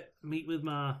Deseret. Meet with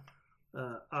my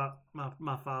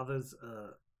father's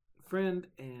friend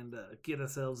and get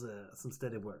ourselves some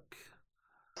steady work.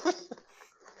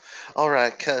 All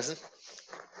right, cousin.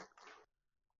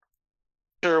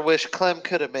 Sure wish Clem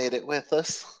could have made it with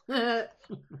us.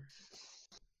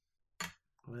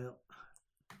 Well,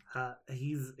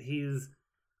 he's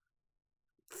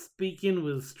speaking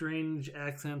with strange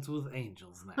accents with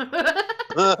angels now.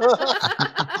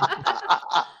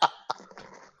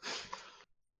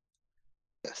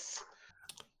 Yes.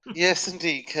 Yes,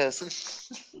 indeed, cousin.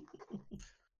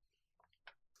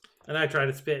 And I try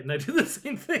to spit, and I do the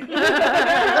same thing.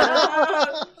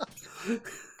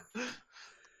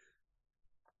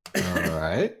 All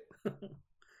right.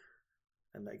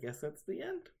 And I guess that's the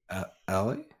end.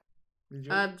 Ellie? Did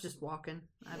you- I'm just walking.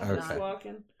 I'm Okay. Just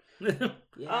walking.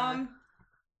 Yeah.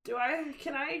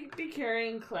 Can I be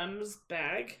carrying Clem's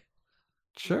bag?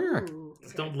 Sure. Ooh.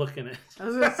 Just don't look in it. I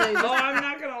was gonna say, Oh, I'm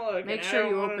not gonna look. Make I sure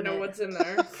don't you wanna open know it. what's in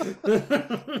there.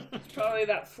 It's probably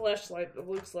that fleshlight that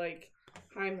looks like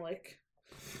Heimlich.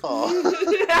 Aw.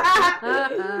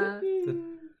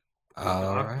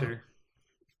 All right. Doctor.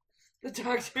 The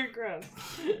Dr. Gross.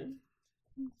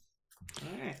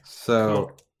 Alright.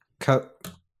 So, cut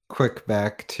quick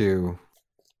back to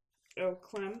Oh,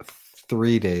 Clem.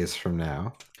 3 days from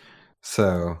now.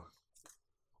 So,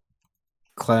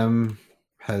 Clem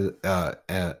has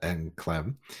and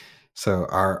Clem. So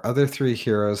our other 3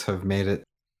 heroes have made it,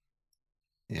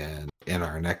 and in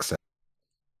our next episode,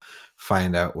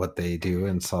 find out what they do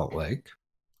in Salt Lake.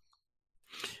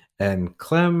 And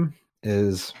Clem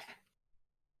is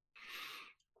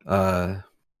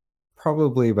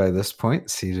probably by this point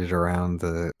seated around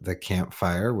the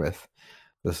campfire with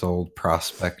this old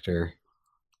prospector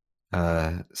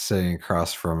sitting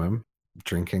across from him,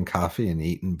 drinking coffee and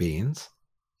eating beans.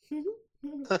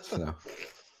 So,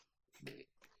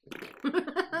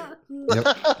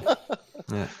 yep.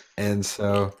 Yeah. And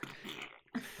so,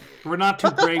 We're not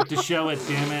too brave to show it,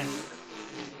 damn it.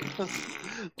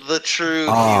 The true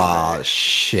oh humor.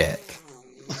 shit!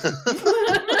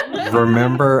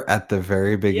 Remember at the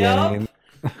very beginning?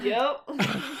 Yep.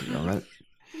 Damn it.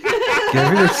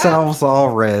 Give yourselves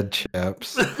all red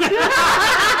chips.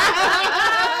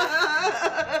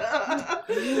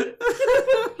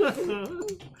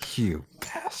 You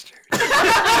bastard.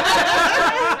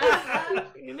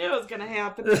 You knew it was gonna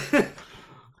happen.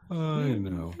 I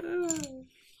know.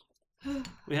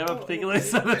 We have a particular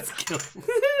set of skills.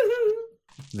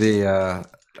 The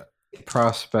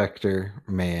prospector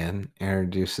man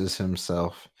introduces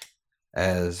himself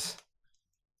as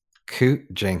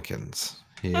Coot Jenkins.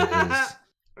 He is, I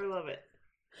love it.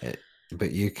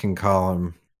 but you can call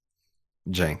him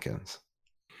Jenkins.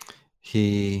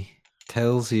 He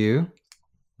tells you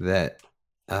that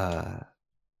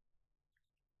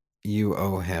you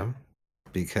owe him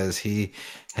because he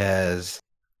has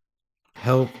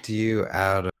helped you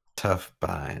out of a tough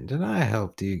bind, and I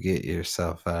helped you get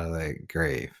yourself out of that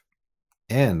grave.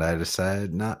 And I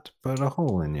decided not to put a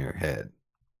hole in your head.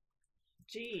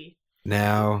 Gee.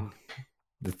 Now,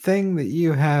 the thing that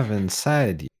you have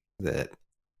inside you that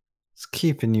is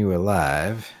keeping you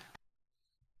alive,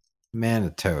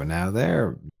 Manitou. Now,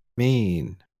 they're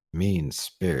mean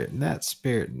spirit, and that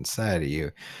spirit inside of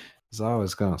you is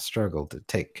always going to struggle to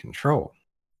take control.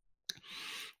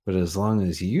 But as long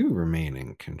as you remain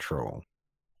in control,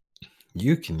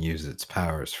 you can use its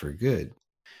powers for good.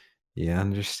 You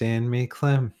understand me,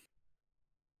 Clem?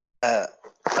 I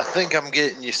think I'm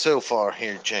getting you so far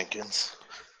here, Jenkins.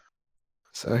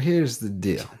 So here's the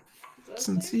deal.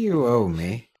 Since you owe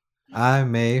me, I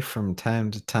may from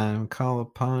time to time call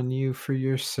upon you for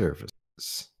your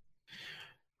services.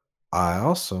 I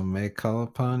also may call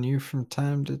upon you from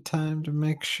time to time to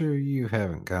make sure you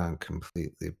haven't gone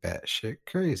completely batshit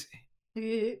crazy.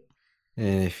 And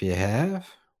if you have,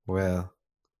 well,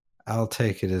 I'll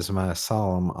take it as my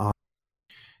solemn honor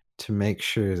to make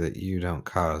sure that you don't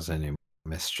cause any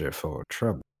mischief or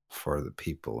trouble for the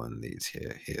people in these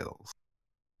here hills.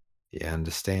 You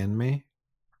understand me?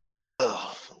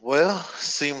 Well,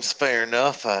 seems fair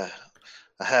enough. I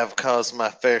have caused my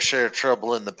fair share of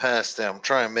trouble in the past, and I'm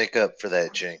trying to make up for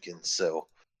that, Jenkins. So,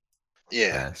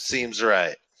 yeah, I see. seems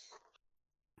right.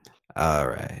 All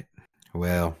right.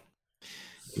 Well,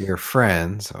 your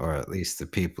friends, or at least the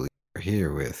people you're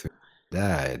here with who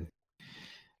died,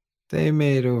 they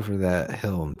made over that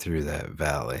hill and through that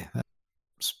valley. That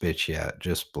spit you out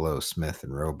just below Smith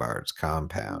and Robart's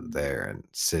compound there in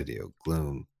City of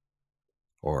Gloom,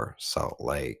 or Salt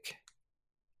Lake.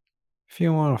 If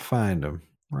you want to find them,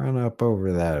 run up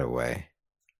over that way.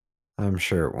 I'm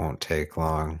sure it won't take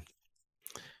long.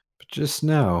 But just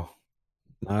know,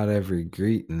 not every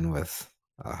greeting with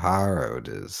a harrowed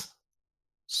is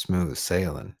smooth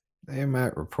sailing. They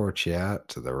might report you out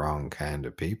to the wrong kind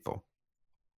of people.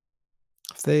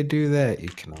 If they do that, you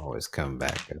can always come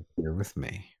back up here with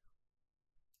me.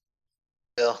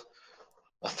 Well,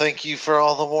 I thank you for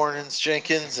all the warnings,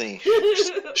 Jenkins. And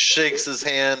he shakes his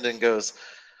hand and goes,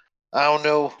 I don't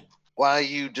know why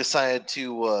you decided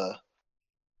to,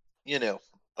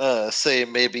 say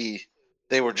maybe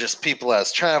they were just people I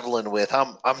was traveling with.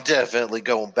 I'm definitely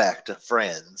going back to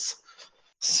friends.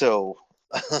 So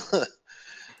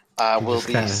I He will just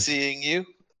be kinda- seeing you.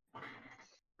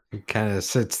 He kind of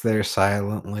sits there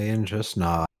silently and just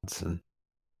nods and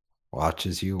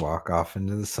watches you walk off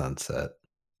into the sunset.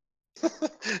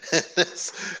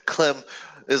 As Clem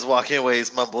is walking away,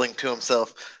 he's mumbling to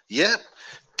himself, Yep,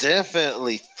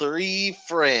 definitely 3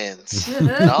 friends.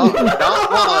 not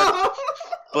one,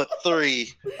 but 3.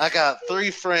 I got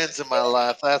 3 friends in my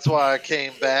life. That's why I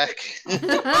came back.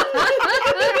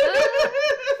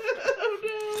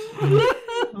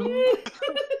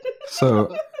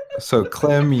 So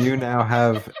Clem, you now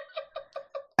have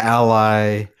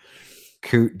ally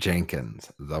Coot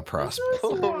Jenkins, the prospect.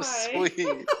 Oh, Why?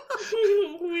 sweet.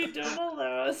 We don't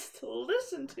allow us to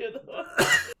listen to them.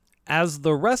 As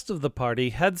the rest of the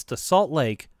party heads to Salt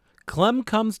Lake, Clem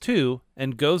comes too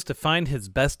and goes to find his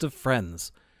best of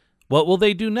friends. What will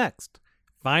they do next?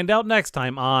 Find out next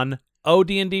time on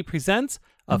OD&D Presents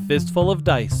A Fistful of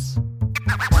Dice.